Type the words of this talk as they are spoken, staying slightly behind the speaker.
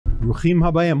Bruchim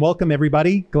Habayim, welcome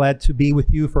everybody. Glad to be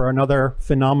with you for another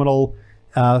phenomenal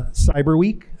Cyber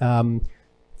Week.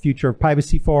 Future of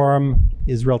Privacy Forum,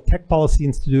 Israel Tech Policy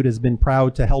Institute has been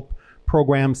proud to help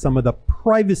program some of the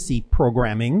privacy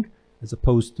programming as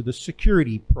opposed to the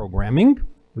security programming.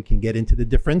 We can get into the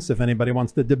difference if anybody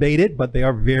wants to debate it, but they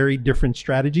are very different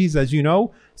strategies, as you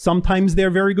know. Sometimes they're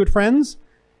very good friends,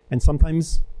 and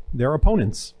sometimes they're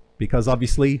opponents, because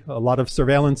obviously a lot of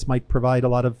surveillance might provide a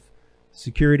lot of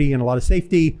security and a lot of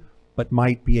safety, but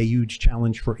might be a huge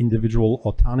challenge for individual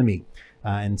autonomy.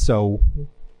 And so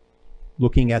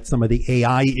looking at some of the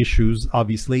AI issues,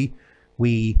 obviously,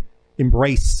 we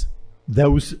embrace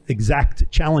those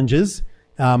exact challenges.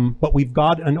 But we've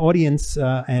got an audience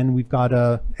and we've got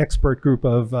an expert group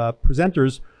of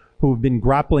presenters who have been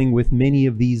grappling with many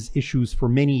of these issues for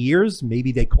many years.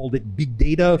 Maybe they called it big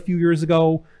data a few years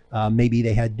ago. Maybe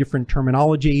they had different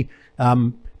terminology.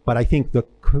 But I think the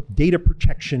data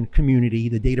protection community,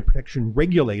 the data protection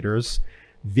regulators,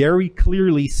 very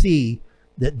clearly see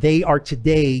that they are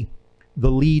today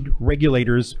the lead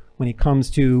regulators when it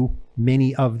comes to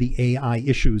many of the AI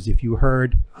issues. If you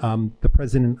heard the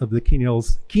president of the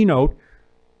CNIL's keynote,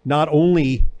 not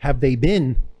only have they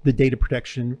been the data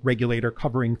protection regulator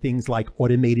covering things like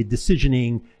automated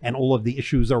decisioning and all of the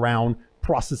issues around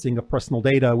processing of personal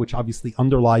data, which obviously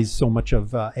underlies so much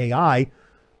of AI,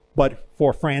 but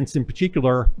for France in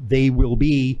particular, they will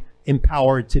be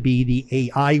empowered to be the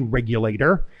AI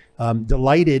regulator.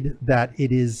 Delighted that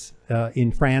it is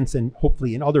in France and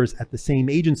hopefully in others at the same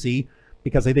agency,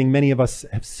 because I think many of us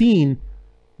have seen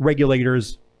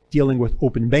regulators dealing with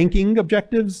open banking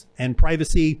objectives and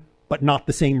privacy, but not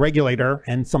the same regulator,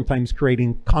 and sometimes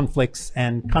creating conflicts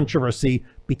and controversy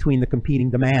between the competing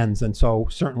demands. And so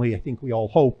certainly I think we all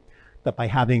hope that by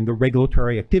having the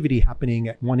regulatory activity happening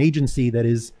at one agency that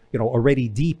is, already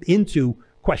deep into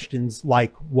questions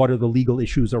like what are the legal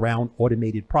issues around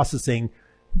automated processing,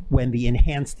 when the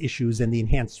enhanced issues and the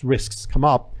enhanced risks come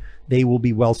up, they will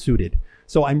be well suited.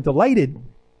 So I'm delighted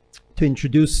to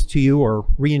introduce to you or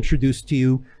reintroduce to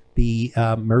you the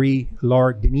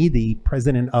Marie-Laure Denis, the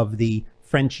president of the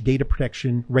French data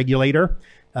protection regulator.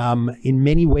 In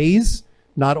many ways,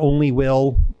 not only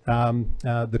will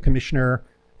the commissioner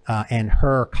and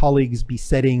her colleagues be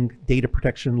setting data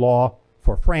protection law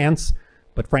for France,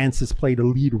 but France has played a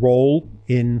lead role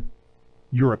in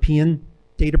European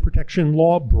data protection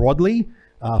law broadly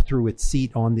through its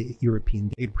seat on the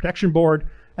European Data Protection Board,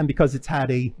 and because it's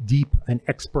had a deep and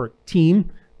expert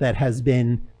team that has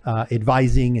been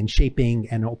advising and shaping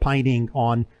and opining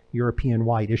on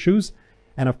European-wide issues.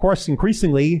 And of course,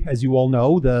 increasingly, as you all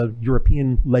know, the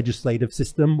European legislative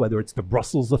system, whether it's the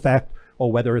Brussels effect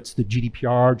or whether it's the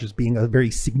GDPR just being a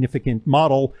very significant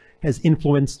model, has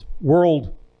influenced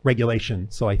world regulation.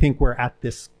 So I think we're at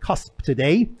this cusp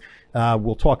today.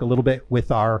 We'll talk a little bit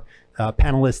with our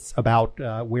panelists about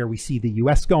where we see the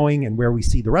US going and where we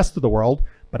see the rest of the world.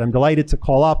 But I'm delighted to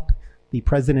call up the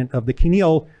president of the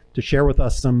CNIL to share with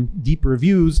us some deeper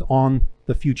views on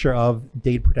the future of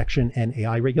data protection and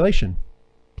AI regulation.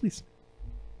 Please.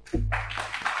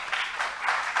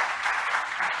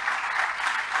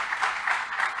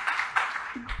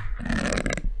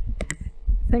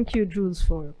 Thank you, Jules,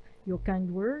 for your kind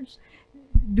words.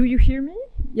 Do you hear me?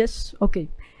 Yes? Okay.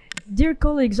 Dear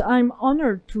colleagues, I'm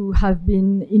honored to have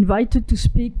been invited to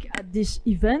speak at this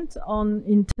event on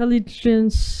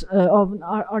intelligence,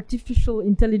 artificial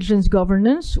intelligence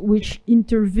governance, which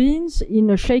intervenes in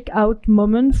a shakeout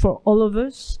moment for all of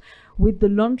us with the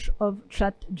launch of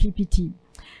ChatGPT.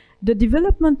 The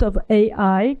development of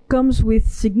AI comes with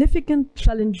significant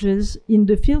challenges in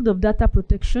the field of data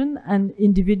protection and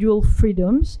individual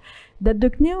freedoms that the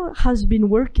CNIL has been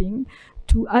working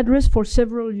to address for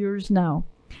several years now.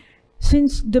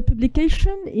 Since the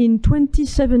publication in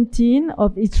 2017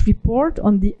 of its report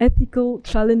on the ethical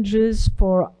challenges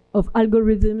of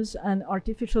algorithms and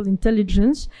artificial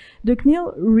intelligence, the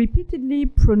CNIL repeatedly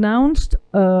pronounced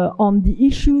on the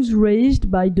issues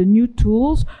raised by the new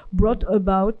tools brought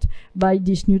about by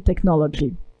this new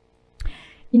technology.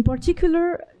 In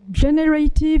particular,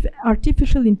 generative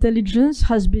artificial intelligence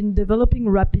has been developing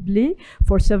rapidly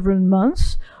for several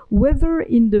months, whether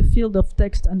in the field of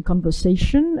text and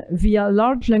conversation via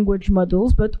large language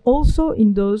models, but also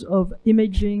in those of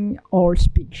imaging or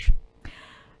speech.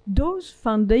 Those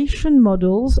foundation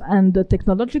models and the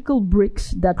technological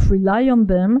bricks that rely on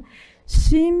them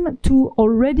seem to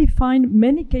already find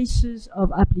many cases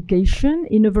of application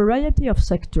in a variety of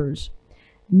sectors.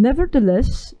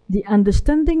 Nevertheless, the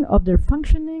understanding of their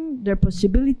functioning, their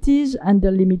possibilities, and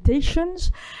their limitations,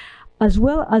 as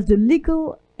well as the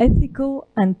legal ethical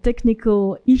and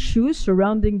technical issues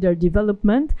surrounding their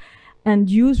development and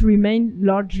use remain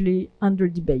largely under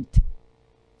debate.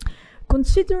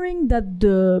 Considering that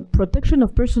the protection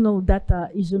of personal data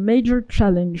is a major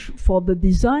challenge for the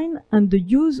design and the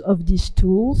use of these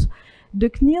tools, the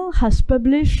CNIL has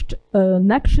published an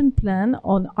action plan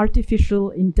on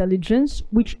artificial intelligence,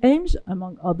 which aims,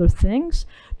 among other things,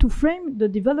 to frame the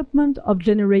development of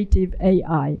generative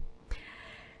AI.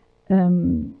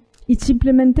 Its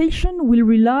implementation will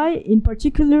rely in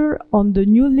particular on the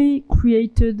newly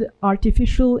created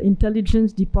Artificial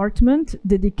Intelligence Department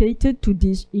dedicated to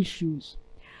these issues.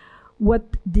 With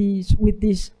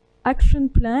this action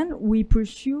plan, we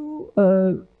pursue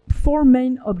 4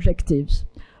 main objectives.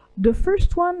 The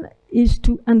first one is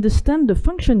to understand the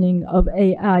functioning of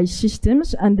AI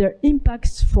systems and their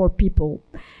impacts for people.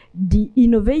 The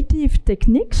innovative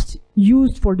techniques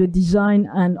used for the design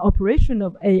and operation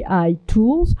of AI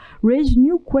tools raise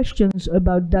new questions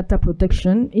about data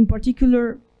protection, in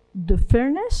particular the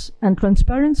fairness and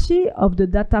transparency of the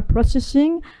data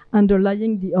processing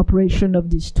underlying the operation of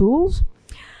these tools.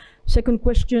 Second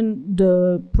question,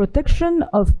 the protection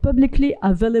of publicly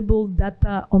available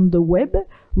data on the web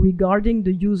regarding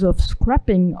the use of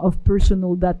scrapping of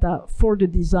personal data for the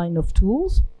design of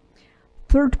tools.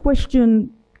 Third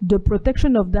question, the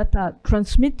protection of data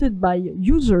transmitted by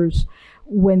users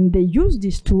when they use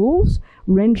these tools,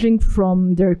 ranging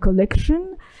from their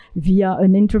collection via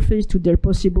an interface to their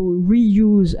possible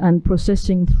reuse and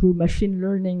processing through machine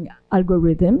learning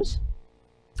algorithms.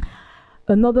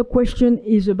 Another question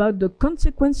is about the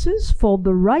consequences for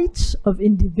the rights of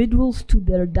individuals to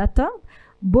their data,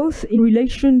 both in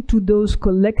relation to those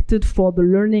collected for the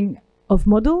learning of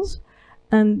models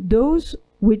and those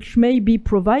which may be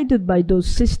provided by those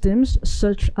systems,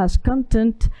 such as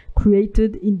content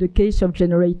created in the case of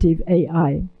generative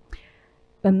AI.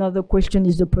 Another question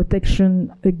is the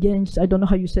protection against, I don't know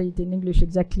how you say it in English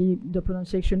exactly, the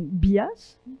pronunciation,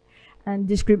 bias and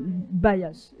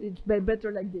bias. It's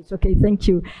better like this. Okay, thank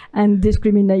you. And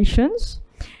discriminations.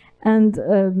 And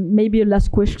maybe a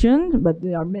last question, but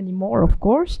there are many more, of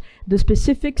course, the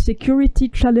specific security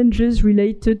challenges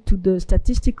related to the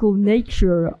statistical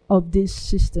nature of these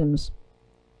systems.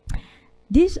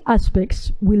 These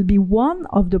aspects will be one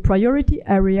of the priority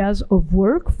areas of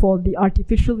work for the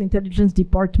Artificial Intelligence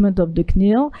Department of the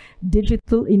CNIL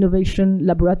Digital Innovation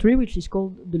Laboratory, which is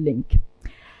called the LINK.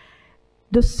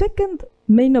 The second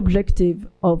main objective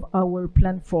of our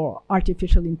plan for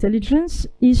artificial intelligence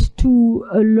is to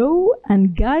allow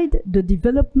and guide the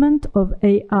development of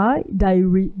AI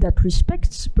that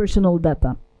respects personal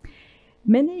data.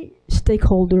 Many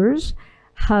stakeholders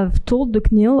have told the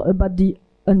CNIL about the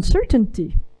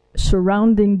uncertainty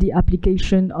surrounding the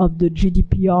application of the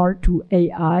GDPR to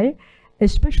AI,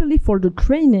 especially for the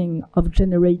training of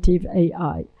generative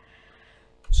AI.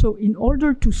 So in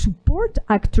order to support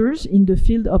actors in the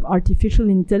field of artificial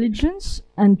intelligence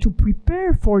and to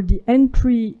prepare for the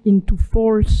entry into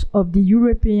force of the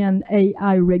European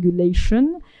AI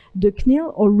regulation, the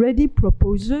CNIL already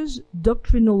proposes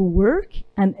doctrinal work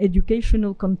and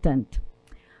educational content.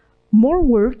 More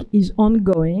work is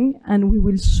ongoing, and we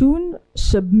will soon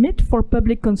submit for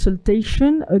public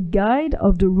consultation a guide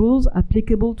of the rules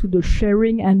applicable to the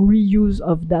sharing and reuse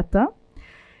of data.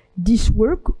 This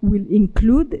work will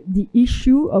include the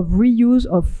issue of reuse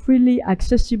of freely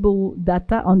accessible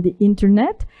data on the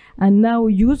internet and now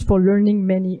used for learning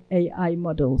many AI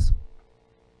models.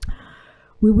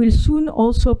 We will soon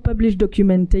also publish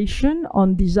documentation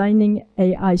on designing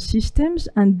AI systems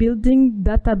and building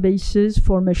databases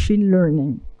for machine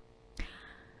learning.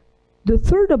 The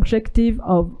third objective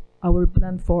of our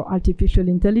plan for artificial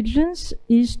intelligence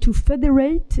is to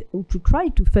try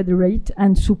to federate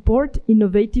and support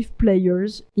innovative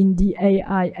players in the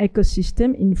AI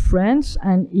ecosystem in France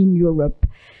and in Europe.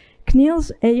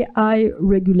 CNIL's AI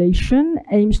regulation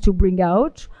aims to bring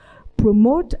out,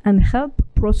 promote and help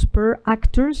prosper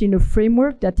actors in a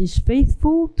framework that is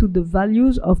faithful to the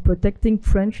values of protecting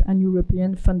French and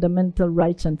European fundamental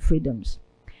rights and freedoms.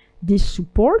 This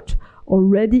support,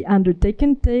 already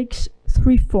undertaken, takes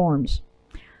 3 forms.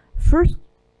 First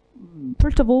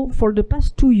of all, for the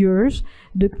past 2 years,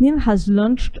 the CNIL has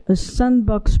launched a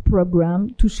sandbox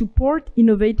program to support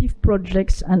innovative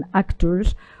projects and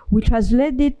actors, which has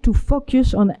led it to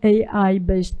focus on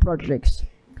AI-based projects.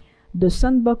 The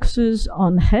sandboxes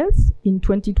on health in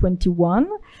 2021,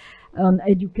 on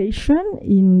education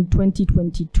in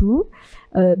 2022,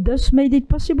 thus made it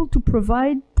possible to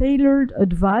provide tailored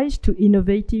advice to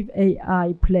innovative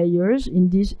AI players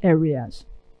in these areas.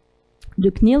 The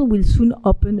CNIL will soon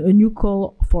open a new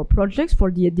call for projects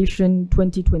for the edition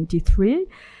 2023,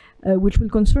 which will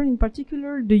concern in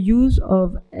particular the use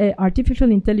of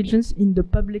artificial intelligence in the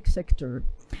public sector,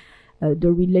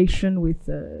 the relation with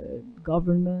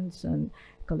governments and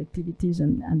collectivities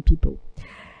and people.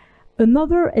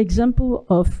 Another example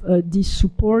of this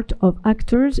support of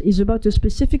actors is about a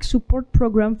specific support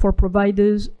program for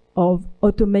providers of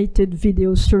automated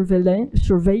video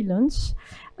surveillance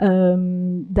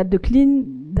that the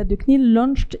CNIL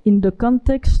launched in the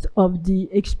context of the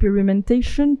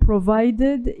experimentation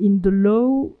provided in the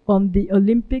law on the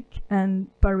Olympic and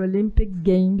Paralympic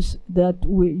Games that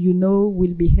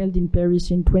will be held in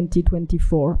Paris in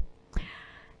 2024.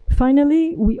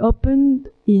 Finally, we opened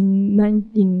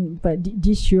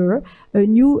this year a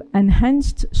new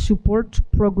enhanced support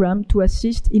program to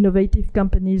assist innovative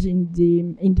companies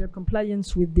in their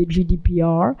compliance with the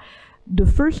GDPR. The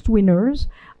first winners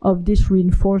of this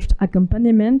reinforced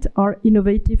accompaniment are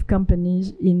innovative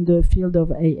companies in the field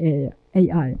of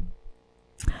AI.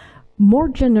 More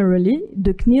generally,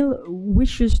 the CNIL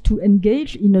wishes to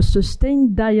engage in a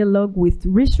sustained dialogue with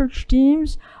research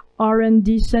teams,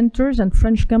 R&D centers and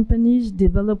French companies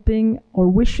developing or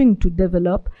wishing to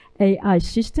develop AI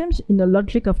systems in a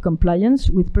logic of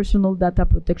compliance with personal data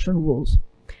protection rules.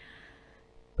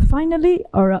 Finally,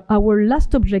 our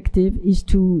last objective is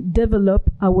to develop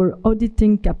our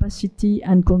auditing capacity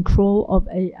and control of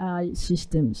AI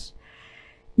systems.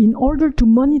 In order to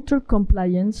monitor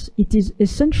compliance, it is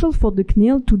essential for the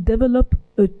CNIL to develop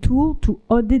a tool to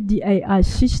audit the AI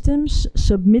systems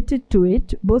submitted to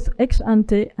it, both ex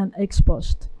ante and ex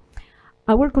post.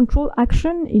 Our control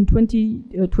action in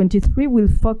 2023 will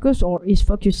focus, or is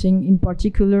focusing in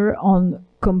particular, on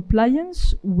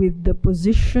compliance with the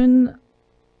position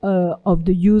of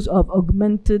the use of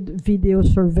augmented video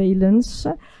surveillance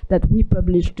that we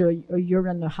published a year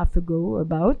and a half ago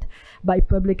about by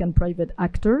public and private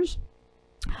actors.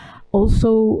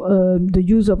 Also, the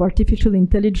use of artificial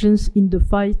intelligence in the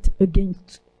fight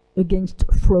against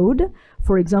fraud,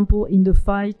 for example, in the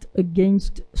fight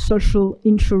against social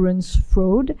insurance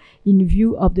fraud, in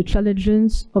view of the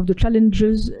challenges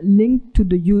linked to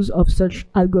the use of such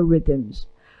algorithms.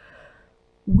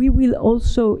 We will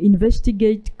also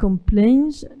investigate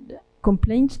complaints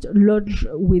lodged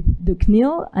with the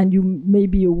CNIL, and you may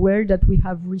be aware that we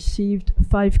have received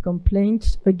 5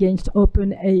 complaints against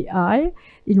OpenAI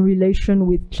in relation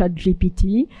with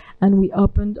ChatGPT, and we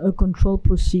opened a control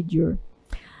procedure.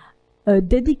 A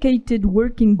dedicated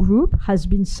working group has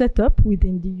been set up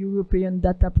within the European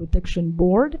Data Protection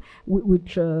Board,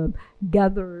 which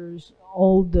gathers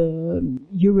all the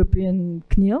European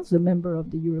CNILs, the member of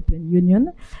the European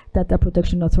Union data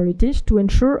protection authorities, to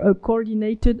ensure a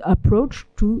coordinated approach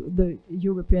to the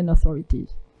European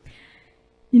authorities.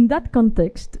 In that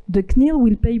context, the CNIL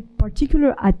will pay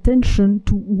particular attention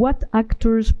to what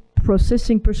actors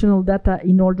processing personal data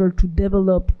in order to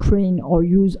develop, train, or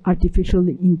use artificial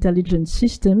intelligence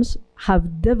systems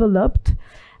have developed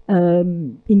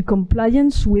in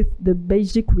compliance with the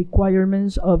basic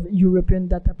requirements of European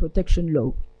data protection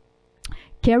law.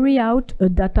 Carry out a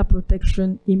data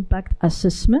protection impact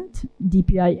assessment,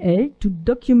 DPIA, to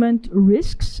document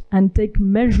risks and take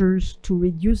measures to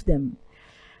reduce them.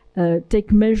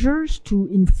 Take measures to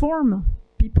inform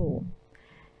people.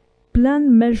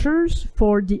 Plan measures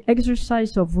for the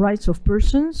exercise of rights of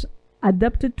persons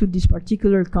adapted to this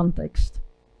particular context.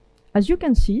 As you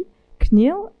can see,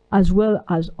 CNIL, as well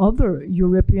as other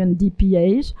European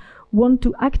DPAs, want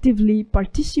to actively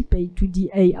participate to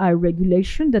the AI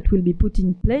regulation that will be put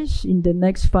in place in the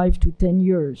next 5 to 10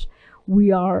 years.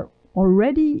 We are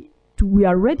ready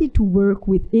to work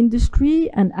with industry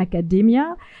and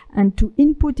academia and to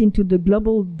input into the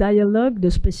global dialogue the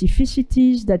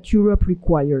specificities that Europe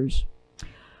requires.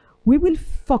 We will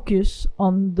focus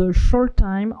on the short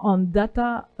time on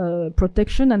data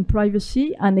protection and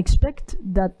privacy, and expect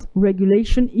that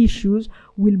regulation issues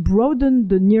will broaden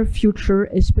the near future,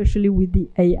 especially with the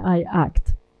AI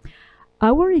Act.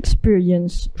 Our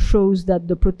experience shows that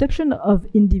the protection of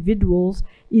individuals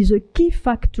is a key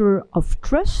factor of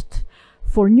trust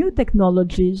for new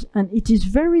technologies, and it is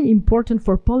very important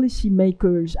for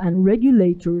policymakers and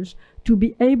regulators to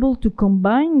be able to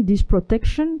combine this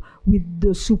protection with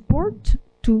the support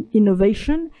to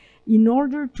innovation in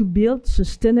order to build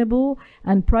sustainable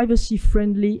and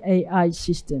privacy-friendly AI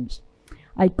systems.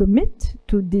 I commit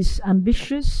to this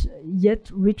ambitious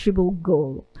yet reachable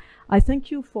goal. I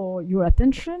thank you for your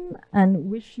attention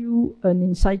and wish you an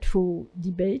insightful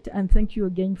debate, and thank you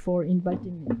again for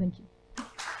inviting me. Thank you.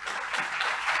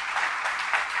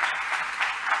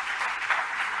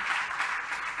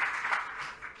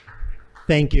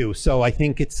 Thank you. So I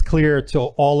think it's clear to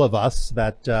all of us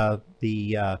that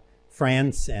the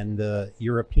France and the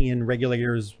European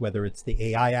regulators, whether it's the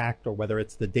AI Act or whether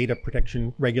it's the data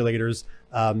protection regulators,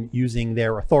 using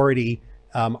their authority,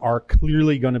 are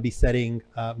clearly going to be setting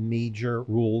major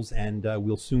rules, and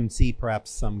we'll soon see perhaps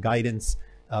some guidance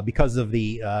because of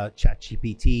the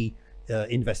ChatGPT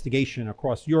investigation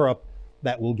across Europe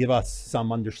that will give us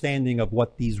some understanding of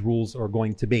what these rules are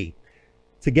going to be.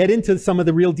 To get into some of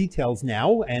the real details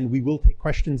now, and we will take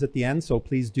questions at the end, so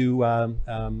please do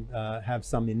have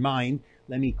some in mind.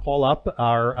 Let me call up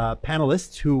our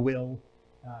panelists who will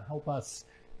help us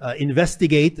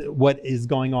investigate what is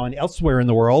going on elsewhere in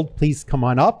the world. Please come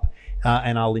on up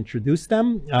and I'll introduce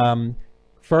them.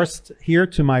 First, here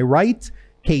to my right,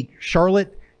 Kate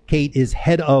Charlotte. Kate is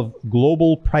head of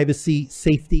Global Privacy,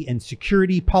 Safety, and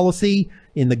Security Policy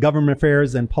in the Government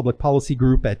Affairs and Public Policy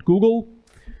Group at Google,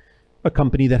 a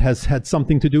company that has had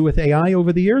something to do with AI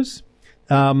over the years.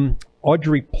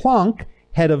 Audrey Plonk,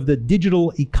 head of the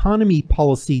Digital Economy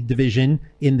Policy Division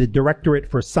in the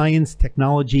Directorate for Science,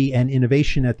 Technology, and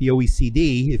Innovation at the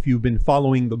OECD. If you've been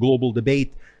following the global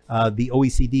debate, the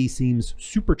OECD seems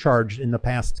supercharged in the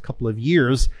past couple of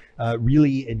years,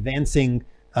 really advancing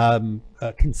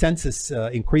consensus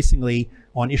increasingly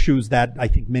on issues that I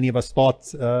think many of us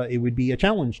thought it would be a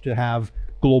challenge to have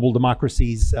global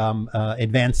democracies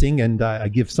advancing, and I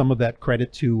give some of that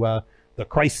credit to the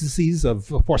crises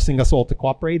of forcing us all to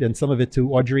cooperate, and some of it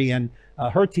to Audrey and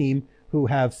her team, who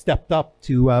have stepped up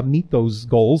to meet those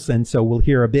goals. And so we'll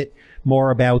hear a bit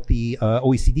more about the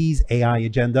OECD's AI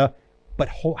agenda, but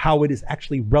how it is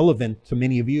actually relevant to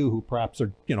many of you who perhaps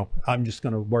are, I'm just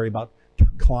going to worry about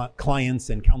clients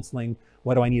and counseling.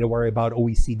 What do I need to worry about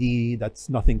OECD? That's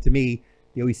nothing to me.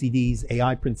 The OECD's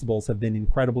AI principles have been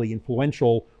incredibly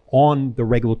influential on the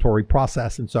regulatory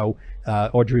process. And so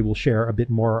Audrey will share a bit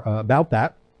more about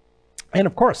that. And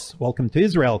of course, welcome to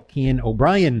Israel, Cian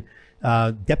O'Brien,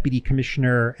 Deputy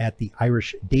Commissioner at the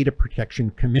Irish Data Protection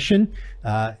Commission.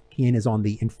 Cian is on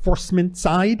the enforcement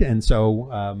side, and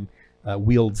so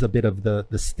wields a bit of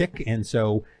the stick. And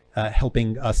so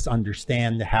helping us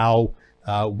understand how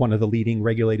one of the leading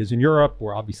regulators in Europe,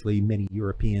 where obviously many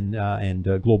European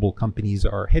and global companies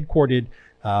are headquartered,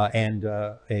 and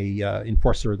a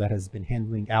enforcer that has been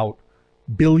handing out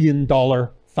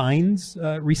billion-dollar fines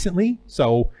recently.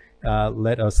 So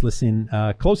let us listen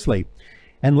closely.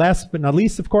 And last but not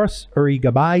least, of course, Uri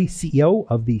Gabay, CEO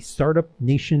of the Startup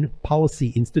Nation Policy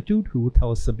Institute, who will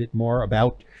tell us a bit more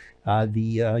about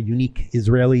the unique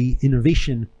Israeli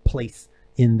innovation place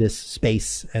in this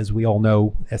space. As we all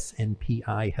know,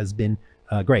 SNPI has been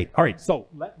great. All right, so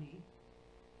let me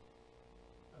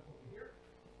over here.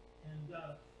 And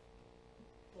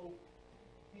so,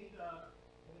 Kate,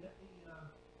 evidently,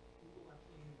 Google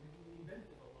actually originally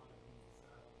invented a lot of these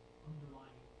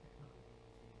underlying technologies,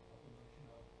 the notion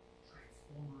of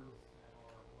transformers that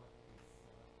are what this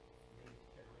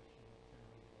latest generation of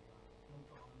generative built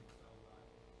on. So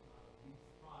it's not a big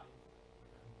surprise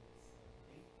we're having this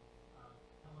debate.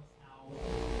 Tell us how,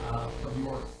 from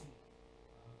your seat,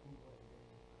 Google has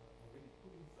been already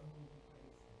putting some rules in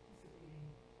place, anticipating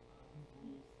these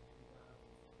rules,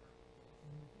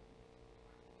 and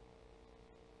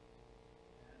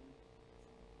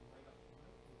right up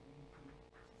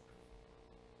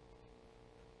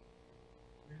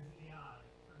where's the AI?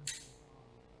 Turn this on.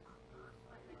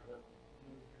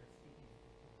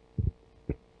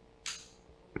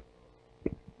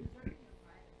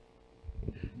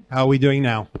 How are we doing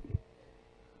now?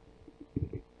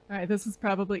 All right, this is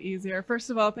probably easier. First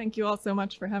of all, thank you all so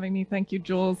much for having me. Thank you,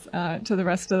 Jules, to the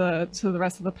rest of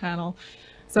the panel.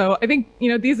 So I think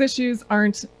these issues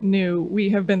aren't new. We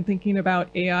have been thinking about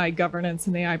AI governance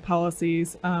and AI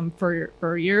policies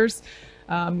for years.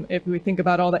 If we think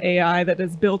about all the AI that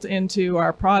is built into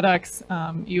our products,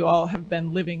 you all have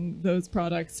been living those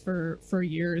products for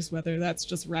years, whether that's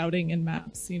just routing and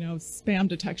maps, spam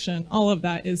detection, all of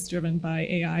that is driven by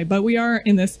AI. But we are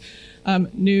in this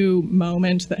new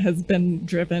moment that has been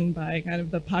driven by kind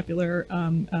of the popular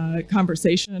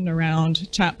conversation around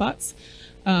chatbots.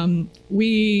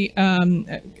 We,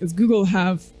 as Google,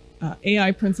 have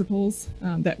AI principles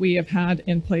that we have had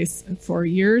in place for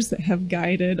years that have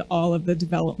guided all of the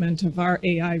development of our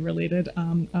AI-related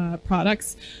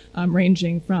products,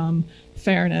 ranging from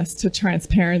fairness to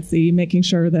transparency, making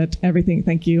sure that everything,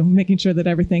 making sure that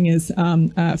everything is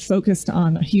focused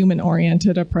on a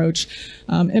human-oriented approach.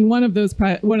 And one of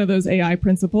those AI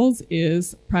principles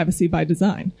is privacy by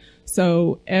design.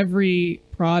 So every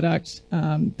product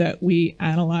that we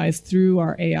analyze through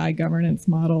our AI governance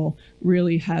model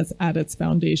really has at its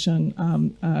foundation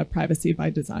privacy by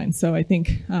design. So I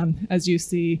think as you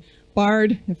see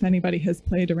Bard, if anybody has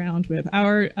played around with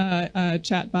our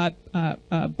chatbot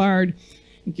Bard,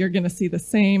 you're going to see the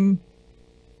same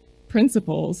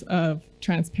principles of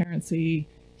transparency,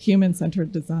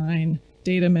 human-centered design,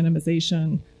 data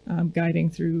minimization, guiding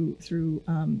through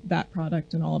that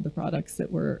product and all of the products that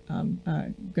we're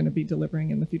going to be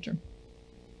delivering in the future.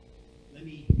 Let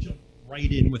me jump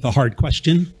right in with a hard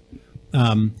question,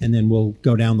 and then we'll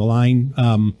go down the line.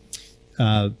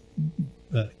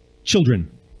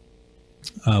 Children.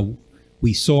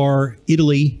 We saw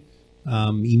Italy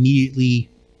immediately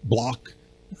block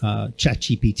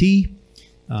ChatGPT.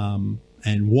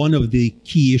 And one of the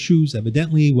key issues,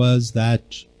 evidently, was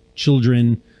that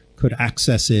children could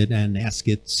access it and ask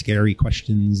it scary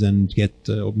questions and get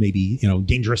maybe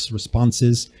dangerous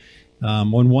responses.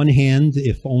 On one hand,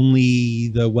 if only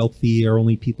the wealthy or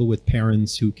only people with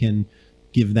parents who can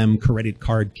give them credit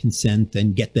card consent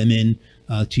and get them in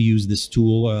to use this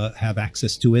tool have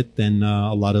access to it, then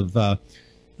a lot of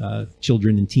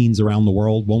children and teens around the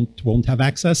world won't have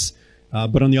access.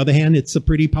 But on the other hand, it's a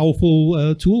pretty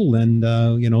powerful tool. And,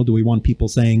 do we want people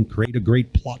saying, create a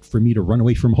great plot for me to run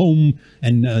away from home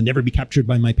and never be captured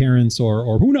by my parents,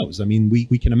 or who knows? I mean,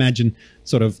 we can imagine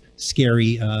sort of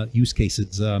scary use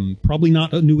cases. Probably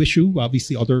not a new issue.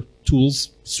 Obviously, other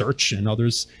tools, search and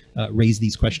others, raise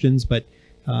these questions. But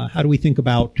how do we think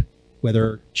about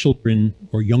whether children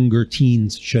or younger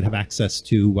teens should have access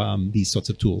to these sorts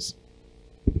of tools?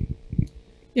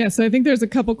 Yeah, so I think there's a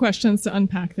couple questions to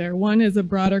unpack there. One is a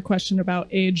broader question about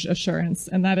age assurance,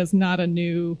 and that is not a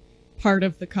new part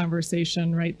of the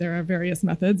conversation, right? There are various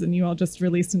methods, and you all just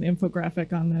released an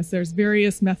infographic on this. There's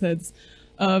various methods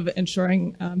of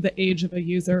ensuring the age of a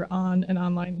user on an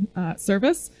online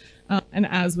service. And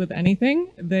as with anything,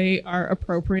 they are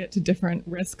appropriate to different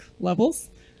risk levels.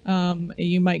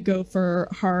 You might go for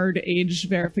hard age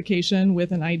verification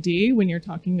with an ID when you're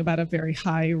talking about a very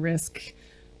high risk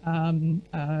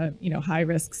high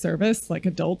risk service like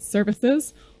adult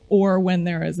services, or when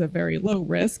there is a very low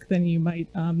risk, then you might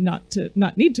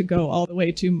not need to go all the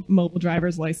way to mobile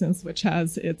driver's license, which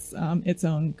has its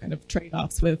own kind of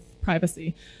trade-offs with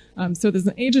privacy. So there's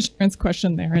an age assurance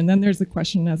question there, and then there's a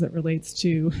question as it relates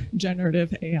to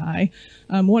generative AI.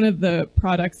 One of the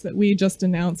products that we just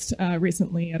announced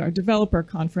recently at our developer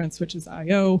conference, which is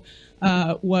I/O,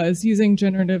 was using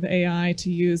generative AI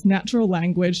to use natural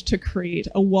language to create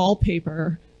a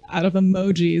wallpaper out of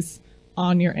emojis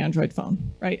on your Android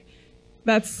phone, right?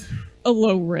 That's a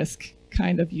low risk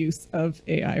kind of use of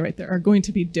AI, right? There are going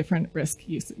to be different risk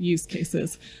use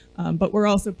cases. But we're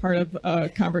also part of a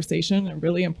conversation, a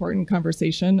really important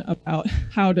conversation about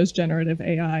how does generative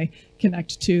AI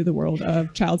connect to the world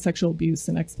of child sexual abuse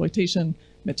and exploitation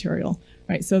material,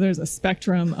 right? So there's a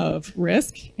spectrum of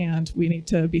risk, and we need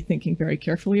to be thinking very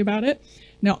carefully about it.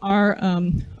 Now, our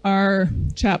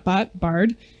chatbot,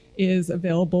 Bard, is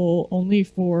available only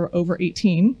for over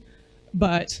 18,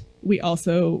 but we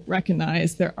also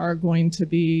recognize there are going to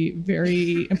be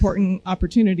very important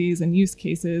opportunities and use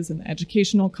cases in the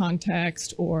educational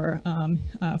context or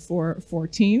for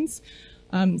teens.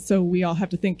 So we all have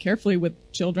to think carefully with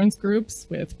children's groups,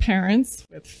 with parents,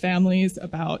 with families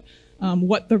about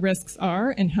what the risks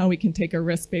are and how we can take a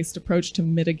risk-based approach to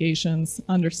mitigations,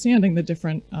 understanding the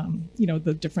different,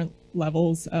 the different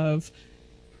levels of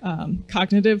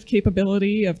cognitive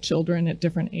capability of children at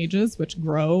different ages, which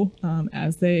grow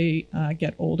as they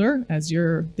get older. As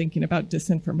you're thinking about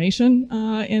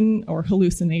disinformation or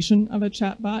hallucination of a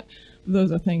chatbot,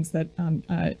 those are things that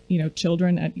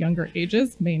children at younger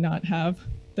ages may not have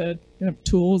the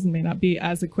tools and may not be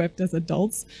as equipped as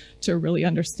adults to really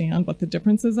understand what the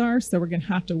differences are. So we're going to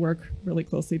have to work really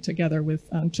closely together with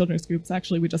children's groups.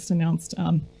 Actually, we just announced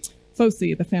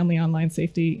FOSI, the Family Online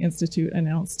Safety Institute,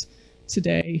 announced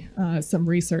today some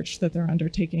research that they're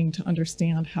undertaking to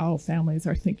understand how families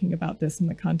are thinking about this in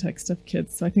the context of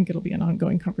kids. So I think it'll be an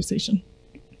ongoing conversation.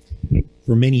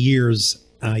 For many years,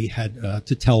 I had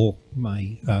to tell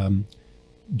my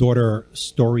daughter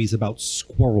stories about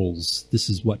squirrels. This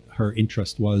is what her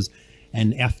interest was.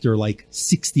 And after like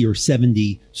 60 or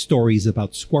 70 stories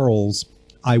about squirrels,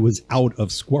 I was out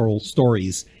of squirrel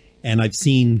stories. And I've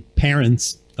seen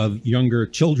parents of younger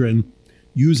children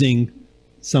using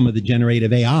some of the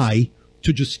generative AI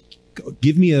to just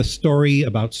give me a story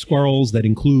about squirrels that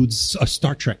includes a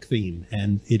Star Trek theme.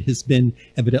 And it has been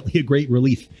evidently a great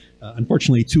relief.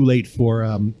 Unfortunately, too late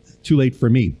for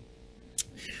me.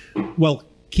 Well,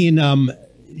 Keen,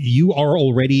 you are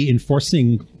already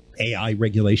enforcing AI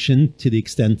regulation to the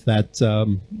extent that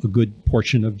a good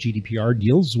portion of GDPR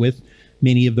deals with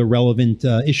many of the relevant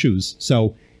issues.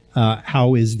 So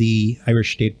how is the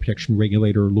Irish data protection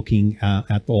regulator looking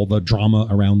at all the drama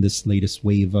around this latest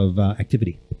wave of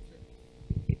activity?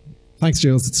 Thanks,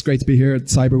 Jules. It's great to be here at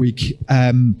Cyber Week.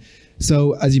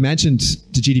 So as you mentioned,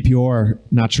 the GDPR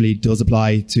naturally does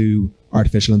apply to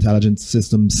artificial intelligence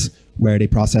systems where they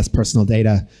process personal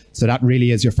data. So that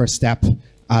really is your first step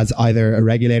as either a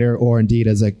regulator or indeed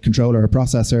as a controller or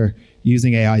processor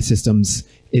using AI systems,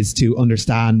 is to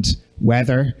understand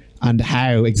whether and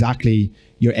how exactly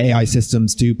your AI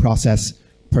systems do process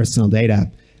personal data.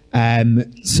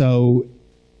 So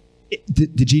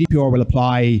the GDPR will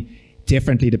apply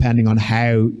differently depending on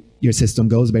how your system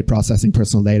goes about processing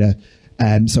personal data.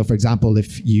 So for example,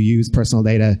 if you use personal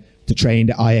data to train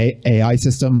the AI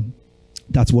system,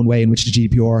 that's one way in which the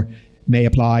GDPR may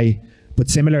apply. But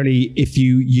similarly, if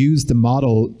you use the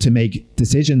model to make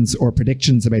decisions or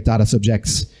predictions about data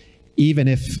subjects, even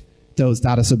if those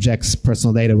data subjects'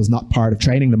 personal data was not part of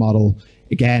training the model,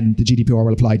 again, the GDPR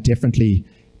will apply differently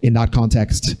in that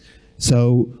context.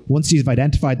 So once you've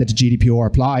identified that the GDPR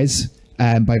applies,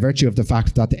 by virtue of the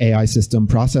fact that the AI system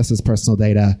processes personal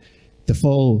data, the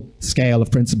full scale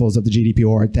of principles of the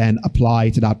GDPR then apply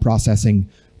to that processing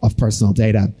of personal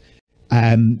data.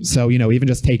 So, even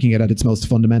just taking it at its most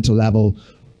fundamental level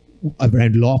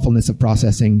around lawfulness of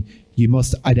processing, you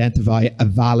must identify a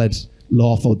valid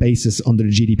lawful basis under the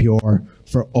GDPR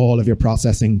for all of your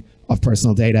processing of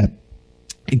personal data,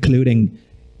 including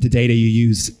the data you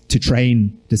use to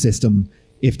train the system,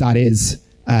 if that is,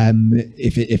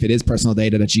 if it is personal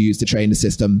data that you use to train the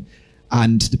system.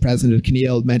 And the President of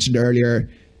CNIL mentioned earlier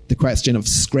the question of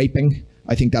scraping.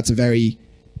 I think that's a very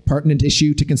pertinent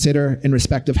issue to consider in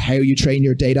respect of how you train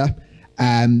your data.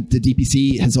 The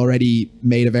DPC has already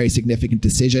made a very significant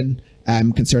decision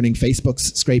concerning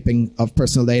Facebook's scraping of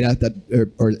personal data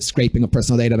or scraping of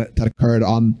personal data that occurred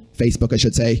on Facebook, I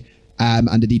should say. And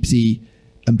the DPC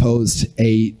imposed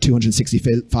a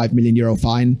 €265 million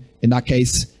fine in that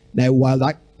case. Now, while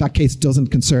that case doesn't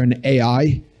concern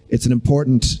AI, it's an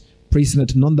important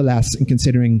precedent nonetheless in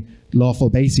considering lawful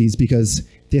bases, because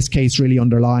this case really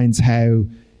underlines how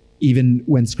even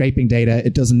when scraping data,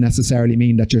 it doesn't necessarily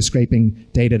mean that you're scraping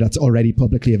data that's already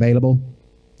publicly available.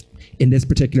 In this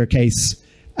particular case,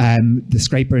 the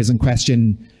scrapers in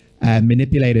question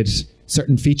manipulated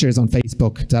certain features on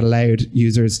Facebook that allowed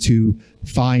users to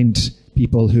find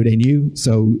people who they knew.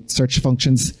 So search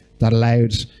functions that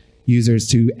allowed users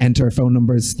to enter phone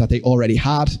numbers that they already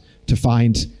had to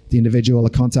find the individual, a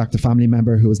contact, a family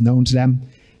member who was known to them.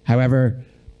 However,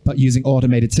 but using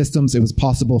automated systems, it was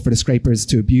possible for the scrapers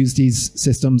to abuse these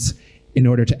systems in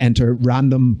order to enter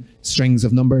random strings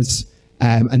of numbers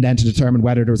and then to determine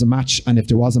whether there was a match. And if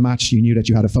there was a match, you knew that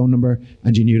you had a phone number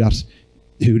and you knew that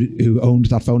who owned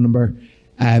that phone number.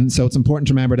 So it's important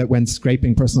to remember that when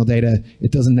scraping personal data,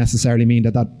 it doesn't necessarily mean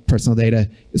that that personal data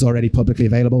is already publicly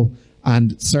available.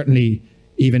 And certainly,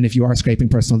 even if you are scraping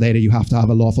personal data, you have to have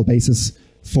a lawful basis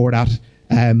for that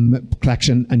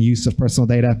collection and use of personal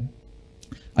data.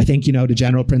 I think, the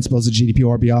general principles of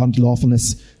GDPR beyond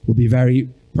lawfulness will be very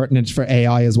pertinent for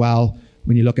AI as well.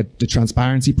 When you look at the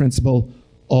transparency principle,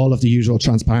 all of the usual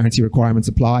transparency requirements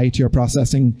apply to your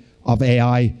processing of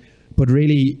AI. But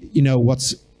really,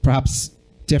 what's perhaps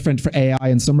different for AI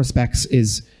in some respects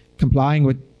is complying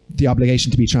with the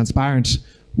obligation to be transparent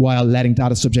while letting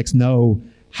data subjects know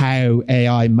how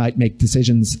AI might make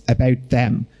decisions about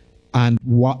them and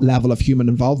what level of human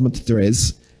involvement there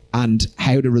is and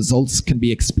how the results can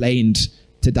be explained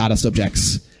to data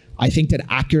subjects. I think that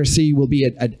accuracy will be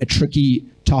a tricky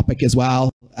topic as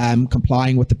well.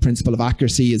 Complying with the principle of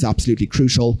accuracy is absolutely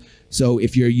crucial. So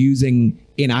if you're using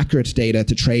inaccurate data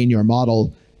to train your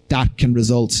model, that can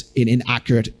result in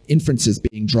inaccurate inferences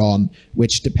being drawn,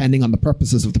 which, depending on the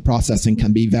purposes of the processing,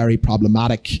 can be very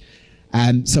problematic.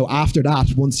 So after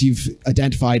that, once you've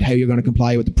identified how you're going to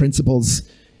comply with the principles,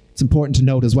 it's important to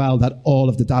note as well that all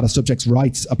of the data subjects'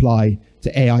 rights apply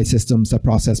to AI systems that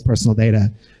process personal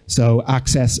data. So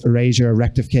access, erasure,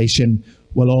 rectification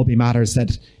will all be matters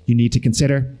that you need to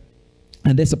consider.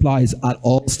 And this applies at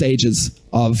all stages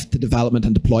of the development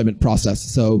and deployment process.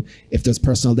 So if there's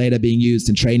personal data being used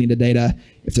in training the data,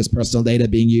 if there's personal data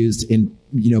being used in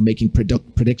making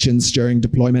predictions during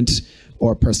deployment,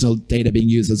 or personal data being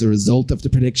used as a result of the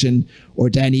prediction, or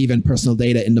then even personal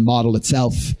data in the model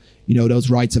itself, those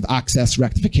rights of access,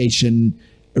 rectification,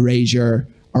 erasure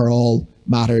are all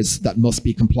matters that must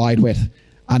be complied with.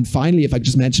 And finally, if I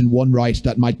just mention one right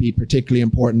that might be particularly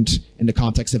important in the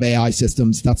context of AI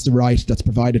systems, that's the right that's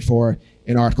provided for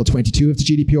in Article 22 of the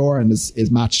GDPR and is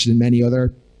matched in many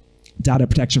other data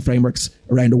protection frameworks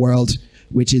around the world,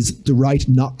 which is the right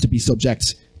not to be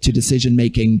subject to decision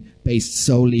making based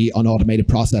solely on automated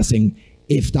processing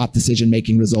if that decision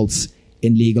making results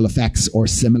in legal effects or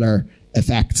similar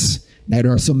effects. Now,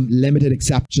 there are some limited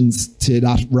exceptions to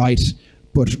that right,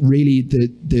 but really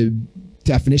the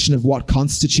definition of what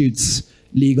constitutes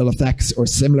legal effects or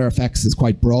similar effects is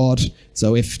quite broad.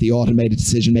 So if the automated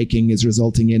decision making is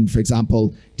resulting in, for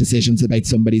example, decisions about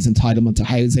somebody's entitlement to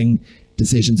housing,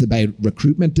 decisions about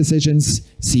recruitment decisions,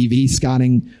 CV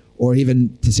scanning, or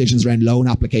even decisions around loan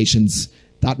applications,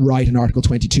 that right in Article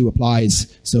 22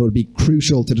 applies. So it would be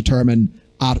crucial to determine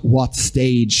at what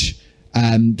stage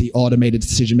the automated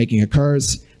decision making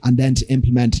occurs, and then to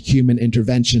implement human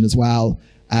intervention as well,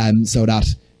 so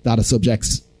that data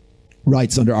subjects'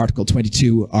 rights under Article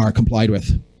 22 are complied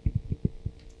with.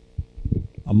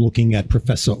 I'm looking at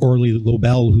Professor Orly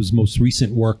Lobel, whose most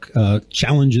recent work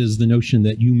challenges the notion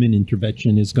that human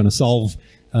intervention is going to solve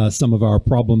some of our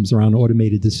problems around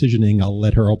automated decisioning. I'll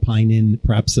let her opine in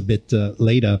perhaps a bit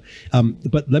later.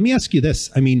 But let me ask you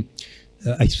this. I mean,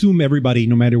 I assume everybody,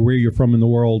 no matter where you're from in the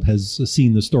world, has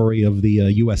seen the story of the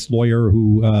U.S. lawyer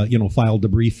who, filed a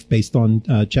brief based on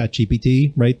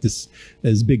ChatGPT, right? This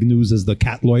is big news as the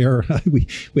cat lawyer. we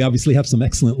obviously have some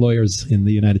excellent lawyers in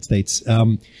the United States.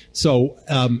 So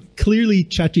clearly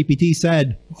ChatGPT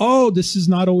said, oh, this is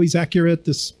not always accurate.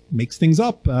 This makes things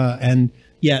up. And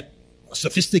yet a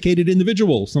sophisticated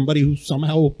individual, somebody who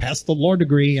somehow passed the law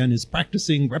degree and is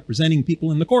practicing representing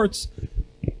people in the courts,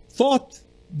 thought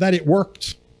that it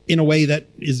worked in a way that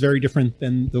is very different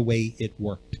than the way it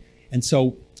worked. And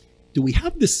so do we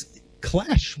have this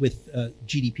clash with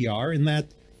GDPR in that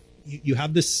you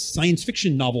have this science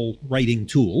fiction novel writing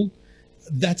tool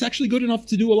that's actually good enough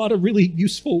to do a lot of really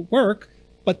useful work,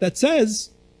 but that says,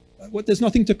 there's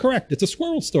nothing to correct. It's a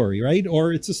squirrel story, right?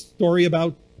 Or it's a story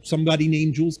about somebody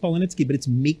named Jules Polonetsky, but it's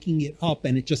making it up,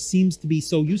 and it just seems to be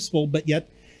so useful, but yet,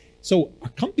 so are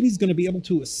companies going to be able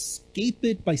to escape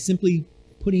it by simply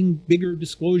putting bigger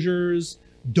disclosures?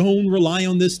 Don't rely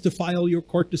on this to file your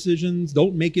court decisions.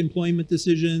 Don't make employment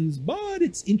decisions. But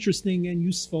it's interesting and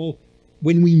useful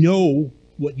when we know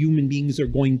what human beings are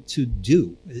going to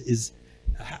do. Is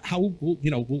how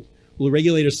will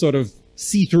regulators sort of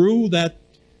see through that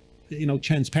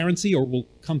transparency, or will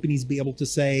companies be able to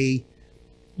say,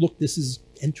 look, this is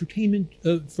entertainment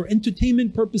for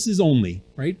entertainment purposes only,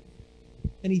 right?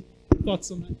 Any thoughts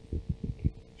on that?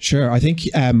 Sure. I think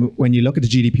when you look at the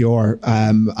GDPR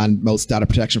and most data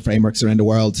protection frameworks around the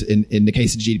world, in the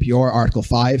case of GDPR, Article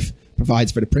 5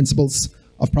 provides for the principles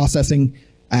of processing,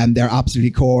 and they're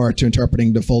absolutely core to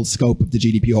interpreting the full scope of the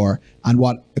GDPR. And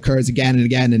what occurs again and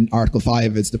again in Article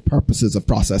 5 is the purposes of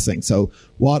processing. So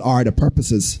what are the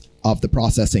purposes of the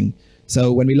processing?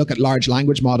 So when we look at large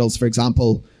language models, for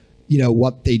example,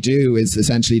 what they do is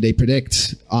essentially they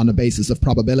predict on a basis of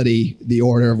probability the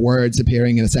order of words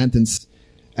appearing in a sentence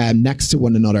next to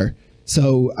one another.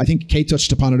 So I think Kate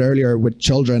touched upon it earlier with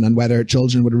children and whether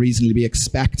children would reasonably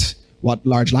expect what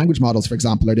large language models, for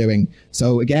example, are doing.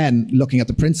 So again, looking at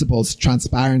the principles,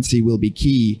 transparency will be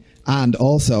key. And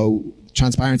also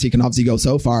transparency can obviously go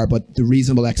so far, but the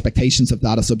reasonable expectations of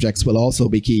data subjects will also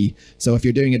be key. So if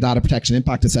you're doing a data protection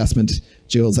impact assessment,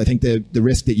 Jules, I think the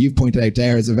risk that you've pointed out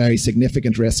there is a very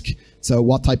significant risk. So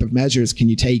what type of measures can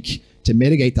you take to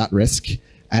mitigate that risk?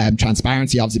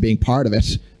 Transparency obviously being part of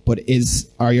it, but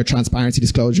are your transparency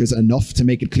disclosures enough to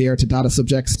make it clear to data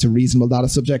subjects, to reasonable data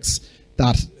subjects,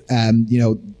 that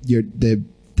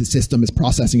the system is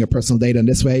processing your personal data in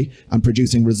this way and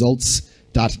producing results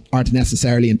that aren't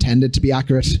necessarily intended to be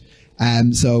accurate?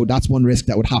 So that's one risk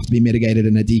that would have to be mitigated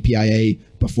in a DPIA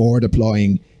before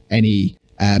deploying any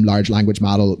large language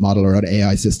model or other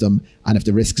AI system. And if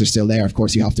the risks are still there, of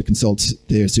course, you have to consult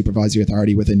the supervisory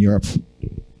authority within Europe.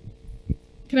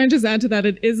 Can I just add to that?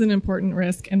 It is an important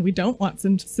risk, and we don't want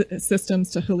some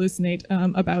systems to hallucinate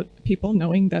about people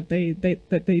knowing that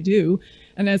they do.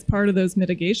 And as part of those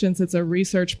mitigations, it's a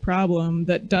research problem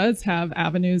that does have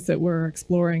avenues that we're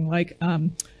exploring, like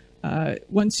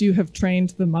once you have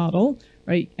trained the model,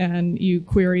 right, and you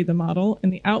query the model,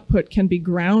 and the output can be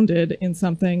grounded in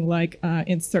something like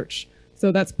in search.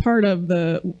 So that's part of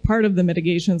the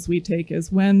mitigations we take, is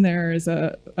when there is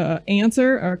a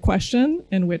answer or a question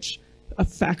in which a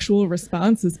factual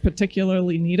response is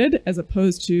particularly needed, as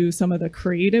opposed to some of the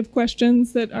creative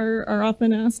questions that are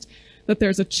often asked, that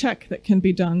there's a check that can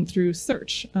be done through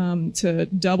search to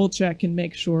double check and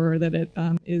make sure that it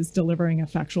is delivering a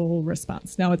factual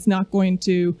response. Now, it's not going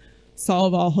to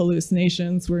solve all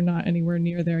hallucinations. We're not anywhere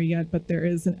near there yet, but there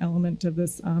is an element of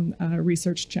this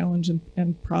research challenge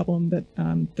and problem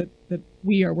that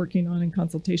we are working on in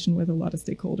consultation with a lot of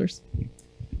stakeholders.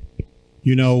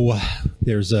 You know,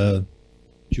 there's a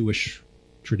Jewish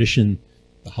tradition,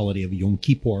 the holiday of Yom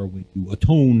Kippur, when you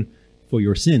atone for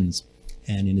your sins.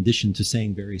 And in addition to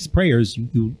saying various prayers,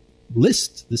 you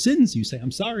list the sins. You say,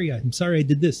 I'm sorry I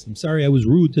did this. I'm sorry I was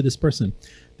rude to this person.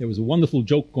 There was a wonderful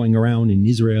joke going around in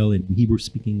Israel and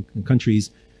Hebrew-speaking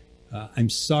countries. I'm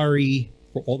sorry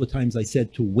for all the times I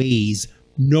said to Waze,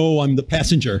 no, I'm the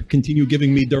passenger. Continue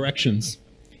giving me directions.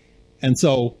 And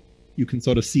so you can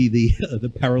sort of see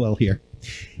the parallel here.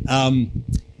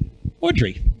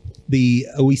 Audrey, the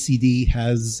OECD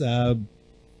has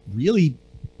really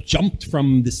jumped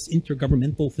from this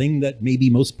intergovernmental thing that maybe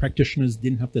most practitioners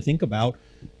didn't have to think about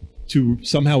to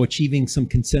somehow achieving some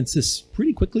consensus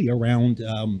pretty quickly around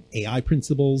AI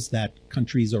principles that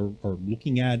countries are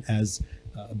looking at as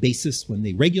a basis when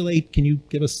they regulate. Can you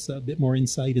give us a bit more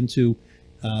insight into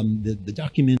the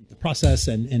document, the process,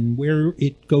 and where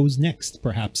it goes next,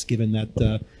 perhaps, given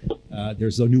that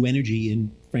there's a new energy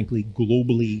and, frankly,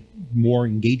 globally more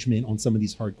engagement on some of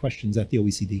these hard questions at the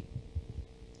OECD?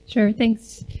 Sure.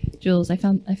 Thanks, Jules. I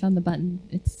found the button.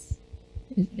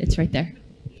 It's right there.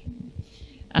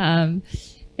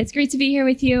 It's great to be here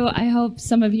with you. I hope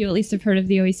some of you at least have heard of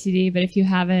the OECD, but if you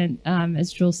haven't,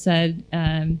 as Jules said,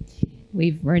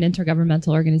 we're an intergovernmental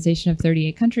organization of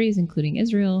 38 countries, including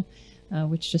Israel,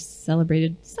 which just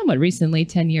celebrated somewhat recently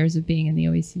 10 years of being in the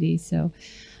OECD. So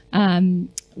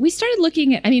we started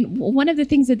looking at, one of the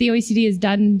things that the OECD has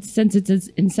done since its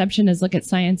inception is look at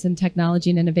science and technology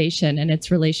and innovation and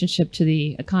its relationship to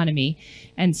the economy.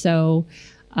 And so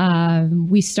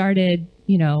we started,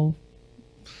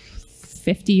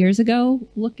 50 years ago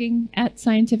looking at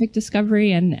scientific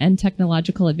discovery and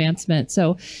technological advancement.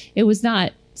 So it was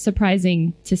not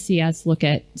surprising to see us look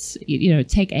at,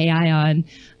 take AI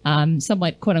on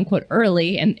somewhat quote unquote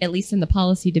early, and at least in the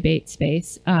policy debate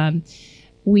space.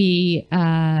 We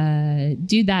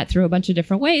do that through a bunch of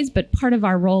different ways, but part of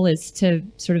our role is to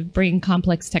sort of bring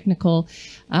complex technical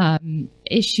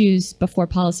issues before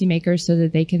policymakers so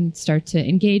that they can start to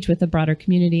engage with the broader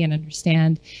community and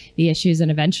understand the issues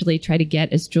and eventually try to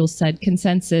get, as Jules said,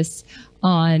 consensus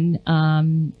on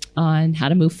how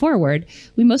to move forward.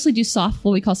 We mostly do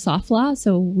what we call soft law.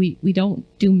 So we don't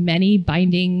do many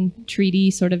binding treaty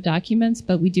sort of documents,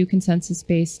 but we do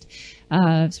consensus-based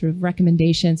sort of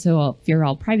recommendations. So if you're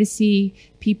all privacy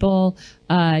people,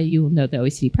 you will know the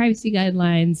OECD privacy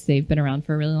guidelines. They've been around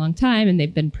for a really long time, and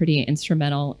they've been pretty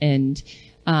instrumental in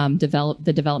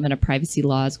the development of privacy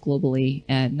laws globally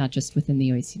and not just within the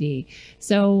OECD.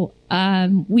 So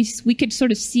we could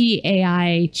sort of see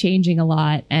AI changing a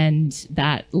lot, and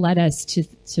that led us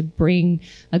to bring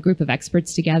a group of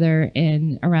experts together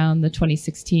in around the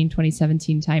 2016,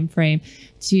 2017 timeframe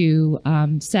to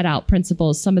set out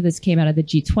principles. Some of this came out of the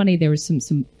G20. There was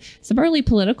some early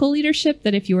political leadership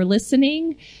that if you were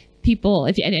listening, people,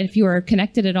 if you were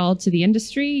connected at all to the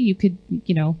industry, you could,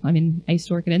 I used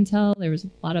to work at Intel. There was a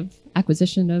lot of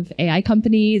acquisition of AI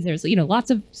companies. There's, lots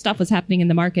of stuff was happening in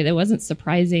the market. It wasn't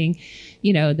surprising,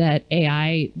 that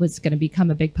AI was going to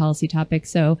become a big policy topic.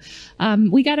 So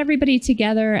we got everybody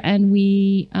together, and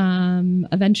we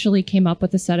eventually came up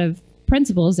with a set of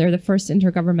principles. They're the first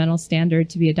intergovernmental standard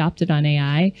to be adopted on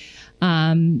AI.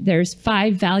 There's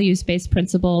 5 values-based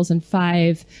principles and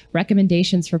 5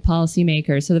 recommendations for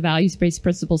policymakers. So the values-based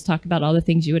principles talk about all the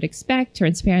things you would expect: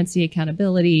 transparency,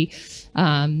 accountability,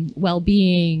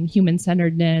 well-being,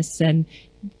 human-centeredness, and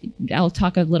I'll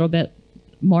talk a little bit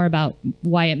more about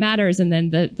why it matters. And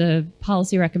then the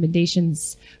policy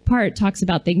recommendations part talks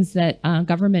about things that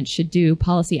government should do,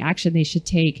 policy action they should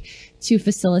take to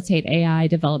facilitate AI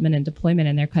development and deployment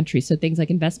in their country. So things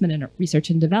like investment in research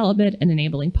and development, and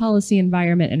enabling policy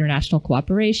environment, international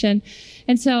cooperation.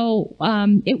 And so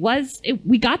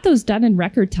we got those done in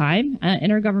record time.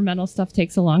 Intergovernmental stuff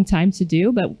takes a long time to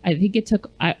do, but I think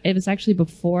it was actually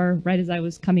before, right as I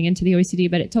was coming into the OECD,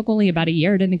 but it took only about a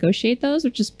year to negotiate those,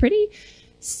 which is pretty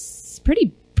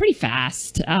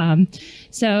fast.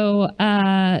 So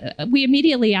we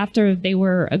immediately, after they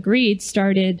were agreed,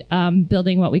 started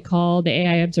building what we call the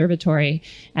AI Observatory.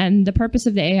 And the purpose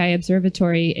of the AI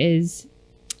Observatory is,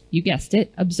 you guessed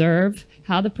it, observe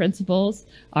how the principles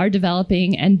are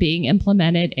developing and being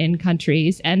implemented in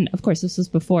countries. And of course, this was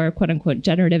before quote unquote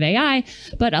generative AI,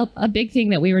 but a big thing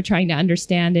that we were trying to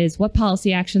understand is what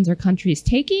policy actions are countries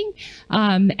taking,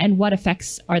 and what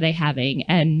effects are they having.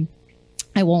 And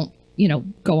I won't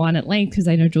go on at length because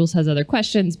I know Jules has other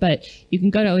questions, but you can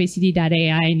go to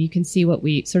OECD.ai and you can see what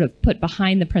we sort of put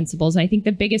behind the principles. And I think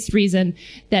the biggest reason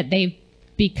that they've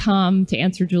become, to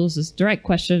answer Jules's direct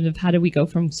question of how do we go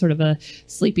from sort of a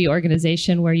sleepy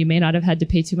organization where you may not have had to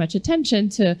pay too much attention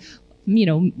to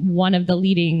one of the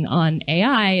leading on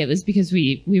AI, it was because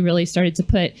we really started to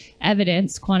put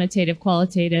evidence, quantitative,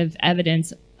 qualitative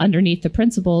evidence underneath the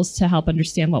principles to help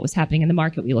understand what was happening in the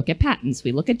market. We look at patents,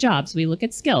 we look at jobs, we look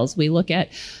at skills, we look at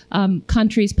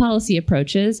countries' policy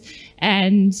approaches.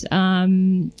 And,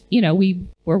 we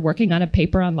were working on a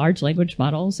paper on large language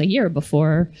models a year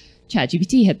before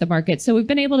ChatGPT hit the market. So we've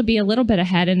been able to be a little bit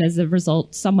ahead and as a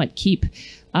result, somewhat keep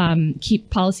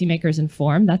policymakers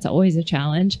informed. That's always a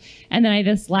challenge. And then I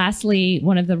guess lastly,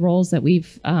 one of the roles that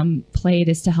we've played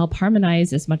is to help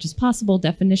harmonize as much as possible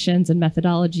definitions and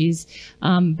methodologies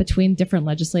between different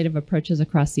legislative approaches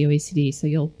across the OECD. So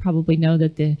you'll probably know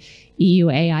that the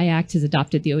EU AI Act has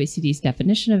adopted the OECD's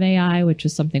definition of AI, which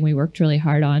was something we worked really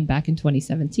hard on back in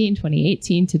 2017,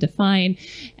 2018 to define.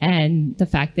 And the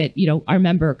fact that, our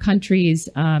member countries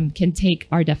can take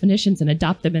our definitions and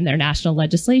adopt them in their national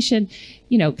legislation,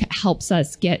 helps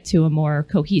us get to a more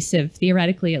cohesive,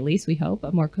 theoretically at least, we hope,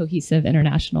 a more cohesive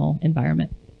international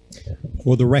environment.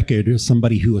 For the record, as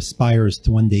somebody who aspires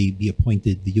to one day be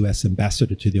appointed the U.S.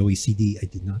 ambassador to the OECD, I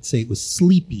did not say it was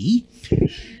sleepy,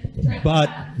 but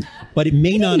it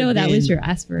may not. No, that was your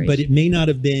aspiration. But it may not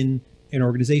have been an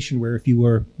organization where, if you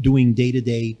were doing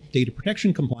day-to-day data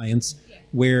protection compliance,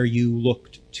 where you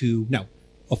looked to now.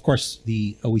 Of course,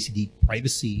 the OECD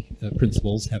privacy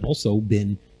principles have also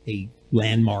been a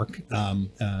landmark,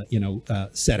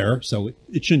 setter. So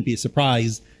it shouldn't be a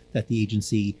surprise that the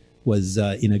agency was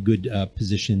in a good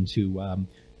position to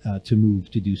move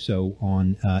to do so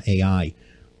on AI.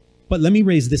 But let me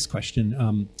raise this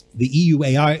question. The EU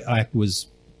AI Act was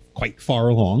quite far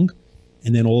along,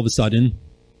 and then all of a sudden,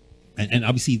 and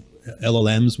obviously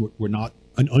LLMs were not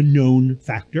an unknown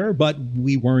factor, but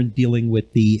we weren't dealing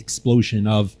with the explosion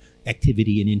of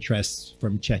activity and interests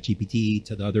from ChatGPT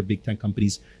to the other big tech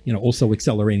companies, also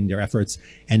accelerating their efforts.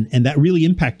 And that really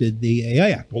impacted the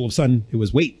AI Act. All of a sudden it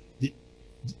was, wait,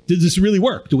 did this really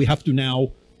work? Do we have to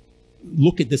now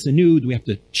look at this anew? Do we have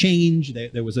to change?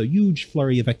 There was a huge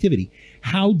flurry of activity.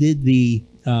 How do the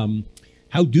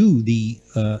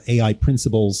AI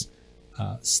principles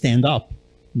stand up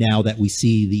now that we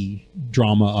see the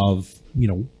drama of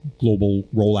global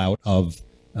rollout of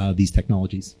these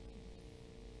technologies?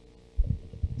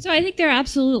 So I think they're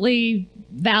absolutely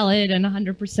valid and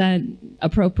 100%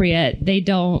 appropriate.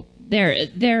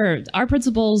 Our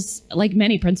principles, like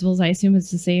many principles, I assume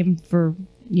it's the same for,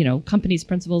 companies'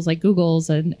 principles like Google's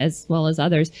and as well as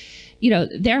others.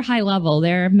 They're high level.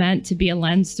 They're meant to be a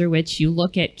lens through which you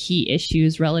look at key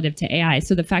issues relative to AI.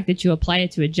 So the fact that you apply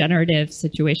it to a generative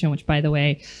situation, which, by the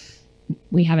way,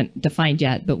 we haven't defined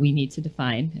yet, but we need to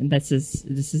define, and this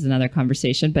is another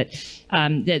conversation. But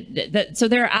so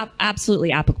they're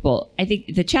absolutely applicable. I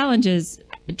think the challenge is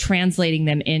translating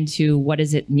them into what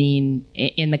does it mean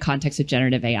in the context of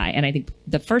generative AI. And I think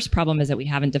the first problem is that we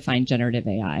haven't defined generative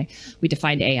AI. We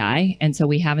defined AI, and so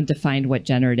we haven't defined what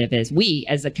generative is. We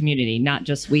as a community, not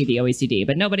just we, the OECD,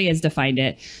 but nobody has defined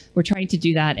it. We're trying to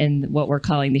do that in what we're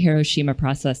calling the Hiroshima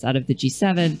process out of the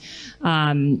G7.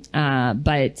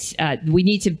 But we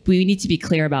need to be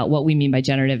clear about what we mean by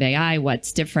generative AI,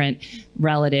 what's different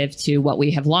relative to what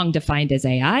we have long defined as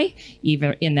AI,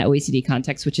 even in the OECD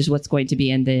context, which is what's going to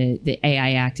be in the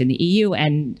AI Act in the EU,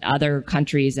 and other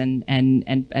countries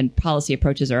and policy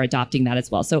approaches are adopting that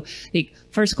as well. So the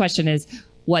first question is,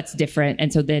 what's different?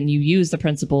 And so then you use the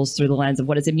principles through the lens of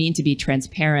what does it mean to be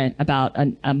transparent about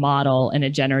a model and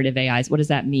a generative AI? What does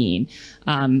that mean?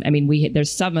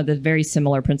 There's some of the very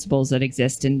similar principles that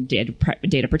exist in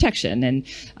data protection,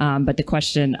 and but the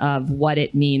question of what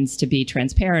it means to be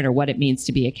transparent or what it means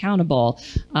to be accountable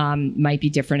might be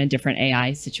different in different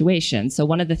AI situations. So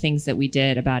one of the things that we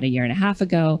did about a year and a half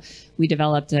ago, we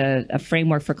developed a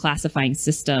framework for classifying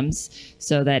systems,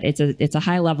 so that it's a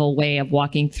high level way of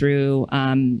walking through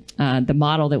the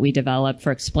model that we developed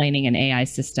for explaining an AI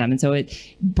system. And so it,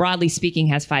 broadly speaking,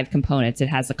 has 5 components. It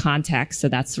has the context, so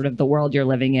that's sort of the world you're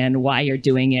living in, why you're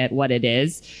doing it, what it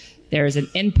is. There's an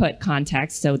input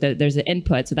context, so there's an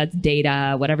input, so that's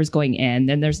data, whatever's going in.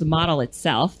 Then there's the model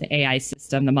itself, the AI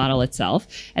system, the model itself.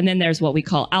 And then there's what we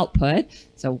call output,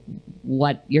 so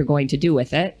what you're going to do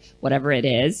with it, whatever it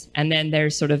is. And then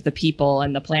there's sort of the people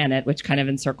and the planet, which kind of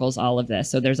encircles all of this.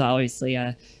 So there's obviously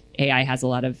a AI has a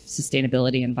lot of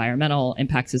sustainability, environmental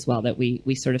impacts as well that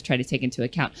we sort of try to take into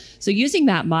account. So using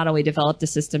that model, we developed a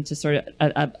system to sort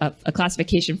of a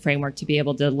classification framework to be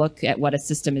able to look at what a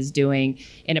system is doing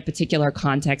in a particular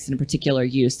context and a particular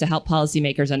use to help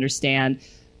policymakers understand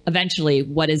eventually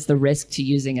what is the risk to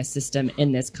using a system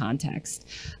in this context.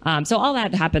 So all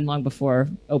that happened long before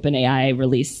OpenAI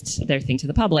released their thing to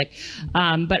the public.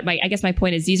 But I guess my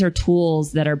point is these are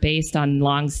tools that are based on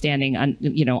longstanding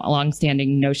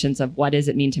notions of what does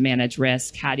it mean to manage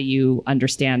risk? How do you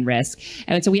understand risk?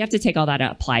 And so we have to take all that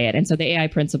and apply it. And so the AI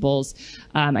principles,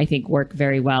 I think, work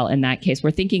very well in that case.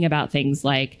 We're thinking about things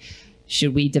like,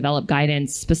 should we develop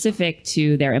guidance specific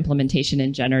to their implementation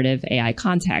in generative AI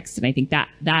context? And I think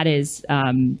that is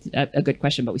a good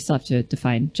question, but we still have to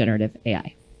define generative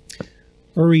AI.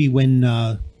 Uri,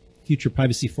 when Future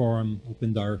Privacy Forum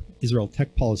opened our Israel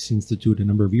Tech Policy Institute a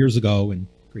number of years ago, and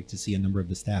great to see a number of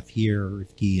the staff here,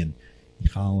 Rivki and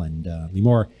Michal and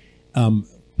Limor,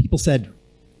 people said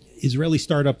Israeli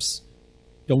startups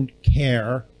don't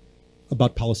care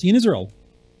about policy in Israel.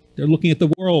 They're looking at the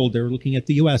world. They're looking at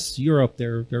the U.S., Europe.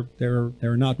 They're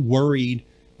not worried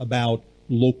about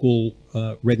local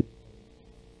regulation.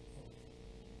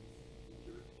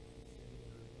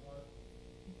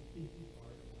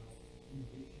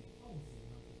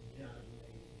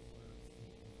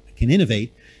 Can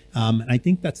innovate, and I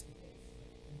think that's.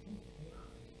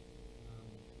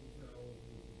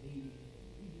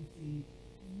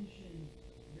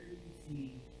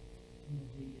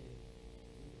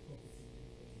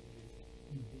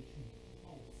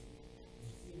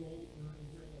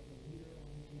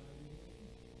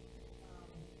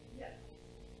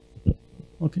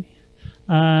 Okay.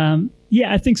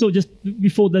 Yeah, I think so. Just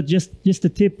before that, just a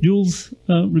tip, Jules,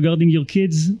 regarding your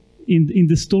kids. In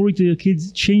the story to your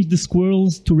kids, change the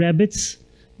squirrels to rabbits.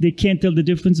 They can't tell the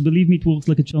difference. Believe me, it works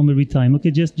like a charm every time. Okay,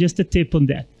 just a tip on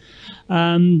that.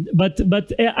 But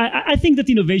I think that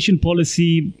innovation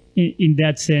policy, in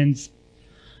that sense,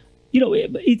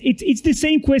 it's the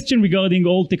same question regarding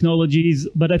all technologies.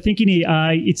 But I think in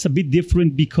AI, it's a bit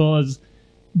different because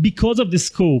of the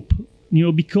scope.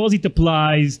 Because it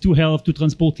applies to health, to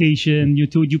transportation,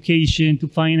 to education, to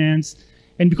finance,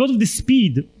 and because of the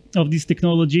speed of this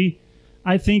technology,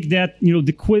 I think that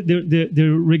the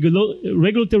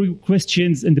regulatory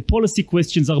questions and the policy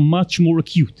questions are much more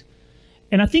acute.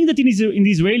 And I think that in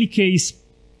the Israeli case,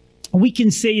 we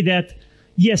can say that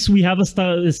yes, we have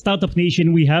a startup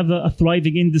nation, we have a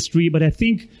thriving industry, but I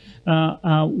think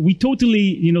we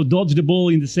totally dodged the ball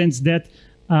in the sense that.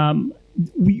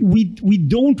 We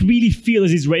don't really feel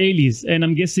as Israelis, and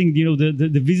I'm guessing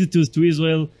the visitors to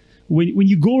Israel, when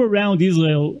you go around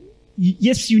Israel,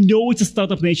 yes, it's a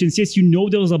startup nation. Yes,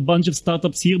 there's a bunch of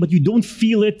startups here, but you don't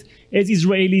feel it as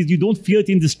Israelis. You don't feel it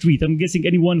in the street. I'm guessing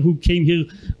anyone who came here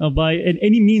by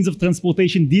any means of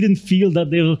transportation didn't feel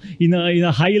that they're in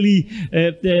a highly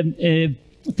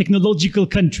technological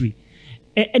country.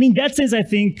 And in that sense, I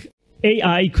think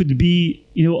AI could be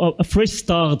a fresh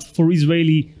start for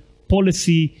Israeli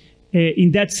policy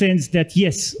in that sense that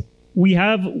yes, we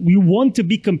want to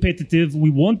be competitive. We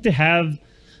want to have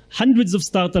hundreds of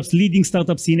startups, leading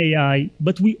startups in AI,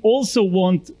 but we also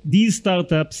want these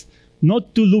startups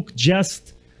not to look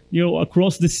just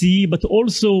across the sea, but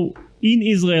also in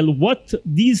Israel, what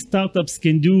these startups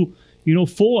can do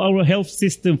for our health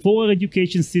system, for our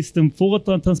education system, for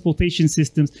our transportation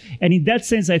systems. And in that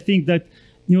sense, I think that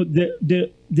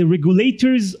the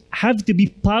regulators have to be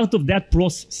part of that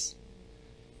process.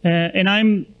 And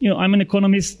I'm an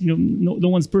economist. No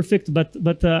one's perfect, but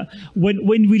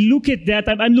when we look at that,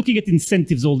 I'm looking at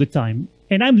incentives all the time,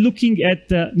 and I'm looking at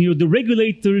the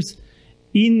regulators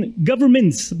in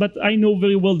governments. But I know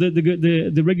very well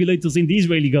the regulators in the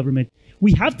Israeli government.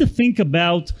 We have to think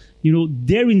about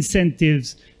their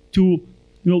incentives to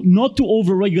not to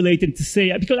overregulate and to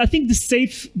say, because I think the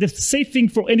safe thing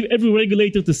for every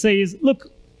regulator to say is,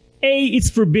 look,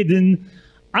 it's forbidden.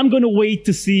 I'm going to wait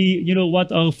to see, what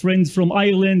our friends from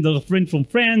Ireland, our friend from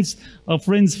France, our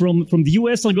friends from the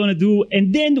US are going to do.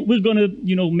 And then we're going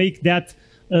to, make that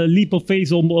leap of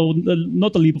faith, or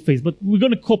not a leap of faith, but we're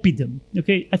going to copy them.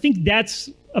 Okay. I think that's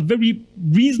a very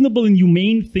reasonable and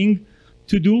humane thing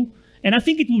to do. And I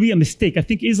think it will be a mistake. I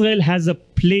think Israel has a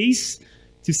place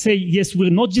to say, yes, we're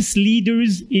not just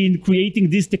leaders in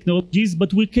creating these technologies,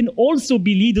 but we can also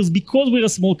be leaders because we're a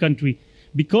small country.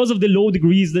 because of the low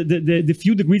degrees, the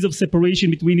few degrees of separation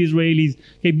between Israelis,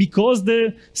 okay, because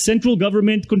the central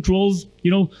government controls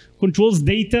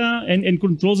data and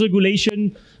controls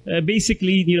regulation.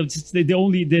 Basically, it's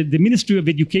the Ministry of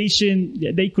Education,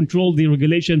 they control the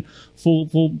regulation for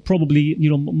probably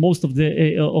most of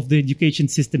the education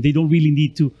system. They don't really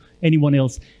need to anyone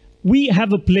else. We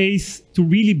have a place to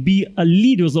really be a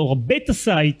leaders or a beta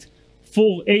site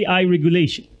for AI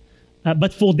regulation.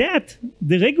 But for that,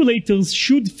 the regulators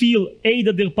should feel, A,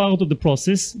 that they're part of the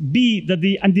process, B, that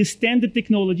they understand the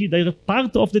technology, they're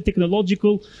part of the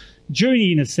technological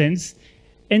journey in a sense,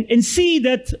 and C,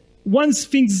 that once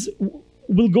things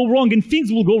will go wrong, and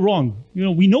things will go wrong,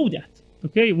 we know that,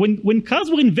 okay? When cars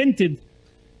were invented,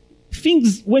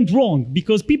 things went wrong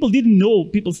because people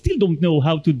still don't know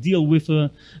how to deal with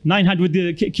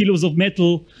 900 kilos of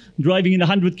metal driving in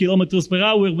 100 kilometers per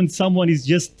hour when someone is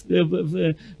just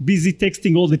busy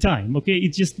texting all the time, okay?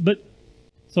 It's just, but,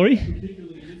 sorry?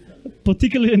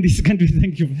 Particularly in this country,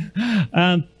 thank you.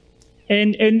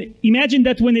 And imagine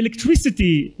that when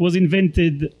electricity was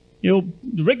invented,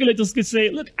 the regulators could say,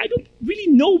 look, I don't really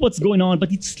know what's going on,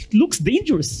 but it looks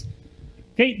dangerous,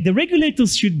 okay? The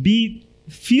regulators should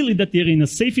feel that they're in a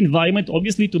safe environment,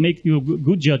 obviously, to make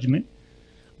good judgment.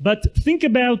 But think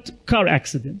about car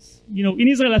accidents. In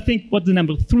Israel, I think, what's the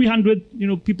number?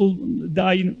 300 people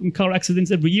die in car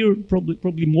accidents every year,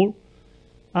 probably more.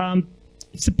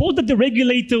 Suppose that the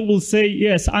regulator will say,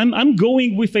 yes, I'm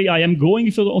going with AI, I'm going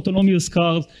with autonomous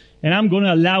cars, and I'm going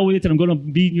to allow it, and I'm going to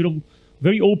be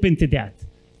very open to that.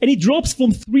 And it drops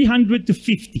from 300 to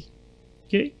 50,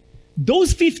 okay?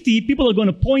 Those 50 people are going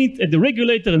to point at the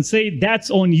regulator and say, that's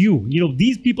on you.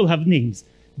 These people have names.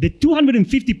 The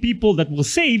 250 people that were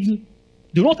saved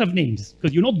do not have names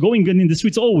because you're not going in the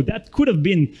streets, oh, that could have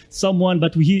been someone,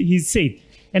 but he's saved.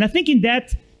 And I think in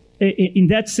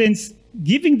that sense,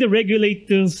 giving the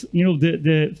regulators,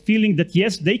 the feeling that,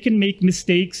 yes, they can make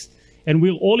mistakes and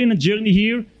we're all in a journey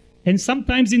here. And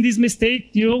sometimes in these mistakes,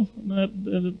 there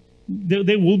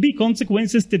will be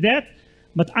consequences to that.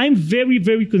 But I'm very,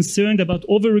 very concerned about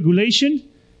over-regulation,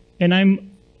 and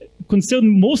I'm concerned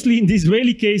mostly in the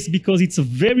Israeli case because it's a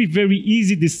very, very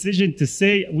easy decision to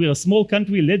say, we're a small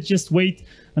country, let's just wait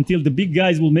until the big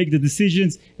guys will make the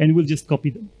decisions and we'll just copy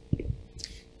them.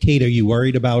 Kate, are you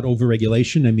worried about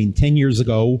over-regulation? I mean, 10 years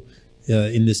ago,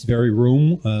 in this very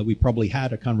room, we probably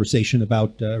had a conversation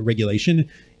about regulation,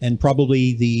 and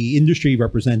probably the industry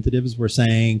representatives were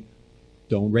saying,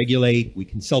 don't regulate, we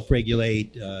can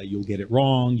self-regulate, you'll get it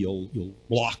wrong, you'll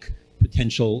block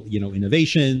potential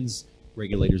innovations,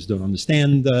 regulators don't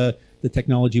understand the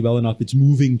technology well enough, it's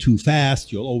moving too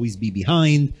fast, you'll always be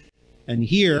behind. And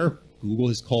here, Google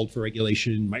has called for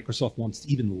regulation, Microsoft wants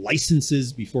even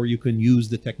licenses before you can use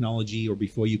the technology or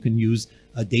before you can use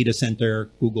a data center.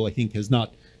 Google, I think, has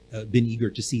not been eager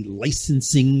to see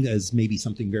licensing as maybe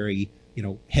something very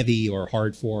heavy or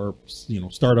hard for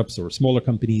startups or smaller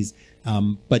companies.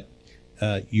 But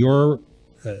your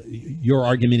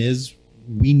argument is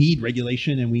we need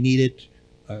regulation and we need it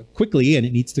quickly, and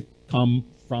it needs to come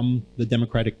from the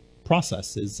democratic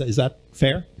process. Is that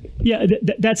fair? Yeah,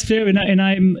 that's fair, and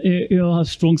I'm a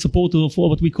strong supporter for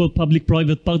what we call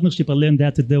public-private partnership. I learned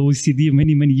that at the OECD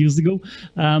many years ago.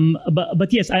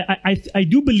 But yes, I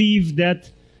do believe that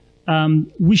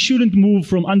we shouldn't move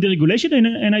from under-regulation,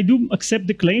 and I do accept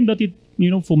the claim that it,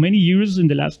 for many years in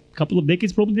the last couple of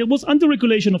decades, probably there was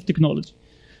under-regulation of technology.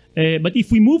 But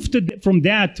if we move from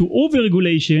that to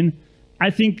over-regulation, I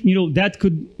think that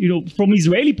could, from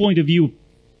Israeli point of view,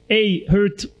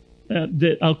 hurt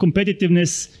our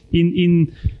competitiveness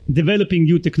in developing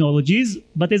new technologies.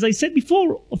 But as I said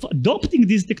before, of adopting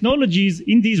these technologies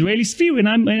in the Israeli sphere, and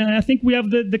I think we have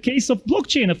the case of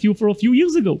blockchain for a few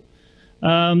years ago.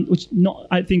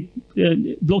 I think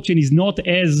blockchain is not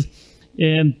as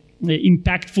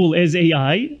impactful as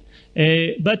AI,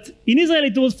 but in Israel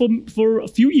it was for a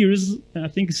few years. I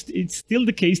think it's still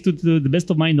the case to the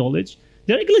best of my knowledge.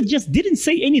 The regulator just didn't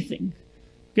say anything.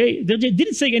 Okay, they just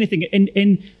didn't say anything,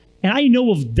 and I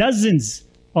know of dozens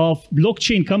of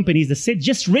blockchain companies that said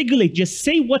just regulate, just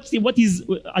say what is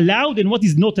allowed and what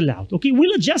is not allowed. Okay,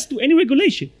 we'll adjust to any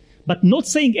regulation, but not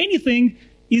saying anything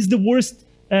is the worst.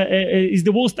 Is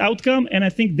the worst outcome, and I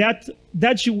think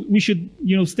we should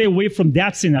stay away from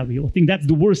that scenario. I think that's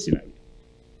the worst scenario.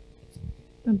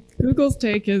 Google's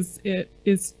take is it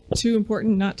is too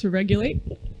important not to regulate,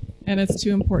 and it's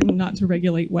too important not to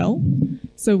regulate well.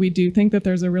 So we do think that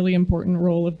there's a really important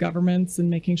role of governments in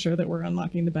making sure that we're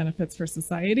unlocking the benefits for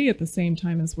society at the same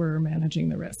time as we're managing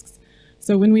the risks.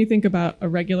 So when we think about a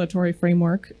regulatory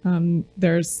framework,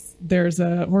 there's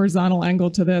a horizontal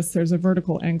angle to this, there's a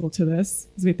vertical angle to this.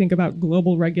 As we think about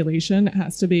global regulation, it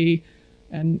has to be,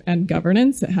 and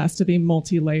governance, it has to be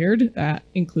multi-layered. That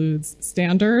includes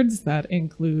standards, that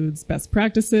includes best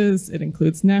practices, it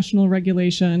includes national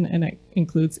regulation, and it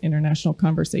includes international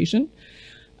conversation.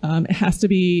 It has to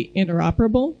be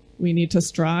interoperable. We need to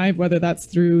strive, whether that's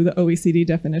through the OECD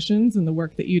definitions and the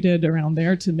work that you did around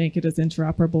there, to make it as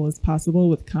interoperable as possible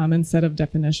with common set of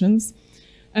definitions.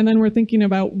 And then we're thinking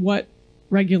about what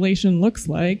regulation looks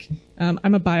like.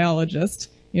 I'm a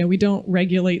biologist. We don't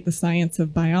regulate the science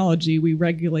of biology. We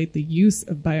regulate the use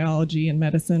of biology in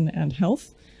medicine and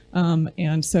health.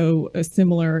 And so a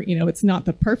similar, it's not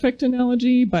the perfect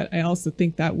analogy, but I also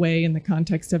think that way in the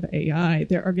context of AI,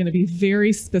 there are going to be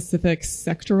very specific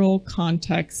sectoral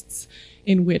contexts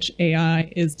in which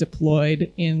AI is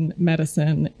deployed in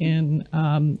medicine, in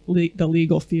the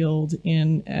legal field,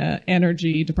 in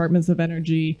energy, departments of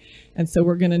energy. And so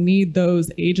we're going to need those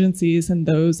agencies and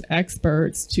those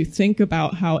experts to think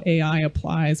about how AI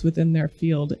applies within their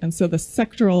field. And so the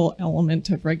sectoral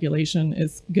element of regulation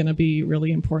is going to be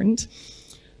really important.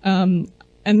 And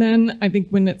then I think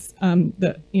when it's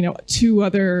two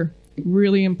other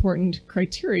really important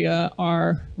criteria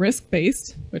are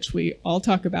risk-based, which we all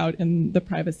talk about in the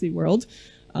privacy world.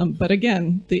 But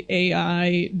again, the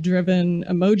AI-driven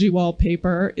emoji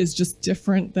wallpaper is just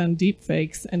different than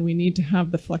deepfakes, and we need to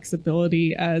have the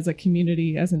flexibility as a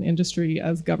community, as an industry,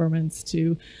 as governments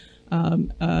to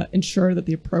ensure that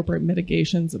the appropriate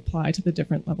mitigations apply to the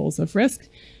different levels of risk.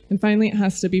 And finally, it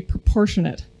has to be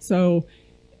proportionate. So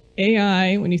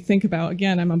AI, when you think about,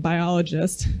 again, I'm a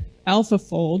biologist,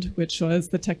 AlphaFold, which was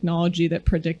the technology that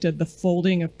predicted the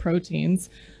folding of proteins,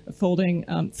 something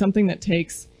that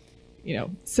takes,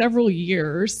 several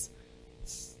years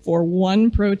for one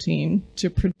protein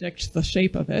to predict the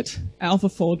shape of it.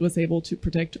 AlphaFold was able to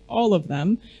predict all of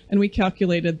them, and we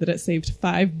calculated that it saved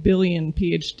 5 billion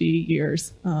PhD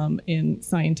years in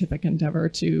scientific endeavor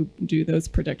to do those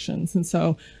predictions. And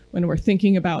so when we're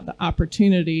thinking about the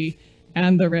opportunity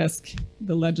and the risk,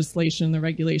 the legislation, the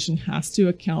regulation has to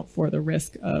account for the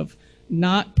risk of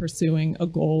not pursuing a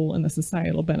goal and the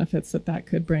societal benefits that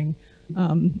could bring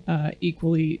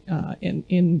equally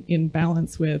in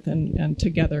balance with and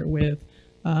together with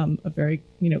a very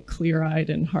clear-eyed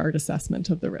and hard assessment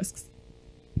of the risks.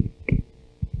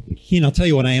 I'll tell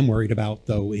you what I am worried about,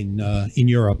 though. In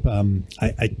Europe,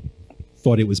 I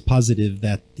thought it was positive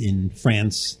that in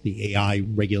France, the AI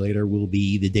regulator will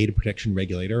be the data protection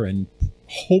regulator, and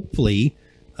hopefully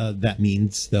that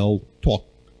means they'll talk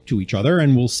to each other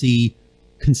and we'll see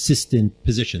consistent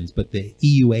positions. But the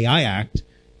EU AI Act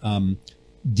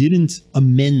didn't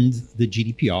amend the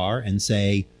GDPR and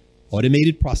say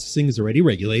automated processing is already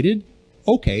regulated.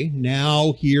 Okay,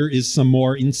 now here is some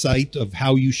more insight of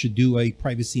how you should do a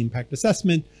privacy impact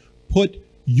assessment. Put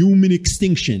human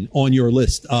extinction on your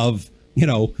list of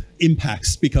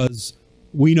impacts, because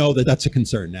we know that that's a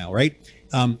concern now, right?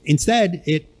 Instead,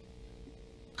 it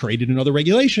created another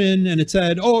regulation and it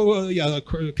said,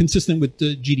 consistent with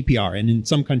the GDPR. And in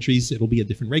some countries, it'll be a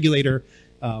different regulator.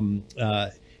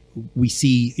 We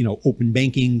see, open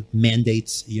banking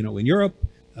mandates, in Europe.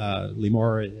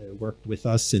 Limor worked with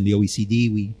us in the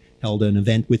OECD. We held an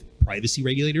event with privacy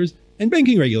regulators and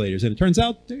banking regulators. And it turns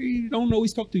out they don't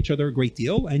always talk to each other a great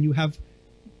deal. And you have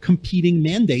competing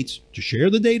mandates to share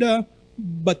the data,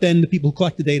 but then the people who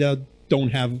collect the data don't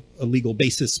have a legal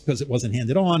basis because it wasn't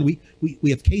handed on. We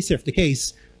have case after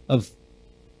case of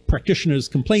practitioners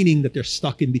complaining that they're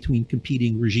stuck in between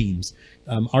competing regimes.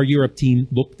 Our Europe team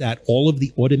looked at all of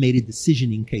the automated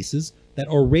decisioning cases that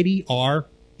already are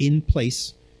in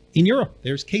place in Europe.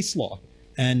 There's case law.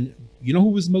 And you know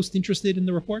who was most interested in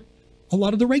the report? A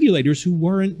lot of the regulators who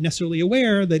weren't necessarily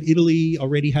aware that Italy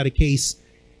already had a case.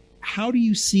 How do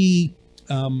you see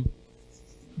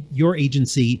your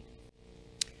agency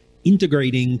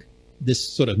integrating this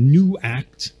sort of new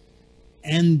act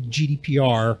and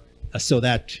GDPR so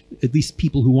that at least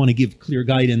people who want to give clear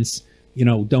guidance,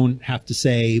 don't have to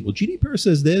say, well, GDPR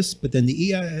says this, but then the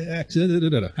EAX,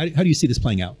 How do you see this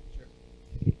playing out?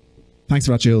 Thanks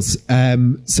for that, Jules.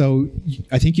 So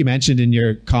I think you mentioned in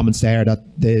your comments there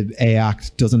that the AI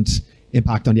Act doesn't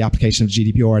impact on the application of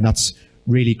GDPR, and that's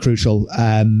really crucial.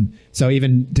 So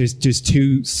even there's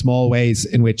two small ways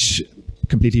in which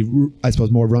completely, I suppose,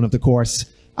 more run-of-the-course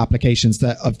applications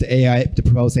of the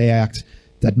proposed AI Act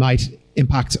that might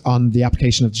impact on the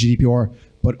application of GDPR.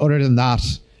 But other than that,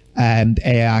 the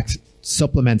AI Act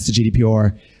supplements the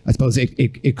GDPR I suppose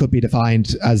it could be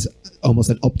defined as almost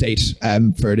an update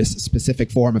for this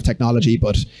specific form of technology,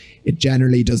 but it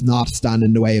generally does not stand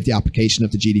in the way of the application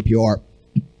of the GDPR.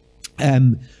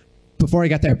 Before I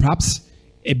get there, perhaps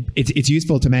it's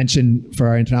useful to mention for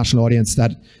our international audience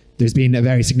that there's been a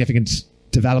very significant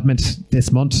development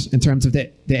this month in terms of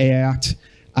the AI Act,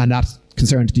 and that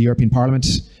concerned the European Parliament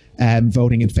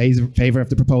voting in favour of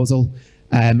the proposal,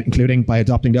 including by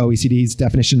adopting the OECD's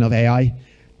definition of AI.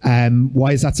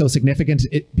 Why is that so significant?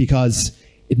 Because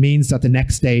it means that the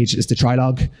next stage is the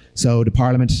trilogue. So the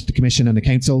Parliament, the Commission and the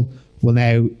Council will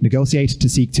now negotiate to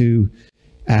seek to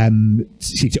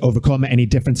overcome any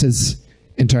differences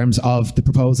in terms of the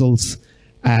proposals.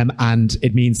 And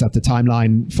it means that the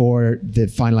timeline for the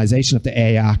finalisation of the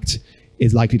AI Act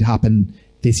is likely to happen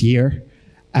this year.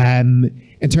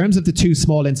 In terms of the two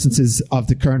small instances of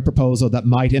the current proposal that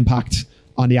might impact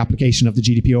on the application of the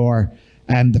GDPR,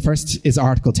 the first is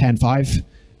Article 10.5,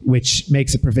 which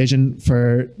makes a provision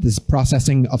for this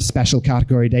processing of special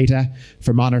category data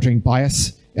for monitoring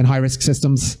bias in high-risk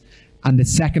systems. And the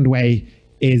second way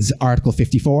is Article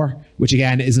 54, which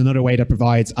again is another way that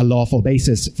provides a lawful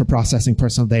basis for processing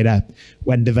personal data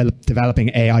when developing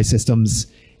AI systems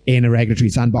in a regulatory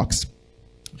sandbox.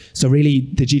 So really,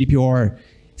 the GDPR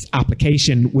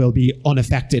application will be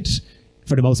unaffected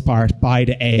for the most part by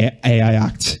the AI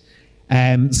Act.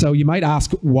 So you might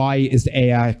ask, why is the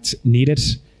AI Act needed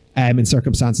in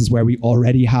circumstances where we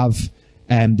already have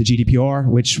the GDPR,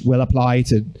 which will apply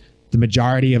to the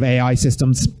majority of AI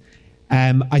systems?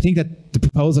 I think that the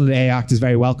proposal of the AI Act is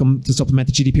very welcome to supplement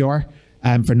the GDPR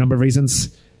for a number of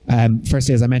reasons.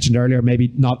 Firstly, as I mentioned earlier,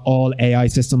 maybe not all AI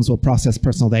systems will process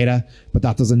personal data, but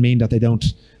that doesn't mean that they don't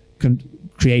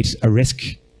create a risk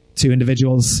to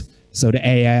individuals. So the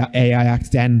AI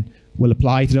Act then will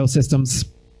apply to those systems.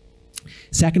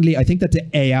 Secondly, I think that the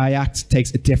AI Act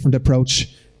takes a different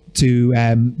approach to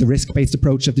the risk-based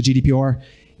approach of the GDPR.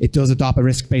 It does adopt a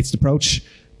risk-based approach,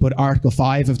 but Article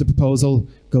 5 of the proposal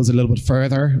goes a little bit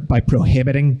further by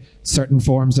prohibiting certain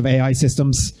forms of AI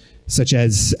systems, such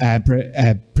as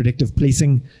predictive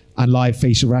policing and live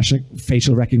facial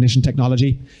recognition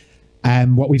technology.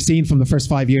 What we've seen from the first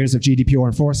 5 years of GDPR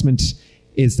enforcement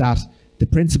is that the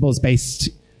principles-based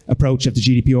approach of the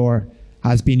GDPR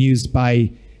has been used by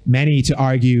many to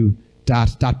argue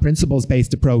that that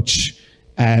principles-based approach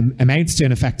amounts to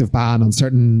an effective ban on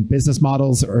certain business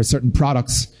models or certain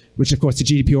products, which of course the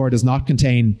GDPR does not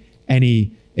contain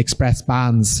any express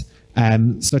bans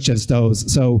such as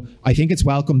those. So I think it's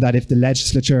welcome that if the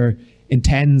legislature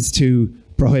intends to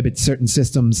prohibit certain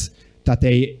systems, that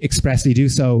they expressly do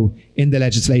so in the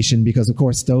legislation, because of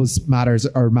course those matters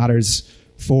are matters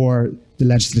for the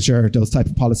legislature, those type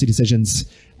of policy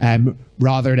decisions,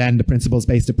 rather than the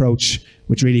principles-based approach,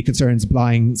 which really concerns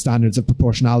applying standards of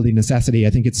proportionality and necessity. I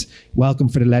think it's welcome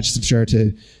for the legislature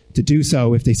to do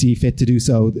so if they see fit to do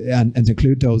so, and to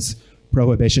include those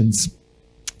prohibitions.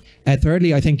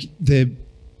 Thirdly, I think the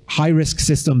high-risk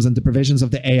systems and the provisions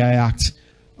of the AI Act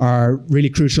are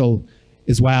really crucial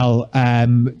as well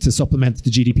to supplement the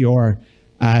GDPR.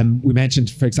 We mentioned,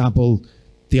 for example,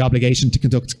 the obligation to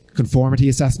conduct conformity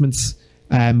assessments,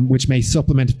 which may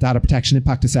supplement data protection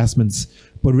impact assessments,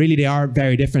 but really they are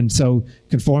very different. So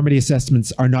conformity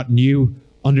assessments are not new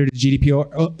under the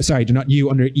GDPR, they're not new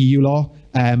under EU law,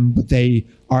 but they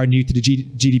are new to the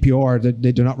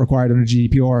GDPR. They're not required under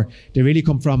GDPR. They really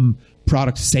come from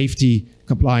product safety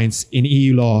compliance in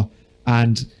EU law.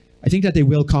 And I think that they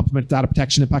will complement data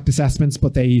protection impact assessments,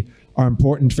 but they are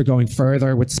important for going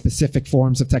further with specific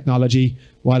forms of technology.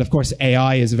 While of course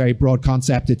AI is a very broad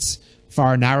concept, it's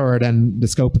far narrower than the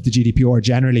scope of the GDPR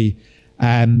generally.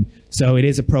 So it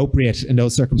is appropriate in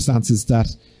those circumstances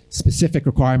that specific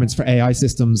requirements for AI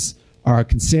systems are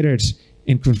considered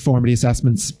in conformity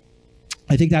assessments.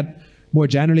 I think that more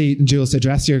generally, Jules, to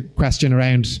address your question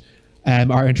around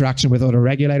our interaction with other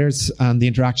regulators and the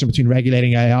interaction between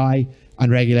regulating AI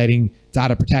and regulating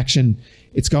data protection,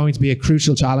 it's going to be a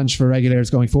crucial challenge for regulators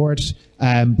going forward,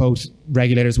 both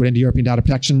regulators within the European data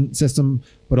protection system,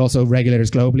 but also regulators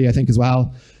globally, I think, as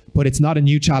well. But it's not a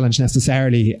new challenge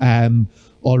necessarily.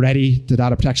 Already, the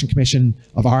Data Protection Commission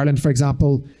of Ireland, for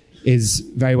example, is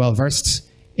very well versed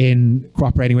in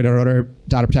cooperating with our other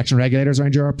data protection regulators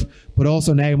around Europe, but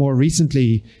also now more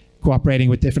recently cooperating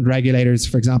with different regulators,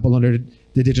 for example, under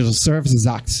the Digital Services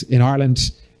Act. In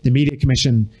Ireland, the Media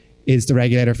Commission is the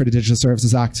regulator for the Digital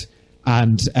Services Act,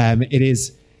 and it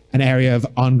is an area of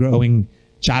ongoing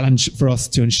challenge for us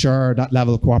to ensure that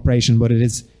level of cooperation, but it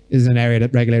is an area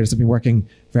that regulators have been working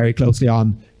very closely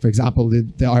on. For example,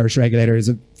 the Irish regulator is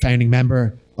a founding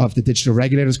member of the Digital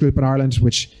Regulators Group in Ireland,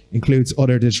 which includes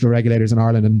other digital regulators in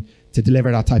Ireland, and to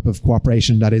deliver that type of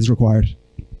cooperation that is required.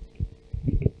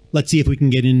 Let's see if we can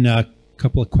get in a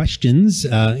couple of questions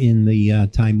in the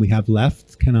time we have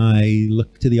left. Can I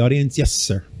look to the audience? Yes,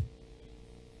 sir.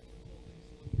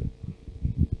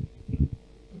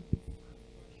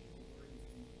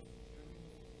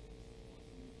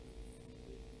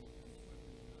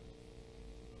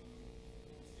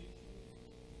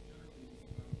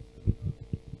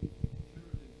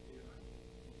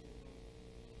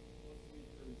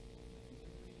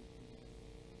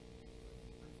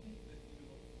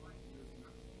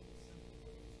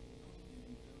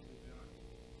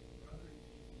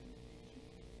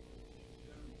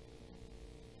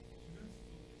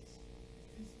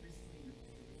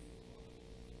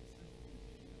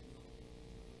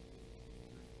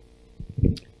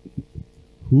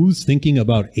 Who's thinking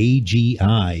about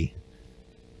AGI?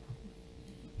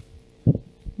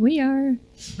 We are.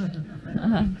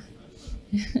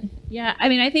 Yeah, I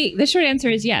mean, I think the short answer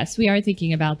is yes, we are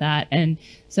thinking about that. And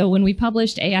so when we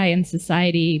published AI in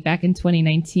Society back in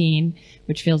 2019,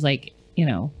 which feels like,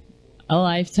 a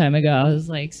lifetime ago, I was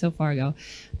like so far ago,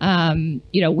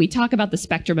 we talk about the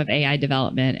spectrum of AI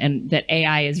development, and that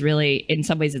AI is really, in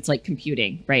some ways, it's like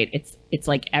computing, right? It's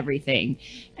like everything.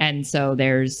 And so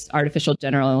there's artificial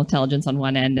general intelligence on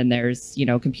one end, and there's,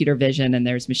 computer vision, and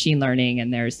there's machine learning,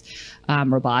 and there's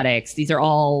robotics. These are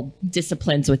all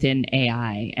disciplines within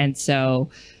AI. And so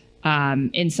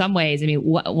in some ways, I mean,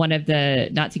 one of the,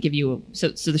 not to give you, so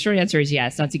the short answer is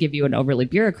yes, not to give you an overly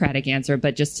bureaucratic answer,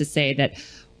 but just to say that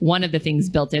one of the things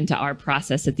built into our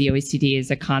process at the OECD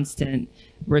is a constant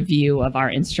review of our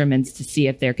instruments to see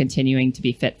if they're continuing to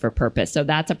be fit for purpose. So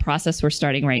that's a process we're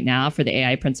starting right now for the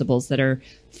AI principles that are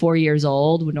 4 years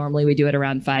old. Normally we do it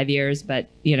around 5 years, but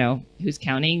who's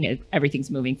counting? Everything's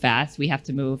moving fast. We have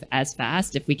to move as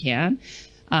fast if we can,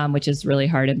 which is really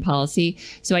hard in policy.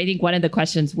 So I think one of the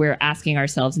questions we're asking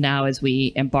ourselves now as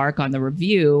we embark on the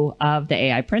review of the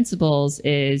AI principles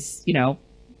is,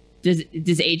 does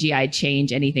AGI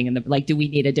change anything in do we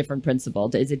need a different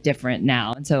principle? Is it different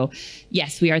now? And so,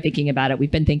 yes, we are thinking about it. We've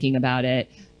been thinking about it.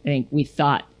 I think we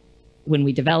thought when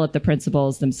we developed the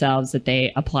principles themselves that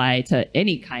they apply to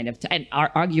any kind of, and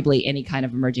arguably any kind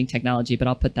of emerging technology, but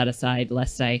I'll put that aside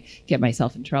lest I get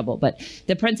myself in trouble. But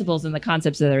the principles and the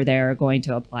concepts that are there are going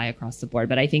to apply across the board.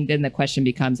 But I think then the question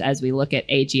becomes, as we look at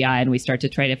AGI and we start to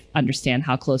try to understand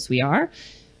how close we are,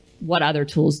 what other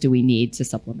tools do we need to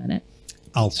supplement it?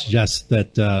 I'll suggest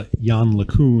that Jan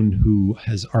LeCun, who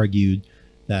has argued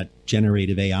that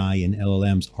generative AI and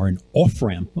LLMs are an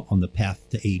off-ramp on the path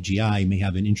to AGI, may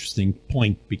have an interesting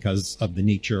point because of the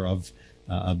nature of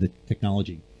the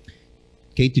technology.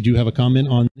 Kate, did you have a comment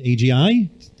on AGI?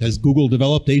 Has Google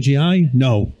developed AGI?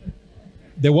 No.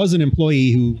 There was an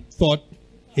employee who thought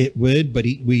it would, but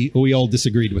we all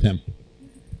disagreed with him.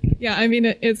 Yeah, I mean,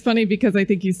 it's funny because I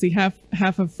think you see half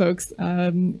of folks,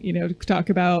 talk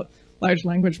about large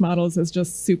language models as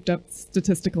just souped up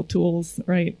statistical tools,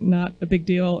 right? Not a big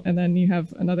deal. And then you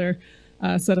have another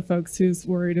set of folks who's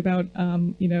worried about,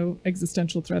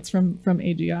 existential threats from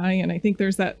AGI. And I think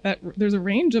there's there's a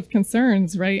range of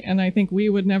concerns, right? And I think we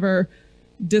would never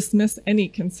dismiss any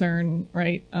concern,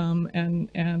 right?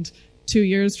 And 2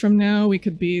 years from now, we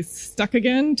could be stuck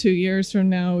again. 2 years from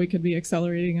now, we could be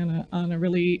accelerating on a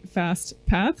really fast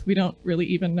path. We don't really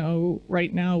even know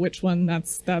right now which one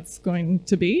that's going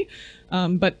to be.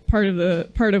 But part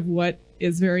of what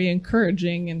is very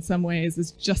encouraging in some ways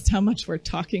is just how much we're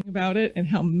talking about it and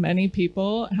how many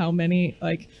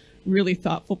really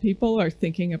thoughtful people are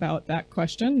thinking about that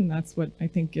question. And that's what I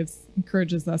think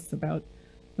encourages us about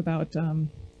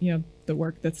the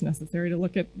work that's necessary to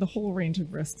look at the whole range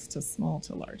of risks, to small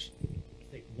to large.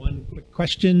 Take one quick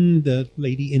question. The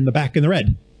lady in the back in the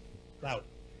red. Loud.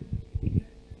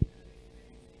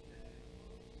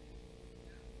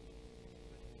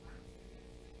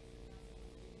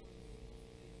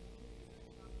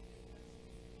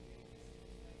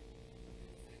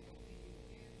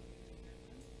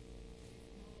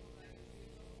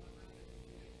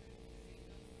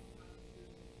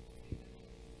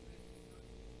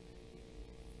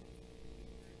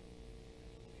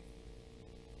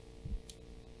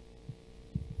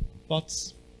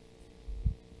 Thoughts?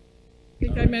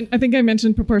 I think I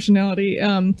mentioned proportionality,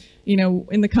 in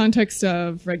the context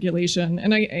of regulation.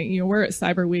 And we're at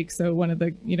Cyber Week, so one of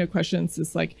the, questions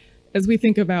is as we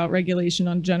think about regulation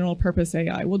on general purpose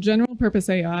AI, well, general purpose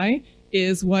AI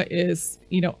is what is,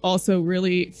 also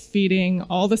really feeding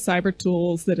all the cyber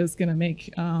tools that is going to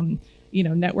make,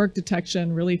 network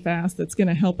detection really fast that's going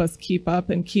to help us keep up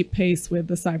and keep pace with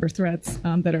the cyber threats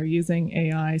that are using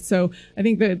AI. So I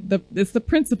think that it's the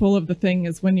principle of the thing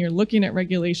is when you're looking at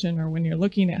regulation or when you're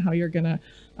looking at how you're going to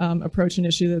approach an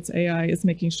issue that's AI is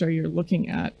making sure you're looking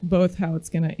at both how it's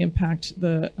going to impact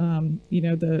the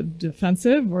the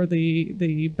defensive or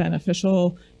the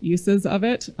beneficial uses of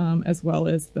it, as well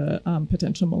as the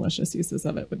potential malicious uses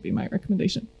of it would be my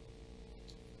recommendation.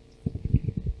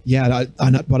 Yeah,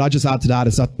 what I just add to that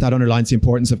is that underlines the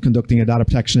importance of conducting a data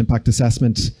protection impact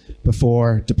assessment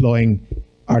before deploying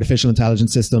artificial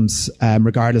intelligence systems,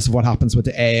 regardless of what happens with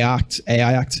the AI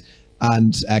Act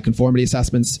and conformity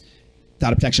assessments.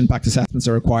 Data protection impact assessments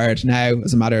are required now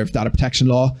as a matter of data protection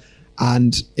law.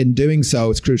 And in doing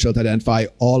so, it's crucial to identify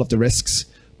all of the risks,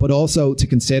 but also to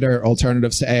consider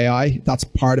alternatives to AI. That's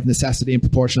part of necessity and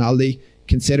proportionality.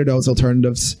 Consider those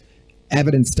alternatives,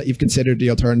 evidence that you've considered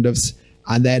the alternatives.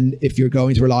 And then if you're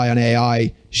going to rely on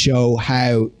AI, show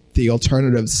how the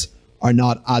alternatives are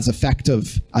not as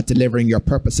effective at delivering your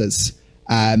purposes.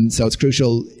 So it's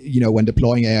crucial, when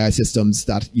deploying AI systems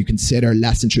that you consider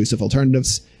less intrusive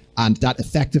alternatives. And that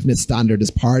effectiveness standard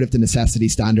is part of the necessity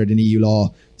standard in EU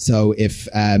law. So if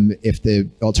the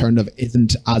alternative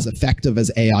isn't as effective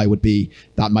as AI would be,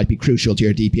 that might be crucial to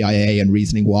your DPIA and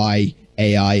reasoning why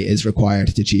AI is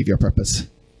required to achieve your purpose.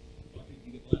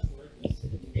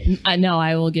 No,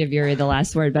 I will give Yuri the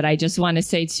last word, but I just want to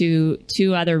say two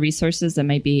other resources that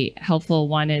might be helpful.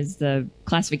 One is the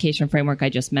classification framework I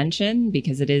just mentioned,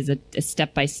 because it is a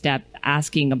step-by-step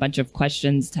asking a bunch of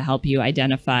questions to help you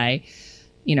identify,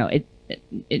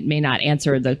 it may not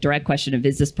answer the direct question of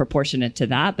is this proportionate to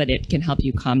that, but it can help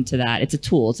you come to that. It's a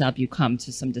tool to help you come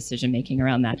to some decision making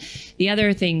around that. The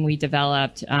other thing we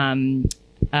developed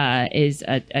is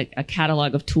a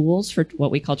catalog of tools for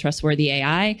what we call trustworthy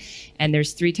AI. And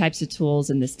there's 3 types of tools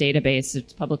in this database.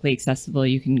 It's publicly accessible.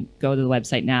 You can go to the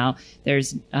website now.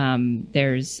 There's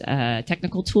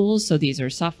technical tools. So these are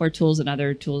software tools and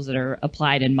other tools that are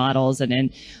applied in models and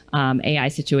in AI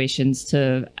situations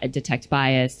to detect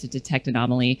bias, to detect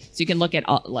anomaly. So you can look at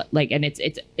all, and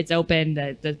it's open.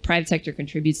 The private sector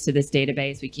contributes to this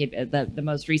database. We keep the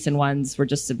most recent ones were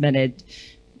just submitted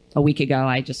a week ago.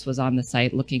 I just was on the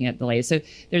site looking at the latest. So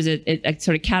there's a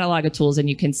sort of catalog of tools, and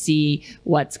you can see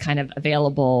what's kind of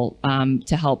available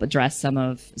to help address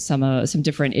some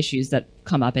different issues that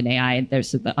come up in AI. And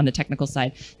there's on the technical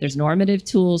side, there's normative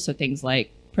tools, so things like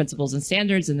principles and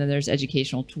standards, and then there's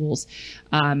educational tools.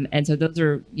 And so those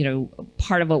are,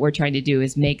 part of what we're trying to do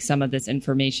is make some of this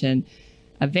information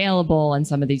available and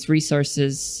some of these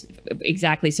resources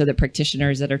exactly so that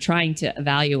practitioners that are trying to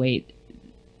evaluate,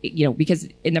 because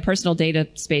in the personal data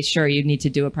space, sure, you need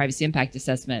to do a privacy impact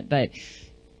assessment, but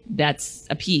that's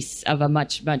a piece of a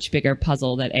much, much bigger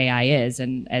puzzle that AI is.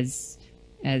 And as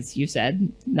you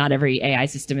said, not every AI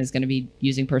system is going to be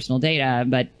using personal data,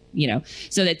 but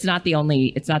so it's not the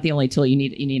only tool. You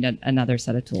need another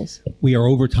set of tools. We are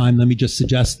over time. Let me just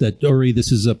suggest that, Uri,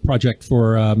 this is a project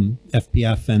for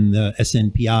FPF and the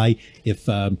SNPI. If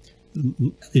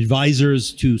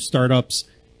advisors to startups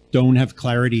don't have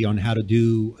clarity on how to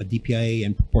do a DPIA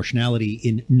and proportionality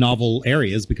in novel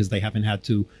areas because they haven't had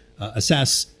to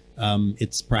assess,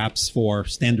 it's perhaps for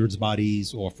standards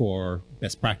bodies or for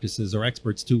best practices or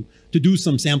experts to do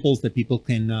some samples that people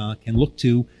can look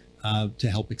to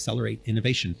help accelerate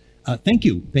innovation. Thank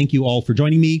you. Thank you all for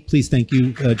joining me. Please thank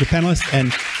you, the panelists.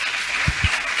 And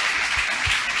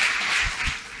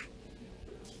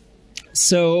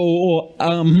so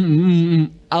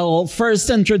I'll first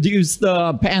introduce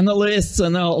the panelists,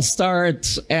 and I'll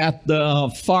start at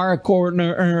the far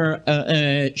corner.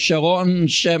 Sharon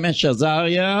Shemesh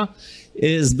Azaria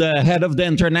is the head of the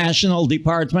International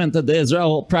Department of the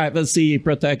Israel Privacy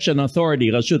Protection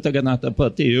Authority, Rashut Haganat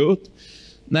HaPratiyut.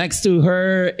 Next to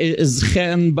her is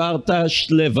Chen Bartash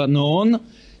Levanon,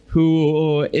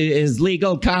 who is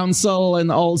legal counsel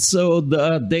and also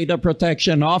the data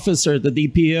protection officer, the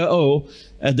DPO,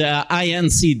 the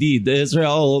INCD, the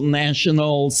Israel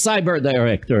National Cyber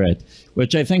Directorate,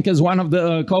 which I think is one of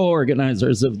the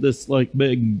co-organizers of this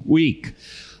big week.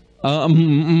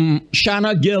 Shana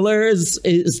Gillers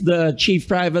is the chief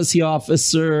privacy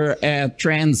officer at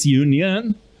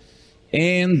TransUnion.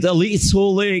 And Elise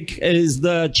Hulik is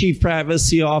the chief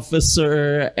privacy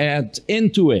officer at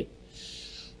Intuit.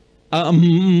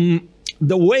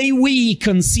 The way we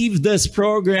conceive this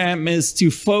program is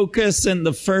to focus in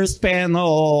the first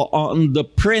panel on the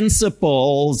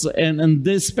principles, and in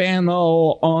this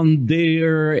panel on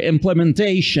their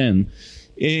implementation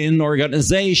in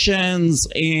organizations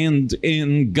and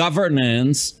in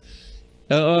governance.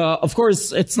 Of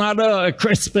course, it's not a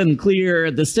crisp and clear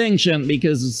distinction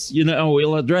because,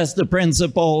 we'll address the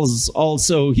principles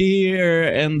also here,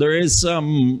 and there is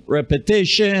some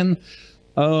repetition,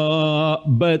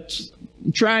 but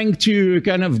trying to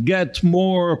kind of get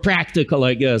more practical,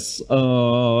 I guess,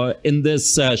 in this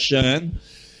session.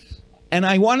 And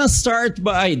I want to start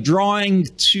by drawing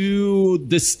two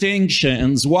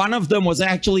distinctions. One of them was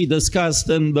actually discussed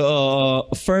in the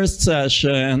first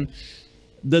session,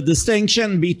 the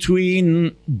distinction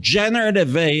between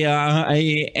generative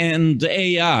AI and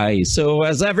AI. So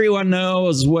as everyone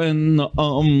knows, when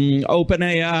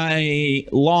OpenAI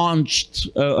launched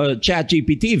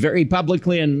ChatGPT very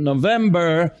publicly in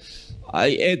November,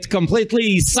 it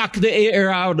completely sucked the air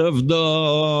out of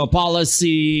the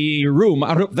policy room,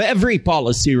 out of every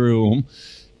policy room.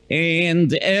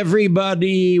 And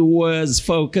everybody was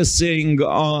focusing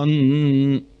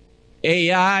on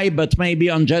AI, but maybe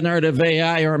on generative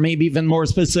AI, or maybe even more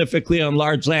specifically on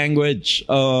large language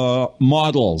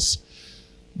models.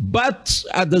 But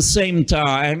at the same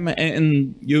time,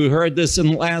 and you heard this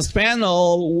in the last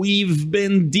panel, we've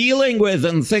been dealing with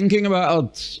and thinking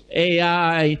about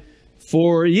AI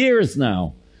for years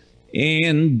now.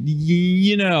 And,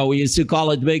 we used to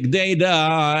call it big data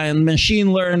and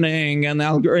machine learning and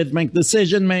algorithmic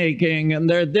decision making. And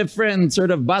there are different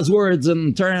sort of buzzwords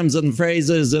and terms and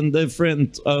phrases in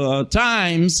different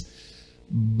times.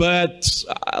 But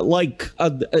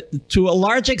to a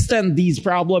large extent, these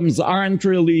problems aren't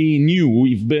really new.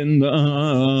 We've been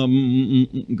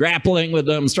grappling with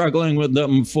them, struggling with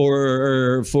them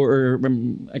for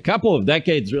a couple of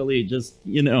decades, really, just,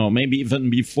 maybe even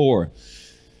before.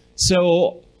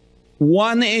 So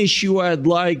one issue I'd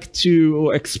like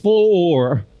to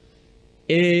explore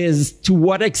is to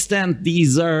what extent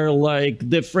these are like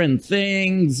different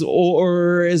things,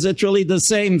 or is it really the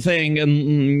same thing?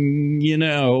 And,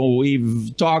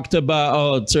 we've talked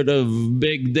about sort of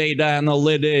big data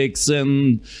analytics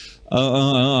and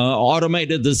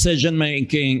automated decision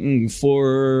making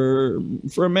for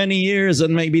many years,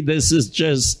 and maybe this is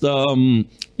just a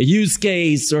use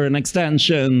case or an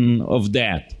extension of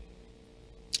that.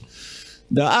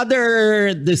 The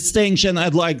other distinction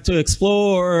I'd like to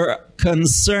explore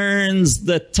concerns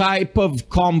the type of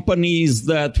companies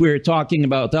that we're talking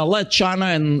about. I'll let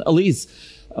Shana and Elise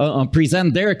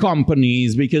present their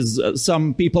companies, because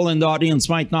some people in the audience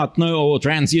might not know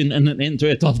TransUnion and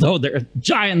Intuit, although they're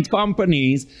giant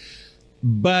companies.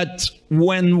 But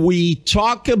when we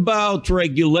talk about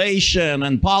regulation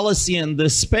and policy in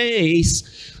this space,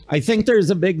 I think there's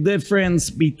a big difference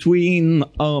between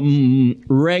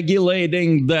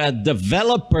regulating the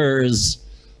developers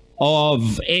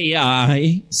of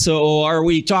AI. So are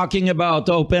we talking about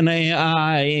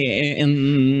OpenAI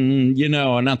in,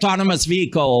 an autonomous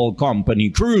vehicle company,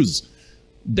 Cruise?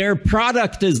 Their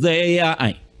product is the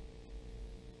AI.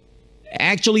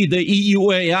 Actually, the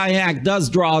EU AI Act does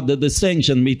draw the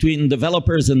distinction between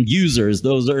developers and users.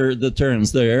 Those are the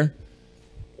terms there.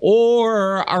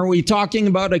 Or are we talking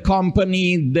about a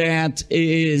company that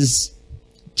is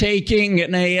taking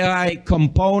an AI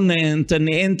component and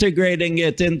integrating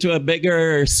it into a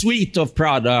bigger suite of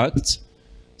products?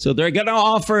 So they're going to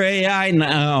offer AI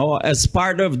now as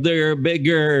part of their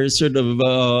bigger sort of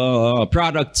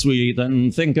product suite.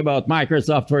 And think about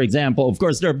Microsoft, for example. Of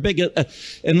course, they're big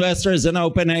investors in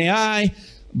OpenAI.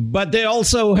 But they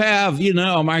also have,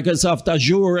 Microsoft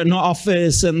Azure and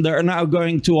Office, and they're now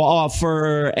going to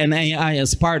offer an AI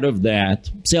as part of that,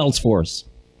 Salesforce.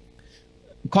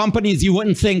 Companies you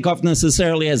wouldn't think of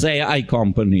necessarily as AI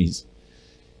companies.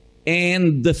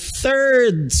 And the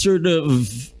third sort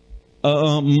of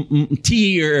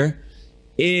tier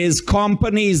is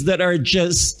companies that are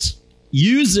just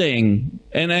using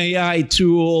an AI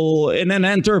tool in an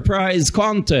enterprise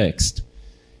context.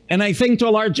 And I think to a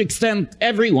large extent,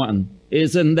 everyone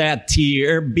is in that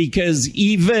tier, because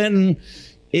even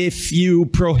if you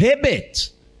prohibit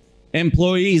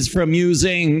employees from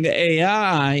using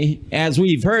AI, as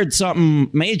we've heard some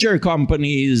major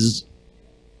companies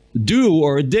do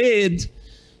or did,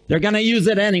 they're going to use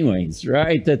it anyways,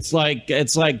 right? It's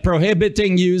like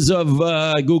prohibiting use of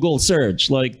Google search.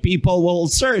 Like, people will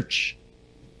search.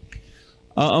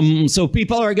 So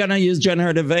people are going to use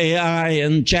generative AI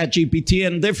and ChatGPT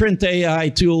and different AI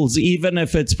tools, even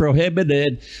if it's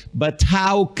prohibited. But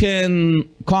how can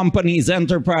companies,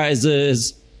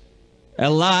 enterprises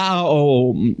allow,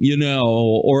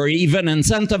 or even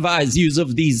incentivize use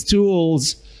of these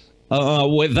tools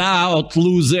without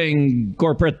losing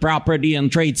corporate property and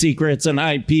trade secrets and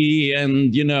IP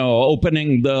and,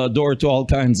 opening the door to all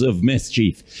kinds of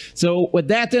mischief? So with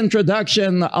that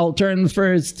introduction, I'll turn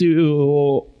first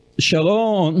to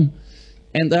Sharon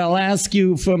And I'll ask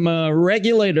you from a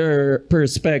regulator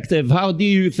perspective, how do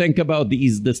you think about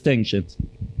these distinctions?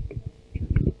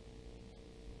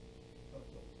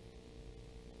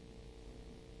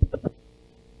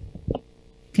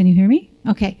 Can you hear me?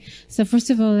 Okay. So first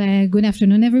of all, good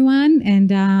afternoon, everyone. And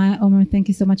Omer, thank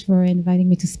you so much for inviting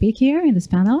me to speak here in this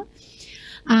panel.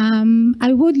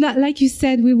 I would, like you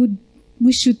said,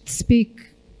 we should speak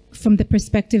from the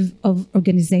perspective of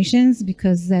organizations,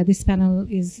 because this panel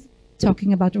is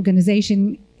talking about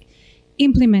organization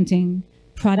implementing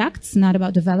products, not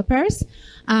about developers.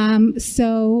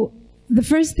 So the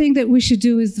first thing that we should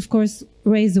do is, of course,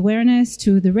 raise awareness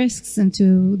to the risks and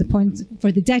to the point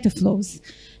for the data flows.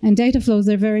 And data flows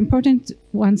are very important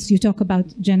once you talk about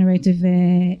generative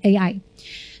AI.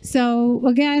 So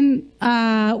again,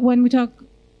 when we talk,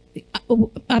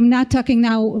 I'm not talking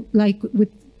now like with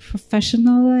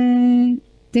professional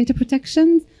data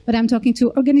protections, but I'm talking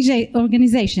to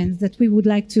organizations that we would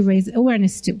like to raise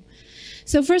awareness to.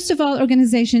 So first of all,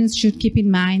 organizations should keep in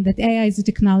mind that AI is a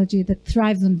technology that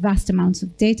thrives on vast amounts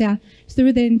of data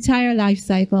through the entire life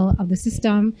cycle of the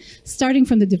system, starting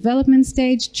from the development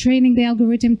stage, training the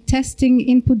algorithm, testing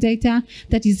input data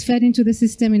that is fed into the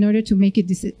system in order to make it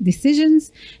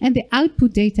decisions, and the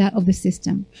output data of the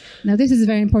system. Now, this is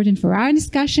very important for our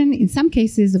discussion. In some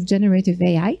cases of generative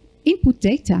AI, input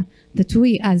data that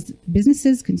we as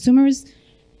businesses, consumers,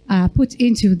 put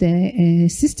into the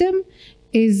system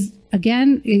is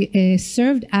again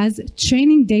served as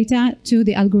training data to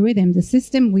the algorithm, the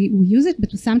system. We use it,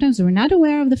 but sometimes we're not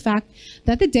aware of the fact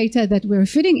that the data that we're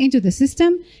feeding into the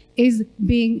system is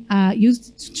being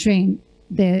used to train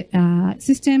the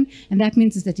system, and that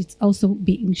means that it's also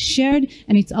being shared,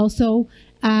 and it's also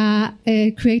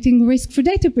creating risk for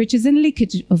data breaches and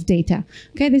leakage of data.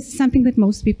 Okay, this is something that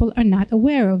most people are not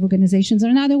aware of, organizations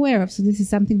are not aware of. So this is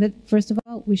something that, first of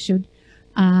all, we should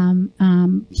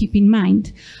keep in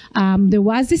mind. There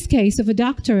was this case of a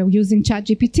doctor using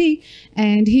ChatGPT,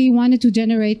 and he wanted to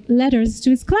generate letters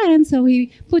to his clients, so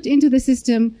he put into the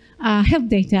system health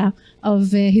data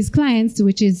of his clients,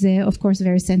 which is, of course,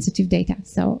 very sensitive data.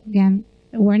 So again,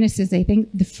 awareness is, I think,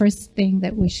 the first thing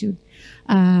that we should,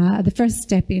 the first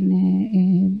step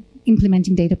in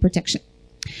implementing data protection.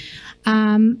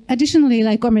 Additionally,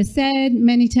 like Omer said,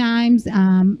 many times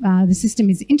the system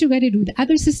is integrated with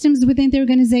other systems within the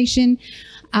organization,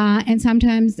 and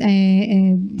sometimes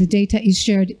the data is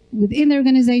shared within the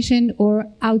organization or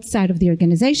outside of the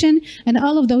organization, and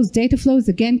all of those data flows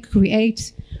again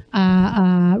create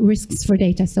risks for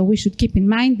data. So we should keep in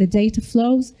mind the data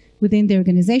flows within the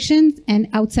organization and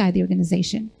outside the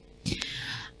organization.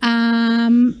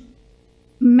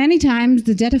 Many times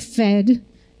the data fed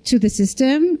to the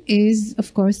system is,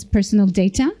 of course, personal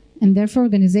data, and therefore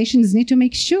organizations need to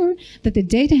make sure that the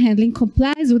data handling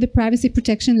complies with the privacy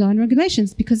protection law and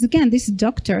regulations. Because again, this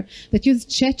doctor that used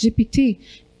ChatGPT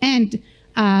and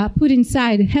put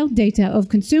inside health data of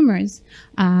consumers,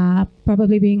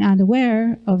 probably being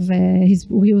unaware of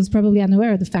he was probably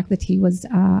unaware of the fact that he was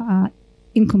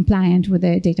incompliant with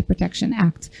the Data Protection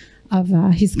Act of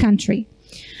his country.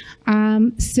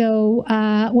 So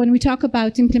when we talk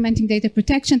about implementing data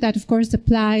protection, that of course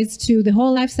applies to the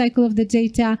whole life cycle of the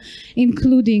data,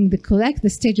 including the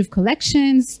stage of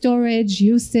collection, storage,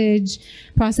 usage,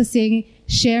 processing,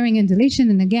 sharing, and deletion.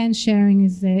 And again, sharing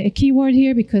is a key word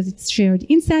here because it's shared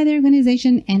inside the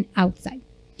organization and outside.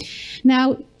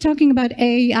 Now, talking about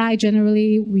AI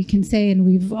generally, we can say, and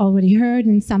we've already heard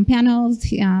in some panels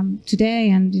today,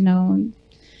 and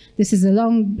this is a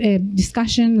long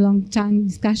time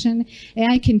discussion.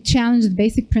 AI can challenge the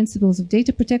basic principles of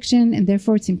data protection, and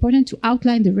therefore it's important to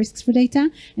outline the risks for data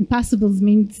and possible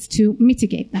means to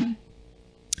mitigate them.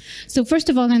 So first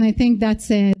of all, and I think that's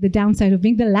the downside of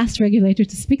being the last regulator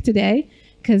to speak today,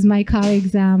 because my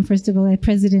colleagues, first of all,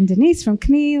 President Denise from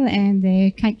CNIL and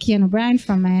Kian O'Brien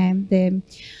from the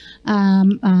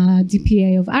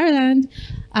DPA of Ireland,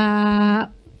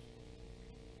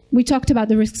 we talked about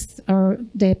the risks or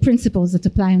the principles that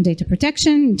apply on data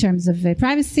protection in terms of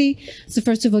privacy. So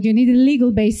first of all, you need a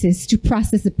legal basis to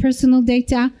process the personal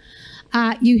data.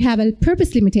 You have a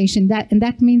purpose limitation, and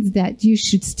that means that you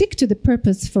should stick to the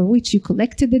purpose for which you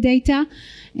collected the data.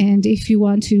 And if you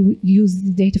want to use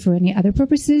the data for any other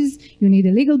purposes, you need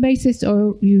a legal basis,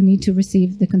 or you need to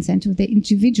receive the consent of the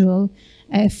individual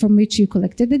from which you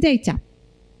collected the data.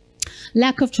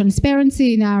 Lack of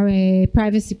transparency in our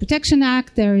Privacy Protection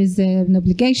Act. There is an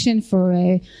obligation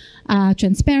for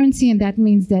transparency, and that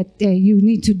means that you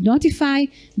need to notify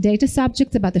data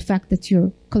subjects about the fact that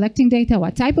you're collecting data,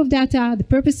 what type of data, the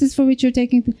purposes for which you're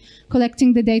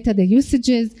collecting the data, the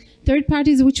usages, third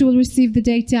parties which will receive the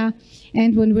data.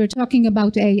 And when we're talking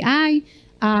about AI,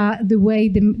 the way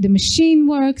the machine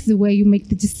works, the way you make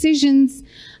the decisions,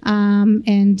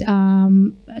 and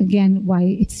again,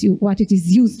 what it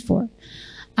is used for.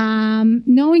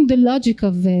 Knowing the logic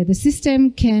of the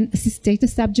system can assist data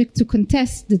subjects to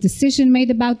contest the decision made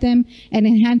about them and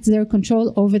enhance their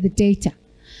control over the data.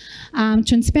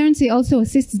 Transparency also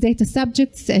assists data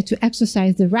subjects to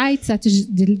exercise the rights such as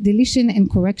deletion and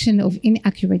correction of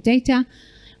inaccurate data,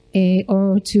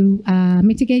 or to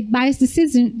mitigate biased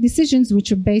decisions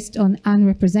which are based on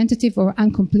unrepresentative or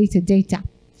uncompleted data.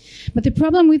 But the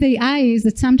problem with AI is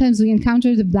that sometimes we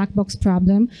encounter the black box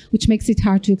problem, which makes it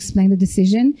hard to explain the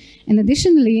decision. And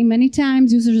additionally, many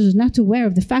times users are not aware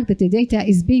of the fact that the data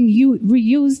is being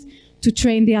reused to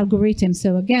train the algorithm.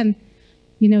 So again,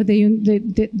 you know,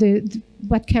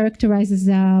 what characterizes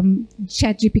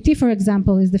ChatGPT, for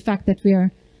example, is the fact that we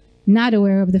are not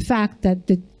aware of the fact that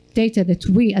the data that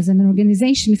we as an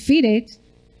organization feed it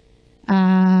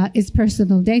is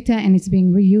personal data and it's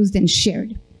being reused and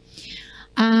shared.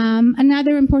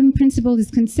 Another important principle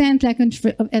is consent,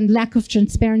 and lack of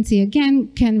transparency, again,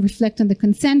 can reflect on the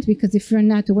consent, because if you're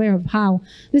not aware of how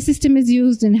the system is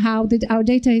used and how our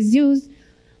data is used,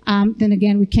 then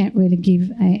again, we can't really give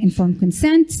informed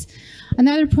consent.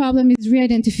 Another problem is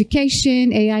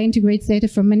re-identification. AI integrates data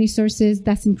from many sources,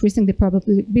 thus increasing the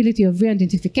probability of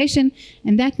re-identification.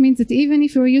 And that means that even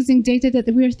if we're using data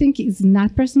that we are thinking is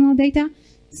not personal data,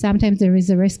 sometimes there is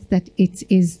a risk that it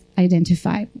is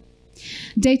identifiable.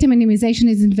 Data minimization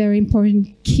is a very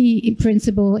important key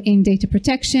principle in data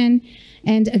protection.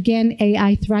 And again,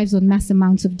 AI thrives on mass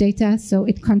amounts of data, so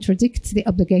it contradicts the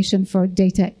obligation for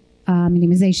data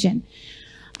minimization.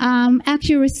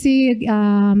 Accuracy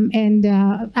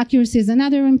accuracy is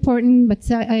another important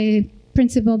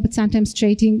principle, but sometimes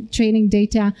training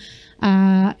data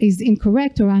is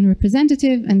incorrect or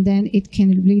unrepresentative, and then it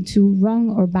can lead to wrong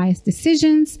or biased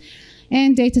decisions.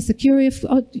 And data security,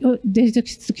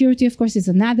 of course, is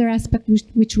another aspect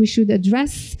which we should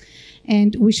address,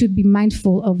 and we should be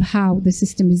mindful of how the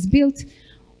system is built.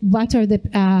 What are the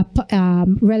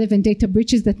relevant data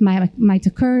breaches that might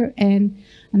occur? And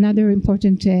another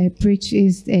important breach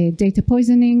is data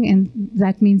poisoning, and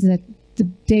that means that the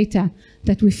data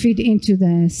that we feed into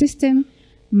the system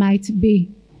might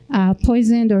be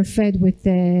poisoned or fed with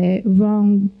the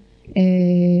wrong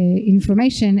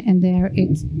information, and there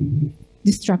it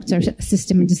destructs our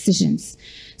system and decisions.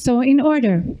 So in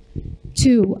order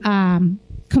to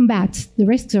combat the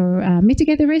risks or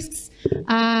mitigate the risks,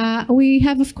 we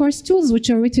have, of course, tools which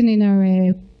are written in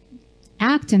our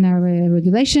Act and our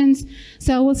regulations.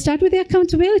 So we'll start with the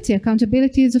accountability.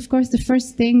 Accountability is, of course, the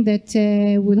first thing that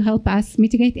will help us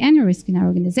mitigate any risk in our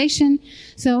organization.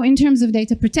 So in terms of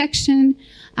data protection,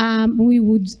 we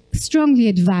would strongly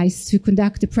advise to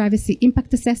conduct a privacy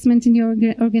impact assessment in your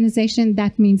organization.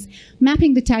 That means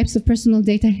mapping the types of personal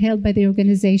data held by the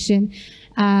organization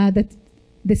that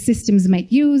the systems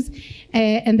might use.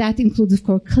 And that includes, of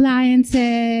course, clients'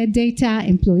 data,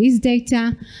 employees'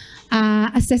 data.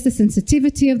 Assess the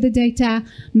sensitivity of the data,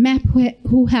 map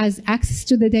who has access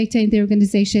to the data in the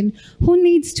organization, who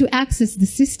needs to access the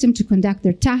system to conduct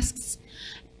their tasks,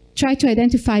 try to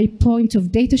identify point of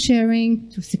data sharing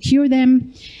to secure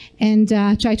them, and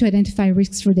try to identify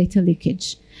risks for data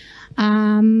leakage.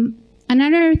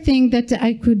 Another thing that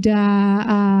I could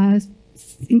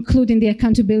include in the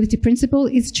accountability principle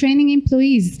is training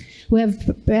employees who have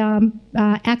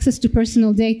access to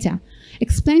personal data.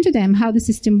 Explain to them how the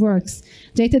system works.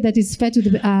 Data that is fed to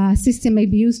the system may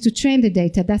be used to train the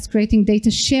data, thus creating data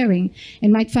sharing,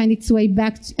 and might find its way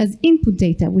back as input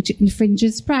data, which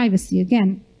infringes privacy.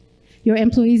 Again, your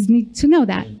employees need to know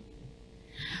that.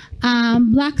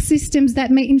 Black systems that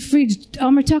may infringe,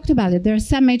 Omer talked about it. There are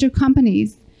some major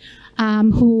companies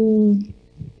who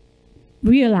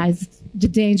realize the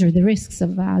danger, the risks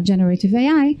of generative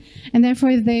AI, and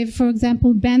therefore they, for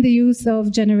example, ban the use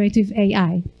of generative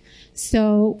AI.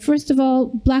 So first of all,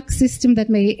 black system that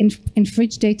may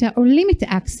infringe data or limit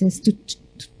access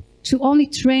to only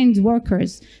trained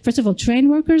workers. First of all, trained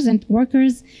workers and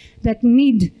workers that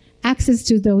need access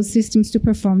to those systems to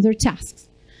perform their tasks.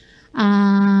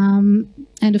 And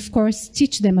of course,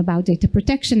 teach them about data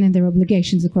protection and their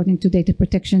obligations according to data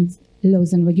protection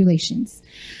laws and regulations.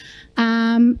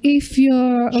 If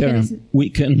you're... Sure. We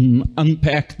can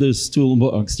unpack this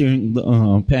toolbox during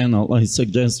the panel. I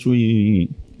suggest we...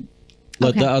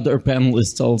 let the other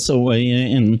panelists also weigh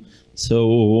in.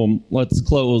 So let's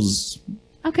close.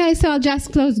 Okay, so I'll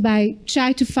just close by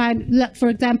try to find, for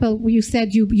example, you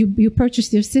said you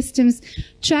purchased your systems.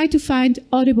 Try to find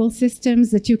audible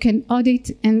systems that you can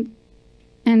audit and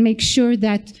make sure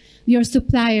that your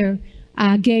supplier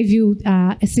gave you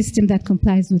a system that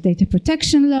complies with data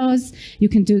protection laws. You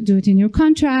can do it in your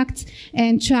contracts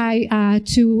and try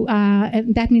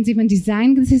that means even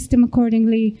design the system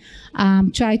accordingly.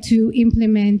 Try to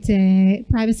implement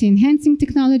privacy enhancing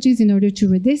technologies in order to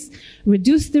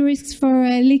reduce the risks for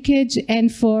leakage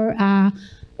and for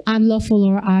unlawful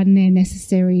or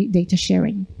unnecessary data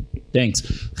sharing. Thanks.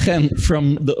 Chen,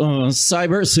 from the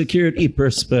cybersecurity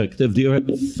perspective, do you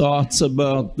have thoughts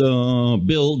about the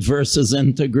build versus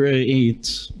integrate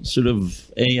sort of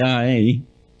AI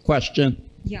question?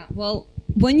 Yeah, well,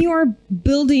 when you are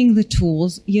building the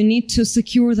tools, you need to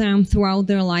secure them throughout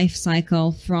their life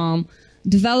cycle, from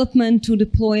development to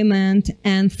deployment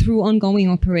and through ongoing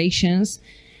operations.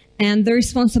 And the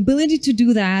responsibility to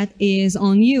do that is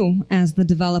on you as the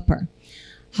developer.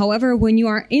 However, when you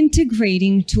are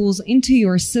integrating tools into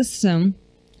your system,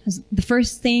 the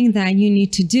first thing that you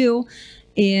need to do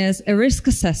is a risk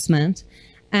assessment.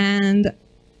 And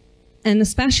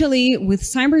especially with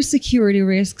cybersecurity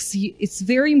risks, it's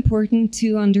very important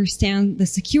to understand the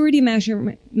security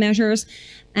measures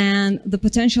and the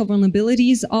potential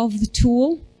vulnerabilities of the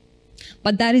tool.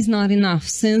 But that is not enough,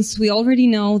 since we already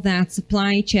know that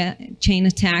supply chain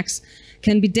attacks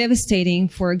can be devastating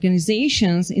for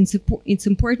organizations. It's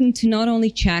important to not only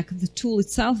check the tool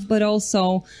itself, but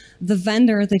also the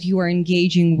vendor that you are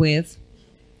engaging with.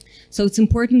 So it's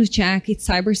important to check its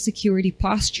cybersecurity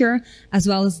posture, as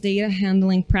well as data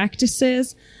handling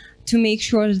practices, to make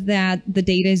sure that the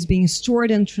data is being stored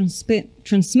and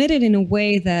transmitted in a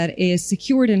way that is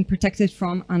secured and protected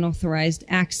from unauthorized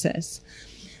access.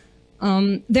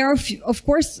 There are, of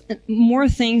course, more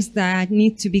things that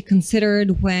need to be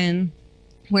considered when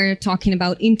we're talking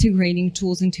about integrating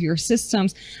tools into your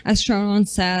systems. As Sharon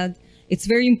said, it's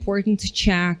very important to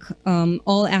check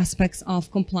all aspects of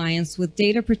compliance with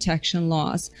data protection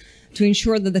laws to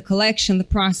ensure that the collection, the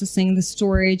processing, the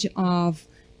storage of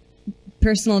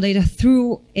personal data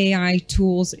through AI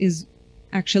tools is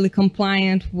actually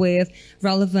compliant with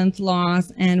relevant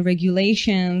laws and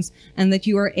regulations, and that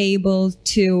you are able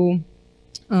to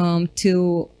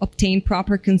obtain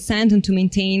proper consent and to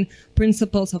maintain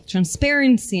principles of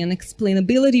transparency and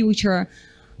explainability, which are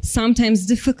sometimes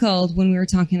difficult when we're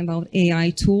talking about AI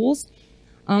tools.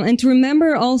 And to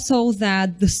remember also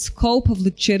that the scope of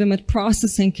legitimate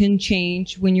processing can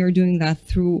change when you're doing that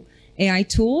through AI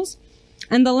tools.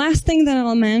 And the last thing that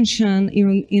I'll mention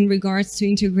in regards to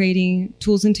integrating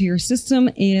tools into your system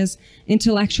is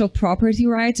intellectual property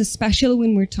rights, especially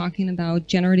when we're talking about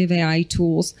generative AI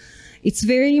tools. It's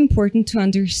very important to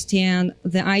understand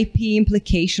the IP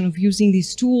implication of using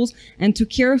these tools and to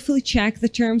carefully check the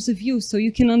terms of use so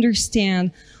you can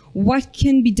understand what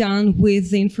can be done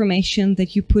with the information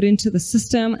that you put into the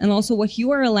system, and also what you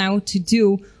are allowed to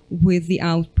do with the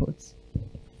outputs.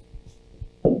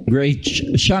 Great.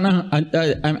 Shana,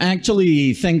 I'm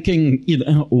actually thinking,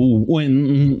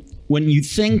 when you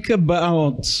think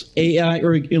about AI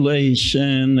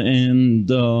regulation and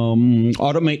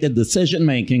automated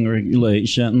decision-making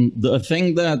regulation, the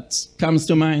thing that comes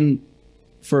to mind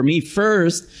for me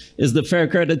first is the Fair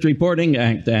Credit Reporting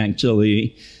Act,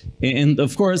 actually. And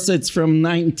of course, it's from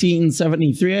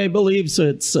 1973, I believe, so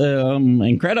it's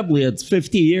incredibly, it's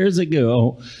 50 years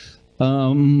ago.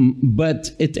 But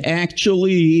it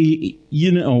actually,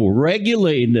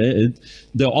 regulated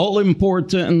the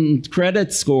all-important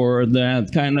credit score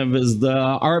that kind of is the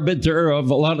arbiter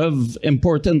of a lot of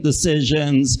important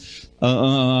decisions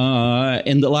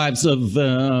in the lives of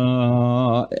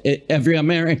every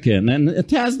American. And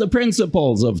it has the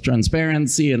principles of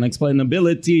transparency and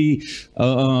explainability.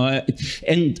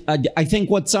 And I think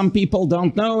what some people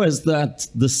don't know is that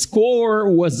the score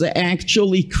was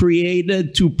actually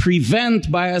created to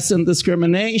prevent bias and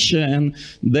discrimination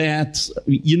that,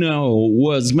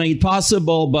 was made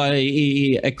possible by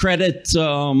a credit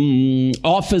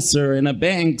officer in a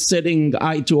bank sitting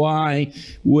eye to eye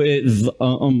with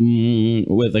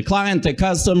a client, a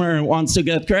customer who wants to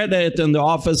get credit, and the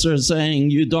officer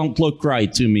saying, "You don't look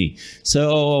right to me."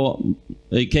 So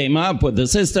they came up with a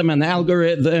system, an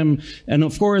algorithm, and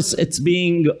of course it's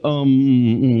being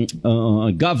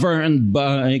governed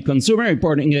by consumer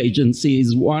reporting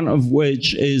agencies, one of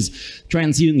which is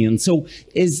TransUnion. So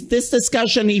is this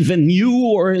discussion even new,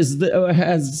 or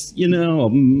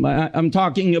I'm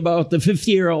talking about the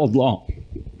 50-year-old law?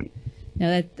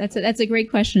 No, that's a great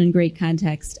question and great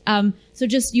context. So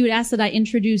just, you had asked that I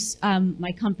introduce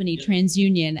my company,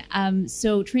 TransUnion.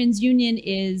 So TransUnion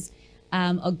is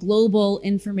a global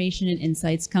information and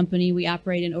insights company. We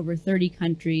operate in over 30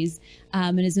 countries.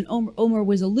 And as Omar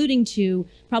was alluding to,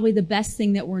 probably the best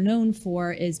thing that we're known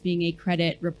for is being a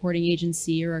credit reporting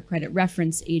agency or a credit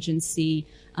reference agency,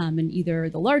 and either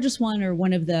the largest one or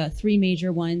one of the 3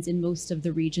 major ones in most of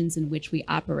the regions in which we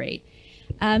operate.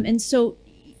 And so,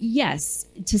 yes,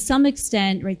 to some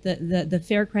extent, right, the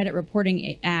Fair Credit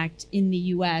Reporting Act in the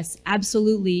U.S.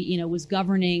 absolutely, was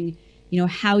governing,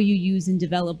 how you use and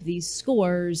develop these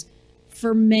scores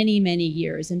for many, many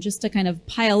years. And just to kind of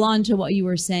pile on to what you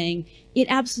were saying, it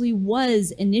absolutely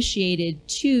was initiated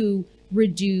to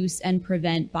reduce and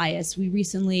prevent bias. We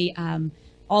recently,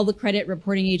 all the credit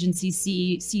reporting agency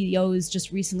CEOs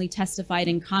just recently testified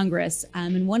in Congress,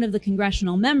 and one of the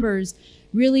congressional members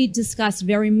really discussed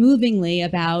very movingly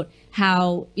about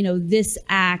how, this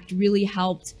act really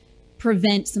helped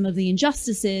prevent some of the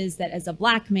injustices that as a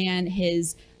Black man,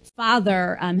 his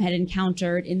father had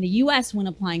encountered in the U.S. when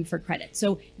applying for credit.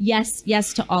 So yes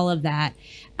to all of that.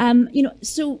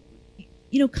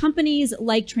 Companies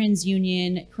like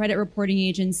TransUnion, credit reporting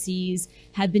agencies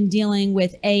have been dealing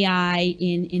with AI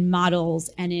in models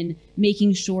and in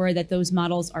making sure that those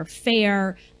models are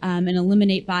fair and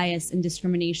eliminate bias and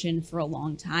discrimination for a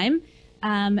long time.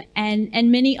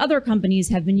 And many other companies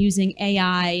have been using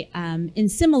AI in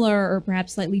similar or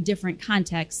perhaps slightly different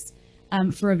contexts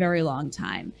for a very long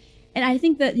time. And I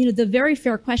think that, the very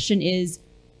fair question is,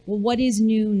 well, what is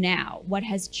new now? What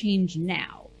has changed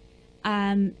now?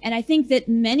 And I think that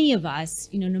many of us,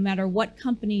 no matter what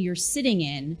company you're sitting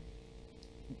in,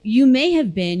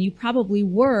 you probably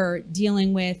were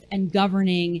dealing with and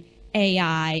governing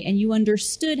AI, and you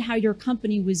understood how your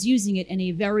company was using it in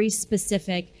a very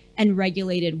specific and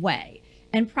regulated way.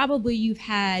 And probably you've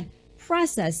had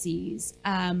processes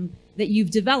that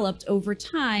you've developed over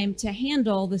time to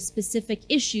handle the specific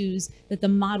issues that the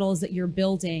models that you're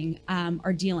building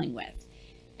are dealing with.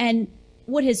 And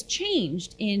what has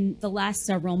changed in the last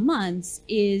several months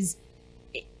is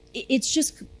it's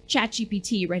just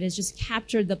ChatGPT, right, has just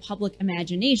captured the public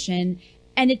imagination,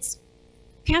 and it's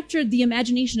captured the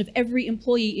imagination of every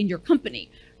employee in your company,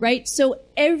 right? So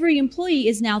every employee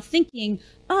is now thinking,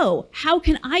 oh, how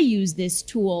can I use this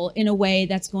tool in a way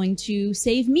that's going to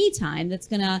save me time, that's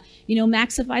going to,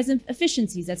 maximize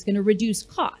efficiencies, that's going to reduce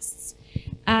costs.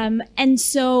 And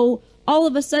so all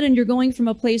of a sudden you're going from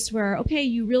a place where, okay,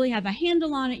 you really have a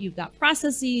handle on it, you've got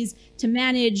processes to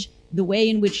manage the way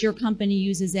in which your company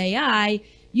uses AI.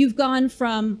 You've gone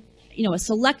from, a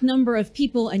select number of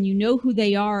people, and you know who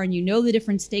they are, and you know the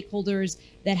different stakeholders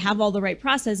that have all the right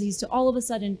processes, to all of a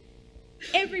sudden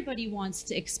everybody wants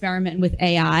to experiment with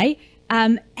AI,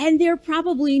 and they're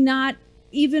probably not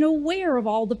even aware of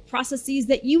all the processes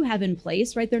that you have in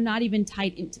place, right? They're not even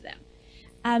tied into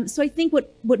them. So I think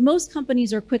what most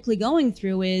companies are quickly going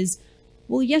through is,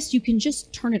 well, yes, you can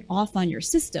just turn it off on your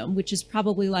system, which is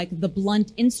probably like the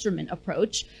blunt instrument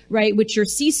approach, right? Which your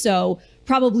CISO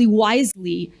probably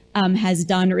wisely has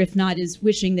done, or if not, is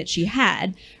wishing that she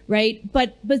had, right?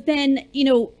 But then,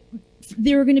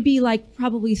 there are going to be like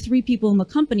probably 3 people in the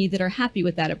company that are happy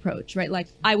with that approach, right? Like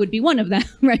I would be one of them,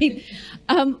 right?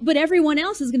 But everyone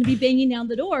else is going to be banging down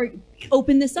the door,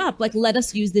 open this up, like let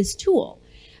us use this tool.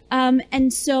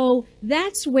 And so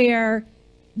that's where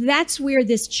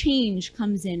this change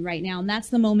comes in right now. And that's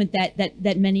the moment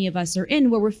that many of us are in,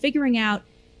 where we're figuring out,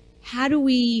 how do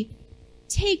we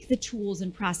take the tools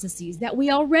and processes that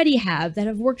we already have that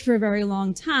have worked for a very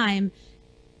long time,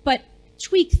 but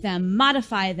tweak them,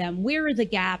 modify them, where are the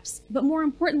gaps, but more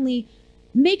importantly,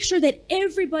 make sure that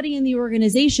everybody in the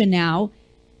organization now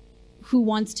who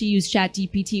wants to use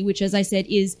ChatGPT, which, as I said,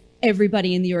 is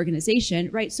everybody in the organization,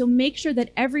 right? So make sure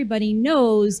that everybody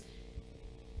knows,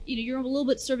 you're a little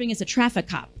bit serving as a traffic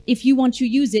cop. If you want to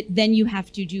use it, then you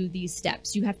have to do these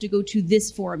steps. You have to go to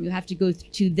this forum. You have to go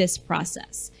to this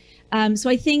process. So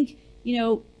I think,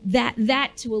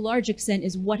 that to a large extent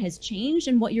is what has changed,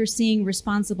 and what you're seeing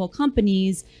responsible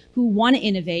companies who want to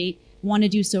innovate, want to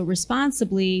do so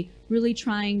responsibly, really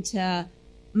trying to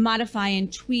modify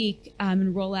and tweak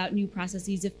and roll out new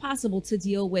processes if possible to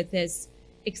deal with this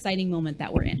exciting moment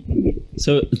that we're in.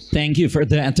 So thank you for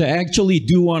that. I actually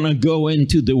do want to go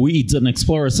into the weeds and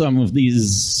explore some of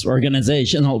these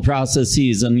organizational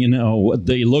processes and, what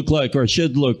they look like or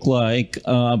should look like.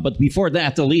 But before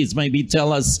that, Elise, maybe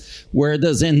tell us, where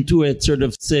does Intuit sort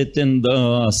of sit in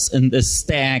the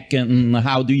stack, and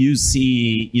how do you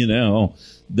see,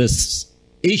 this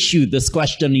issue, this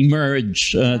question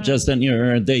emerge just in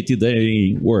your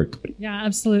day-to-day work? Yeah,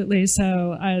 absolutely.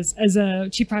 So as a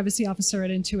chief privacy officer at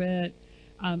Intuit,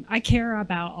 I care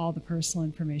about all the personal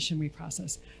information we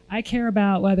process. I care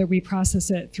about whether we process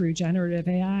it through generative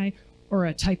AI or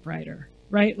a typewriter,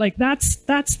 right? Like that's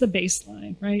the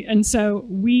baseline, right? And so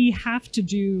we have to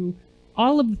do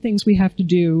all of the things we have to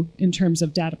do in terms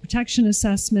of data protection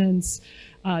assessments,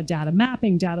 data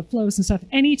mapping, data flows and stuff,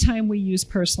 anytime we use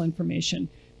personal information.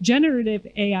 Generative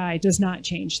AI does not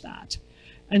change that.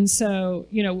 And so,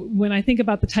 you know, when I think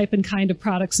about the type and kind of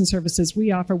products and services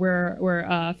we offer, we're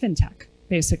fintech.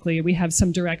 Basically, we have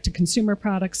some direct-to-consumer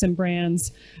products and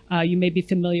brands. You may be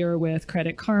familiar with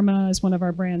Credit Karma as one of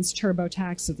our brands.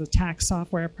 TurboTax is a tax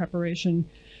software preparation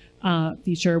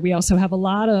feature. We also have a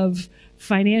lot of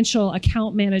financial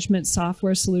account management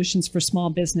software solutions for small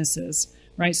businesses,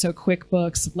 right? So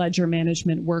QuickBooks, ledger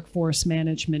management, workforce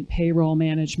management, payroll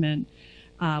management.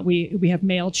 We have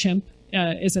MailChimp.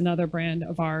 Is another brand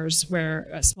of ours where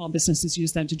small businesses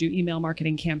use them to do email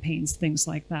marketing campaigns, things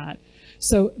like that.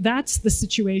 So that's the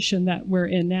situation that we're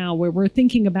in now, where we're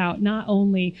thinking about not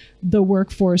only the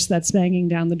workforce that's banging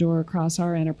down the door across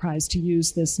our enterprise to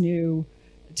use this new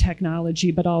technology,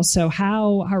 but also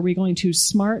how are we going to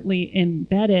smartly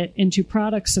embed it into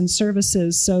products and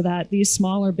services so that these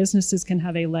smaller businesses can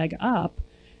have a leg up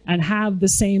and have the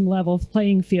same level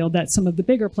playing field that some of the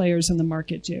bigger players in the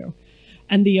market do.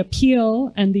 And the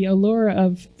appeal and the allure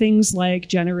of things like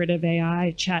generative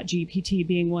AI, ChatGPT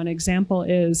being one example,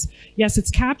 is, yes, it's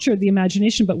captured the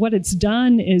imagination, but what it's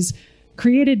done is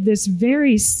created this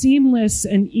very seamless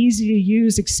and easy to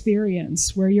use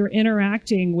experience where you're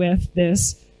interacting with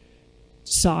this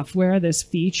software, this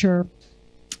feature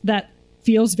that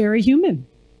feels very human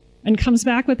and comes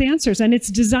back with answers. And it's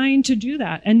designed to do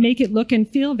that and make it look and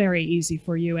feel very easy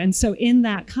for you. And so in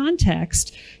that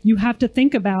context, you have to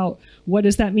think about, what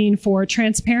does that mean for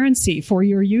transparency for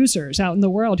your users out in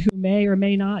the world who may or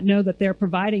may not know that they're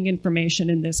providing information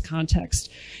in this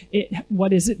context? What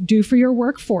does it do for your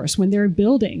workforce when they're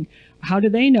building? How do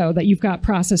they know that you've got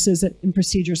processes and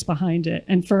procedures behind it?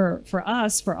 And for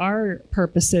us, for our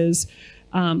purposes,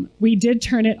 we did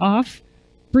turn it off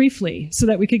briefly so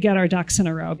that we could get our ducks in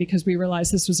a row, because we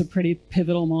realized this was a pretty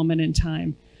pivotal moment in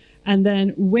time. And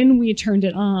then when we turned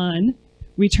it on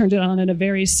in a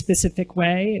very specific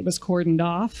way. It was cordoned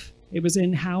off. It was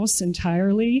in-house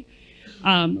entirely.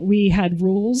 We had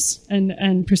rules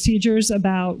and procedures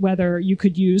about whether you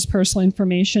could use personal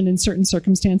information in certain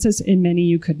circumstances. In many,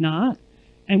 you could not.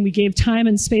 And we gave time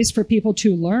and space for people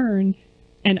to learn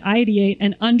and ideate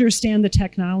and understand the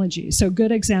technology. So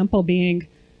good example being,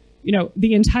 you know,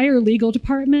 the entire legal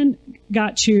department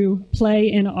got to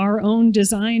play in our own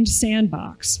designed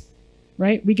sandbox,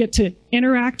 right? We get to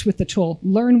interact with the tool,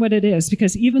 learn what it is,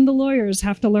 because even the lawyers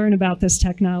have to learn about this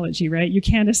technology, right? You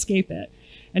can't escape it.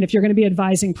 And if you're going to be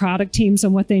advising product teams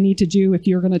on what they need to do, if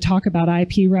you're going to talk about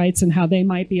IP rights and how they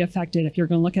might be affected, if you're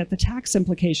going to look at the tax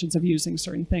implications of using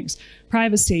certain things,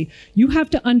 privacy, you have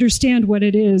to understand what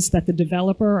it is that the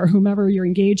developer or whomever you're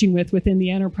engaging with within the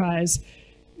enterprise,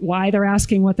 why they're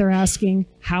asking what they're asking,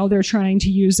 how they're trying to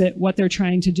use it, what they're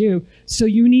trying to do. So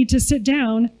you need to sit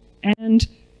down and,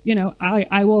 you know,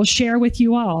 I will share with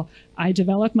you all, I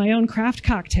developed my own craft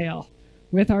cocktail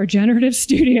with our generative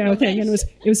studio thing, and it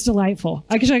was delightful.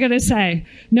 I gotta say,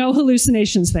 no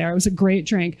hallucinations there. It was a great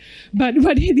drink. But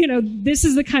you know, this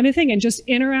is the kind of thing, and just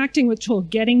interacting with tool,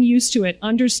 getting used to it,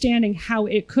 understanding how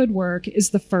it could work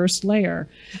is the first layer.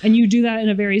 And you do that in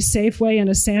a very safe way in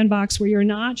a sandbox where you're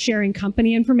not sharing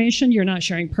company information, you're not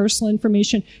sharing personal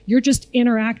information, you're just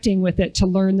interacting with it to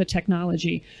learn the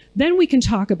technology. Then we can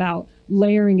talk about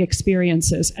layering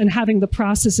experiences and having the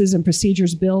processes and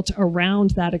procedures built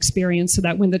around that experience so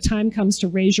that when the time comes to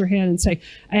raise your hand and say,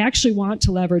 I actually want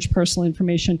to leverage personal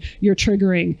information, you're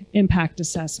triggering impact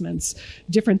assessments,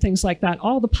 different things like that,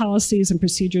 all the policies and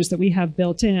procedures that we have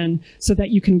built in so that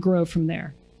you can grow from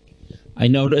there. I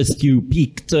noticed you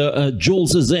piqued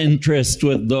Jules's interest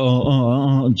with the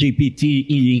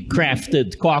GPT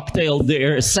crafted cocktail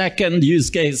there. Second use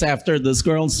case after the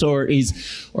squirrel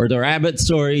stories or the rabbit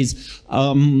stories.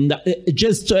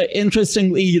 Just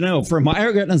interestingly, you know, from my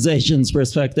organization's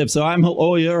perspective, so I'm a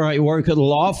lawyer, I work at a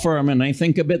law firm, and I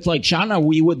think a bit like Shana,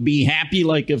 we would be happy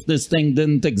like if this thing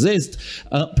didn't exist,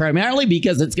 primarily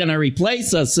because it's going to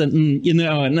replace us. And, you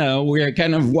know, and we're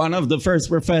kind of one of the first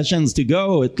professions to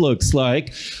go, it looks like.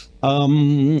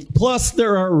 Plus,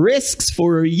 there are risks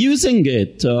for using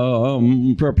it.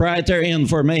 Proprietary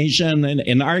information, and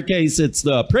in our case, it's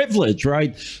the privilege,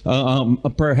 right?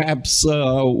 Perhaps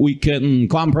we can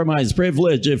compromise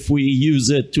privilege if we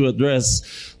use it to address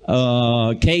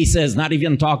cases, not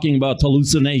even talking about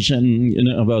hallucination, you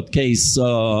know, about case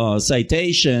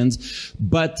citations.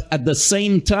 But at the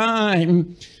same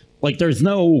time, like there's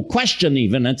no question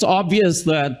even. It's obvious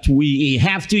that we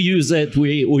have to use it.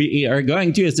 We are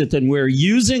going to use it, and we're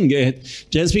using it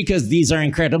just because these are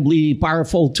incredibly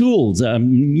powerful tools.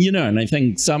 You know, and I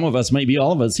think some of us, maybe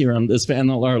all of us here on this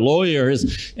panel, are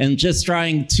lawyers, and just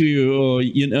trying to,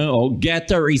 you know,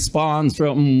 get a response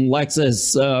from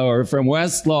Lexis or from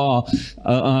Westlaw,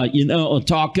 you know,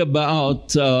 talk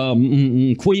about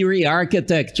query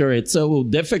architecture. It's so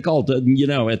difficult, and you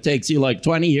know, it takes you like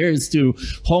 20 years to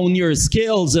hone your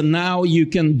skills, and now you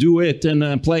can do it in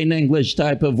a plain English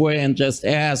type of way and just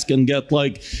ask and get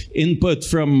like input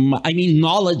from, I mean,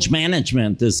 knowledge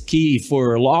management is key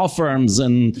for law firms,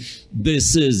 and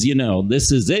this is, you know,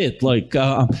 this is it. Like,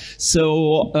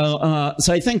 so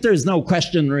I think there's no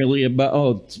question really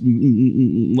about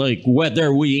like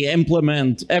whether we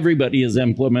implement, everybody is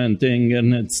implementing,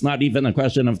 and it's not even a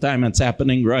question of time, it's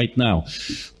happening right now.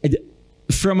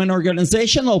 From an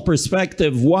organizational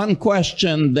perspective, one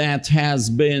question that has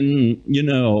been, you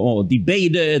know,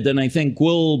 debated, and I think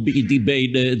will be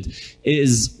debated,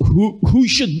 is who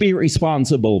should be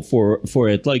responsible for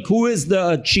it? Like, who is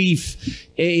the chief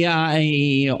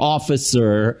AI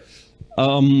officer?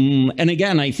 And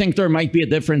again, I think there might be a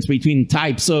difference between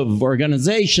types of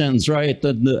organizations, right?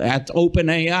 At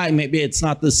OpenAI, maybe it's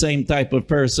not the same type of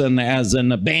person as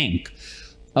in a bank.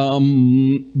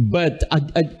 But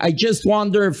I just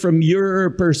wonder from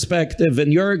your perspective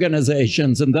and your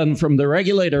organizations, and then from the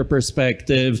regulator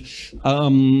perspective,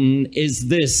 is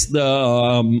this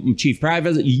the chief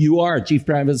privacy? You are chief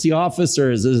privacy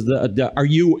officers. Are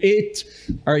you it?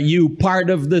 Are you part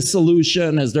of the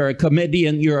solution? Is there a committee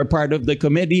and you're a part of the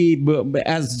committee?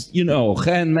 As you know,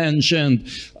 Chen mentioned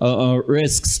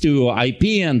risks to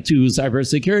IP and to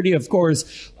cybersecurity, of course.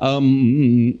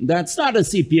 That's not a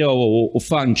CPO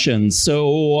function.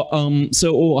 So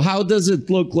how does it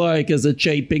look like? Is it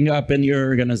shaping up in your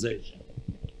organization?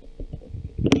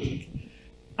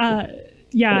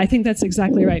 Yeah, I think that's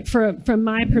exactly right. From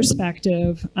my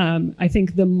perspective, I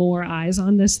think the more eyes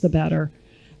on this, the better.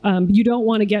 You don't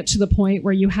want to get to the point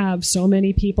where you have so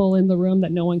many people in the room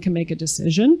that no one can make a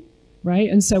decision, right?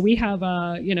 And so we have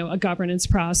a governance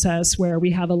process where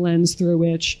we have a lens through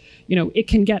which, it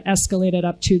can get escalated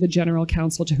up to the general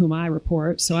counsel to whom I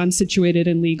report. So I'm situated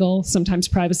in legal. Sometimes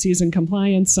privacy is in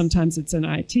compliance. Sometimes it's in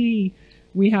IT.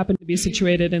 We happen to be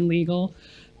situated in legal.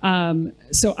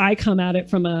 So I come at it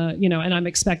from and I'm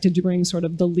expected to bring sort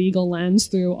of the legal lens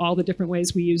through all the different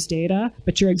ways we use data.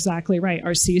 But you're exactly right.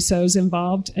 Our CISO's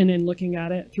involved, and in looking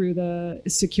at it through the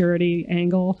security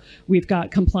angle, we've got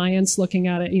compliance looking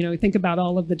at it. Think about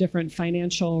all of the different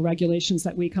financial regulations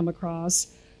that we come across,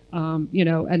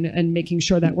 and making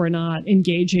sure that we're not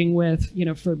engaging with,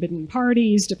 forbidden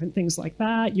parties, different things like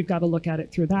that. You've got to look at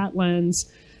it through that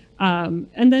lens. And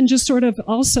then just sort of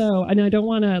also, and I don't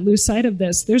want to lose sight of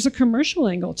this, there's a commercial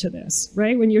angle to this,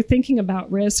 right? When you're thinking about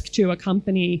risk to a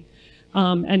company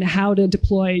and how to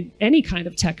deploy any kind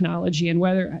of technology and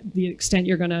whether the extent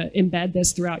you're going to embed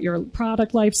this throughout your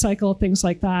product life cycle, things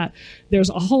like that, there's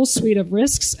a whole suite of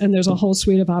risks and there's a whole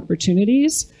suite of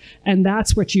opportunities. And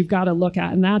that's what you've got to look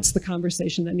at. And that's the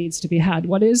conversation that needs to be had.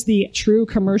 What is the true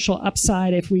commercial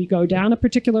upside if we go down a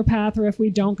particular path or if we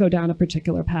don't go down a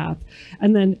particular path?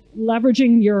 And then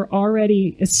leveraging your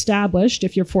already established,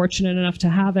 if you're fortunate enough to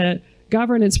have it,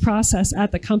 governance process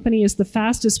at the company is the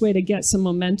fastest way to get some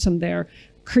momentum there.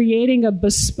 Creating a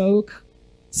bespoke,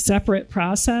 separate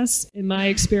process, in my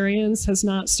experience, has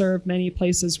not served many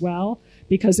places well,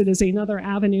 because it is another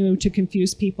avenue to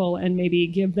confuse people and maybe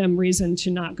give them reason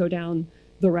to not go down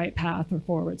the right path or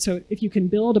forward. So if you can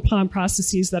build upon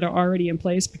processes that are already in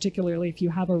place, particularly if you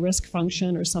have a risk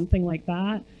function or something like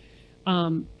that,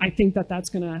 I think that that's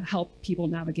going to help people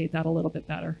navigate that a little bit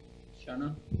better.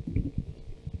 Shana?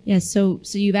 Yes, so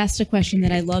you've asked a question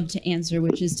that I love to answer,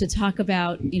 which is to talk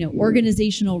about,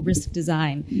 organizational risk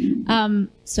design.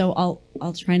 So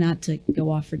I'll try not to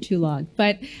go off for too long,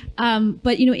 but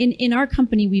in our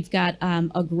company we've got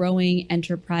a growing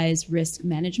enterprise risk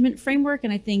management framework,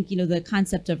 and I think the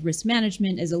concept of risk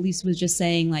management, as Elise was just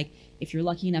saying, like, if you're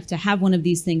lucky enough to have one of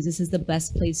these things, this is the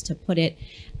best place to put it.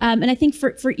 And I think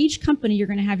for each company, you're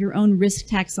going to have your own risk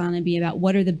taxonomy about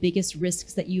what are the biggest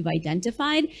risks that you've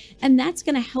identified. And that's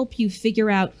going to help you figure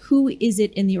out who is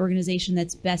it in the organization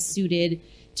that's best suited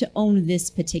to own this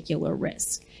particular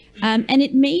risk. And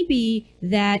it may be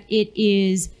that it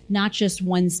is not just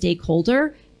one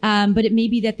stakeholder, but it may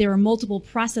be that there are multiple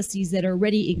processes that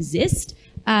already exist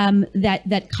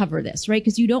that cover this, right?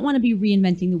 Because you don't want to be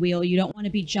reinventing the wheel. You don't want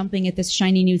to be jumping at this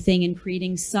shiny new thing and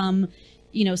creating some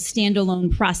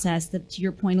standalone process that, to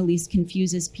your point, Elise,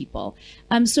 confuses people.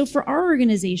 So for our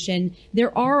organization,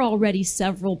 there are already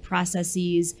several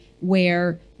processes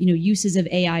where uses of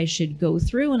AI should go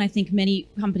through, and I think many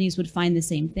companies would find the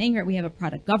same thing. Right? We have a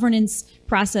product governance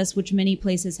process, which many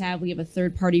places have. We have a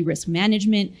third-party risk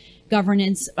management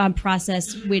governance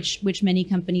process, which many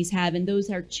companies have, and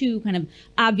those are two kind of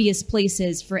obvious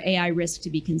places for AI risk to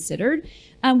be considered.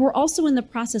 We're also in the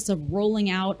process of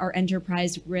rolling out our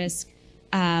enterprise risk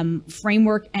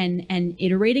framework and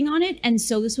iterating on it, and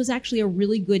so this was actually a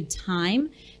really good time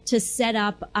to set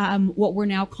up what we're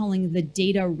now calling the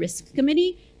Data Risk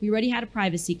Committee. We already had a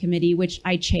Privacy Committee, which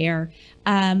I chair,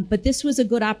 but this was a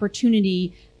good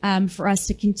opportunity for us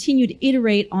to continue to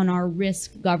iterate on our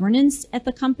risk governance at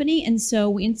the company. And so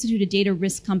we instituted a data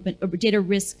risk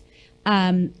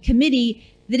committee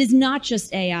that is not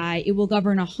just AI. It will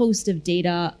govern a host of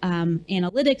data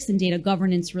analytics and data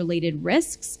governance related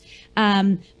risks.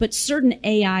 But certain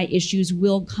AI issues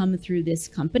will come through this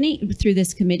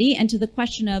committee. And to the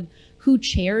question of who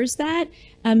chairs that,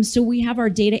 so we have our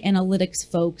data analytics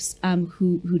folks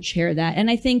who chair that. And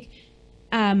I think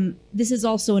this is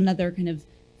also another kind of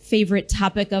favorite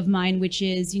topic of mine, which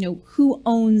is, who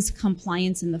owns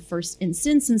compliance in the first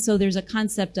instance? And so there's a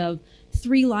concept of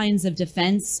 3 lines of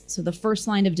defense. So the first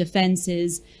line of defense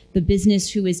is the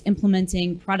business who is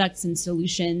implementing products and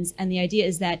solutions. And the idea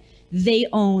is that they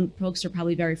own, folks are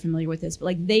probably very familiar with this,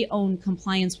 but they own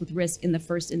compliance with risk in the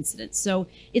first instance. So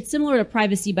it's similar to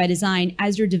privacy by design.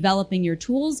 As you're developing your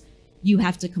tools, you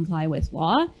have to comply with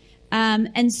law.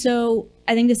 And so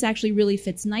I think this actually really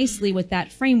fits nicely with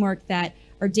that framework that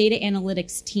our data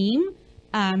analytics team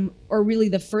or really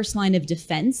the first line of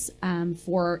defense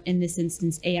for, in this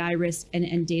instance, AI risk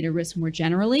and data risk more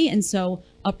generally, and so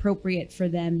appropriate for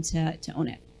them to own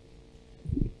it.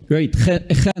 Great.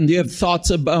 Chen, do you have thoughts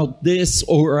about this?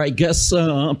 Or I guess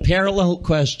a parallel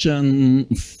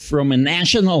question from a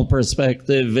national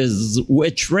perspective is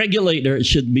which regulator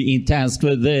should be tasked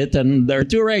with it? And there are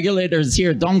 2 regulators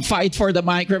here. Don't fight for the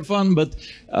microphone, but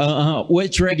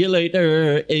which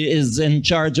regulator is in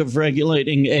charge of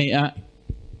regulating AI?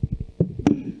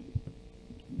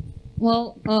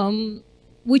 Well,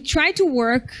 we try to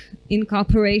work in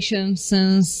cooperation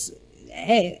since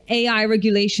AI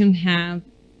regulation have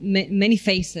many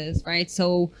faces, right?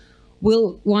 So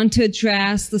we'll want to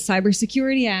address the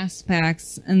cybersecurity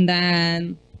aspects, and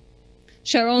then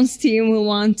Sharon's team will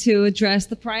want to address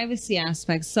the privacy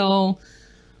aspects. So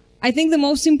I think the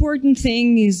most important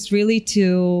thing is really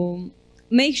to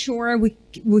make sure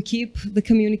we keep the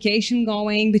communication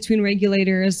going between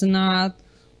regulators and not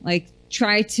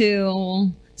try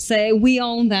to say we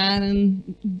own that and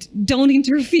don't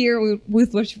interfere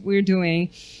with what we're doing.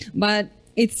 But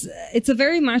it's a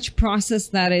very much process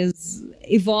that is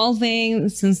evolving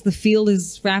since the field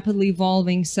is rapidly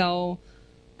evolving. So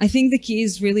I think the key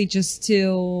is really just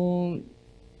to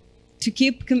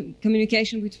keep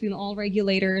communication between all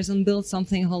regulators and build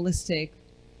something holistic.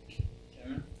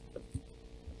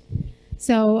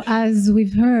 So as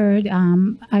we've heard,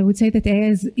 I would say that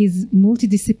AI is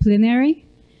multidisciplinary.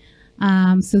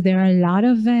 So there are a lot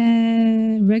of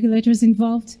regulators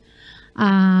involved.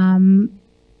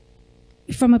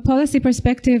 From a policy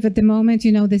perspective, at the moment,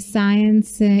 the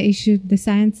science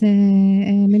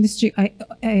ministry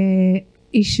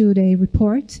issued a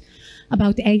report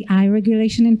about AI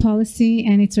regulation and policy,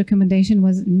 and its recommendation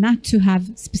was not to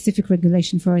have specific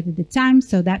regulation for it at the time.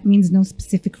 So that means no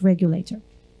specific regulator.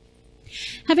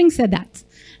 Having said that,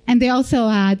 and they also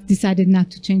decided not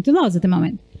to change the laws at the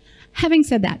moment. Having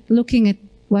said that, looking at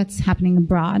what's happening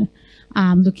abroad,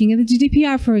 looking at the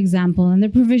GDPR, for example, and the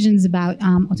provisions about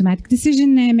automatic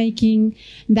decision making,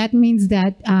 that means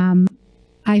that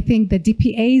I think the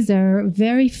DPAs are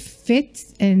very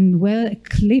fit and well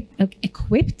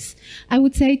equipped, I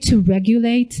would say, to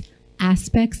regulate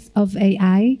aspects of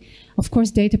AI. Of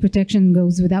course, data protection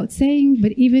goes without saying,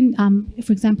 but even,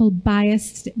 for example,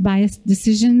 biased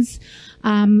decisions.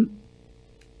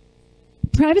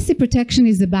 Privacy protection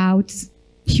is about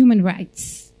human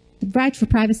rights. The right for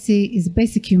privacy is a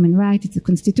basic human right. It's a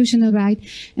constitutional right.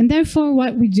 And therefore,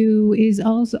 what we do is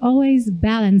also always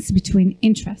balance between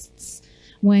interests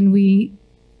when we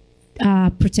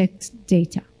protect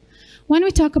data. When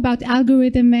we talk about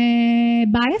algorithm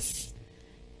bias,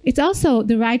 it's also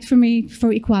the right for me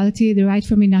for equality, the right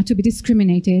for me not to be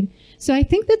discriminated. So I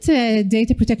think that a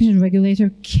data protection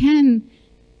regulator can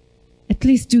at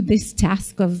least do this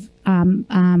task of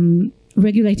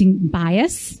regulating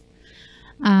bias.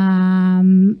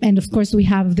 And of course, we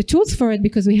have the tools for it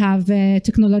because we have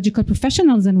technological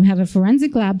professionals and we have a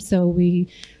forensic lab. So we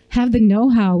have the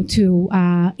know-how to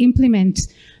implement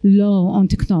law on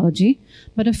technology.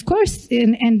 But of course,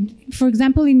 and for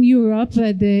example, in Europe,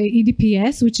 the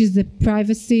EDPS, which is the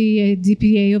privacy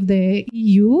DPA of the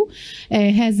EU,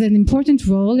 has an important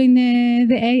role in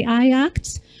the AI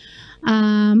Act.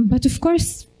 But of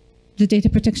course, the Data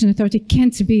Protection Authority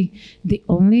can't be the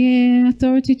only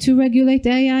authority to regulate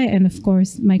AI. And of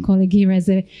course, my colleague here has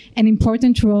an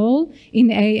important role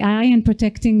in AI and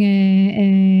protecting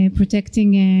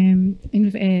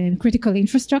critical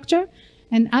infrastructure.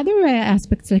 And other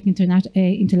aspects like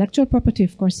intellectual property,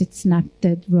 of course, it's not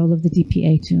the role of the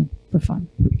DPA to perform.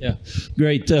 Yeah,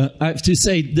 great. I have to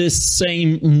say this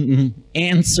same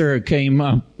answer came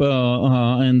up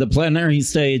in the plenary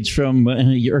stage from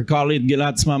your colleague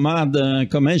Gilad Smamad, the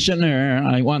commissioner.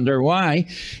 I wonder why.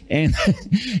 And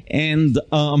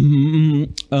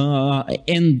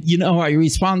you know, I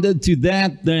responded to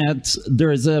that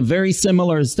there is a very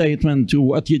similar statement to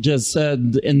what you just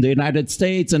said in the United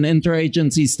States, an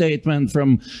interagency statement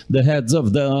from the heads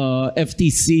of the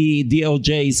FTC,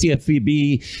 DOJ,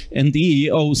 CFPB, and the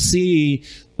EEOC,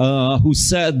 who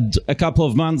said a couple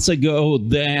of months ago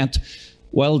that,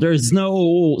 well, there's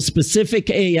no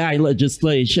specific AI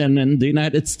legislation in the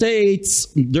United States.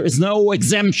 There's no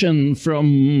exemption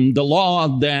from the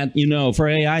law that, you know, for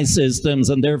AI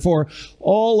systems, and therefore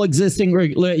all existing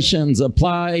regulations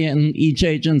apply, and each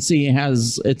agency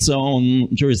has its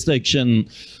own jurisdiction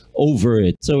over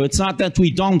it. So it's not that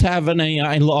we don't have an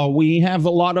AI law. We have a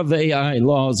lot of AI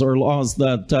laws, or laws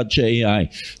that touch AI.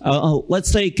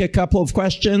 Let's take a couple of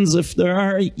questions if there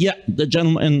are. Yeah, the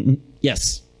gentleman.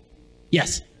 Yes.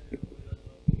 Yes.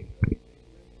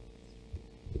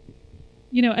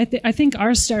 You know, I think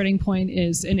our starting point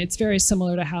is, and it's very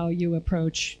similar to how you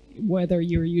approach whether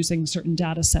you're using certain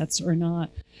data sets or not.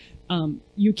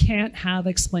 You can't have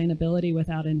explainability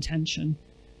without intention,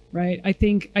 right? I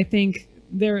think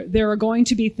there are going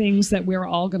to be things that we're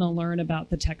all going to learn about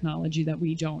the technology that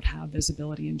we don't have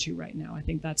visibility into right now. I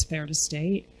think that's fair to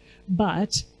state.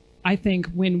 But I think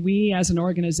when we as an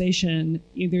organization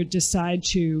either decide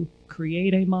to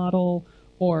create a model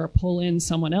or pull in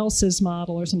someone else's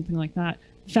model or something like that,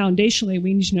 foundationally,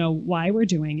 we need to know why we're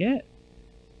doing it,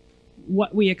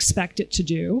 what we expect it to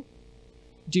do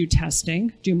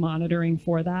testing, do monitoring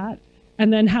for that,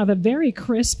 and then have a very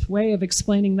crisp way of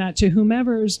explaining that to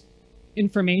whomever's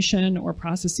information or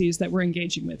processes that we're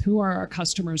engaging with. Who are our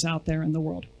customers out there in the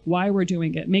world? Why we're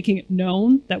doing it, making it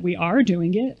known that we are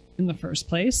doing it in the first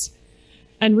place,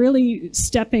 and really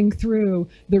stepping through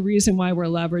the reason why we're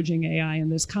leveraging AI in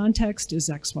this context is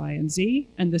X, Y, and Z,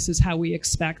 and this is how we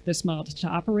expect this model to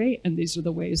operate, and these are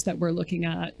the ways that we're looking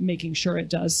at making sure it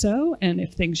does so, and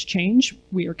if things change,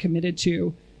 we are committed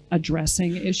to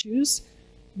addressing issues,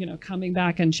 you know, coming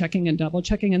back and checking and double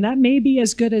checking. And that may be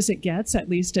as good as it gets, at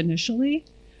least initially,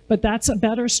 but that's a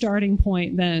better starting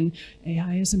point than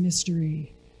AI is a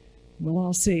mystery. We'll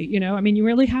all see. You know, I mean, you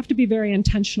really have to be very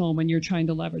intentional when you're trying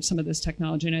to leverage some of this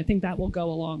technology, and I think that will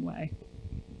go a long way.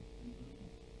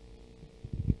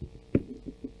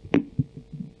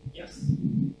 Yes.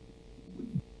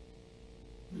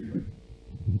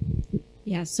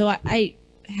 Yeah, so I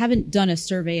haven't done a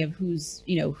survey of who's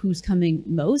coming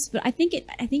most, but I think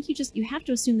you have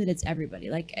to assume that it's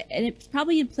everybody. Like, and it's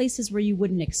probably in places where you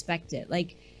wouldn't expect it.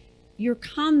 Like your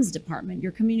comms department,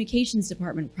 your communications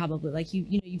department, probably. Like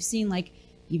you've seen like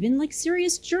even like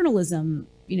serious journalism,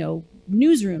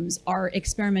 newsrooms are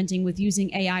experimenting with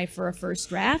using AI for a first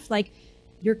draft. Like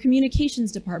your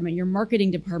communications department, your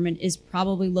marketing department is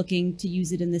probably looking to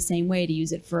use it in the same way, to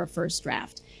use it for a first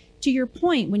draft. To your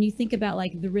point, when you think about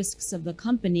like the risks of the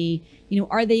company,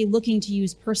 are they looking to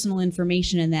use personal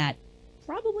information in that?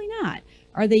 Probably not.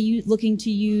 Are they looking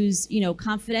to use,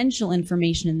 confidential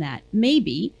information in that?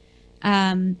 Maybe.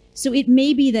 So it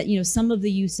may be that, some of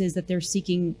the uses that they're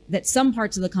seeking, that some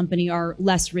parts of the company are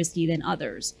less risky than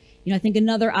others. I think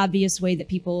another obvious way that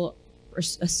people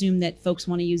assume that folks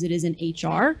want to use it is in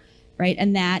HR. Right,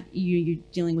 and that you're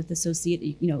dealing with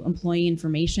employee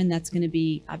information. That's going to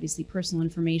be obviously personal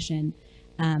information.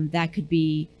 That could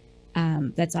be,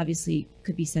 that's obviously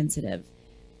could be sensitive.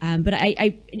 But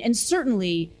and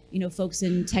certainly, folks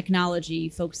in technology,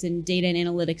 folks in data and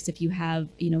analytics, if you have,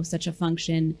 such a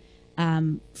function,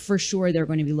 for sure they're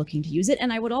going to be looking to use it.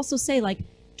 And I would also say, like,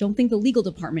 don't think the legal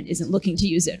department isn't looking to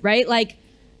use it, right? Like.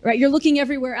 Right, you're looking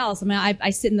everywhere else. I mean, I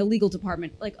sit in the legal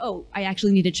department. Like, oh, I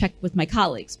actually need to check with my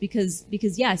colleagues because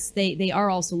yes, they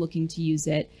are also looking to use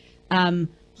it.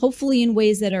 Hopefully, in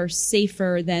ways that are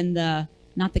safer than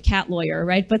not the cat lawyer,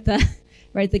 right, but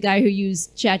the guy who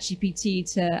used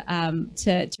ChatGPT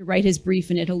to write his brief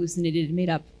and it hallucinated and made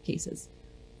up cases.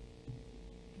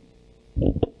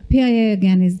 PIA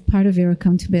again is part of your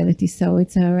accountability, so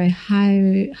it's a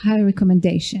high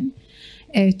recommendation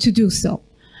to do so.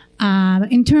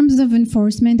 In terms of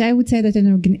enforcement, I would say that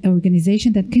an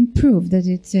organization that can prove that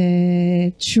it's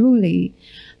truly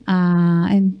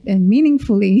and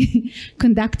meaningfully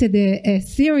conducted a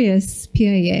serious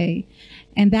PIA,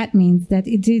 and that means that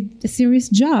it did a serious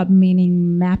job,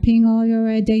 meaning mapping all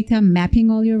your data, mapping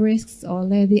all your risks, all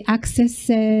the access,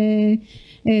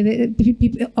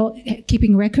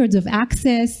 keeping records of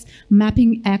access,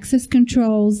 mapping access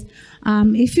controls.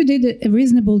 If you did a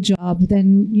reasonable job,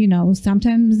 then, you know,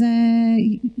 sometimes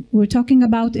we're talking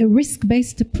about a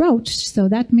risk-based approach. So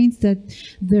that means that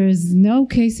there's no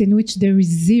case in which there is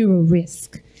zero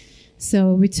risk.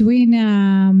 So between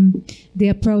the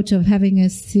approach of having a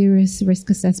serious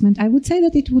risk assessment, I would say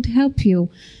that it would help you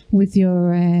with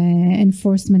your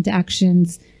enforcement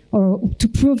actions, or to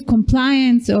prove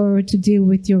compliance, or to deal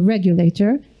with your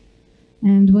regulator.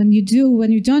 And when you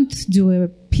don't do a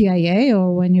PIA,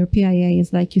 or when your PIA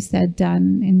is, like you said,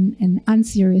 done in an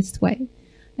unserious way,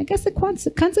 I guess the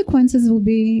consequences will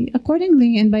be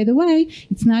accordingly. And by the way,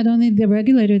 it's not only the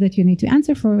regulator that you need to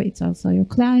answer for, it's also your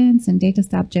clients and data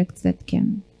subjects that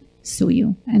can sue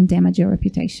you and damage your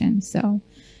reputation. So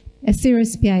a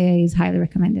serious PIA is highly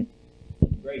recommended.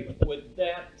 Great. With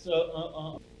that,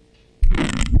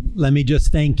 let me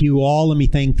just thank you all. Let me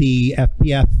thank the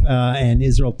FPF and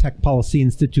Israel Tech Policy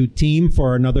Institute team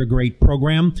for another great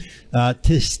program.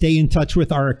 To stay in touch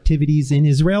with our activities in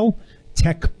Israel,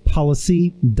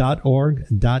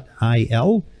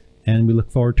 techpolicy.org.il, and we look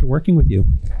forward to working with you.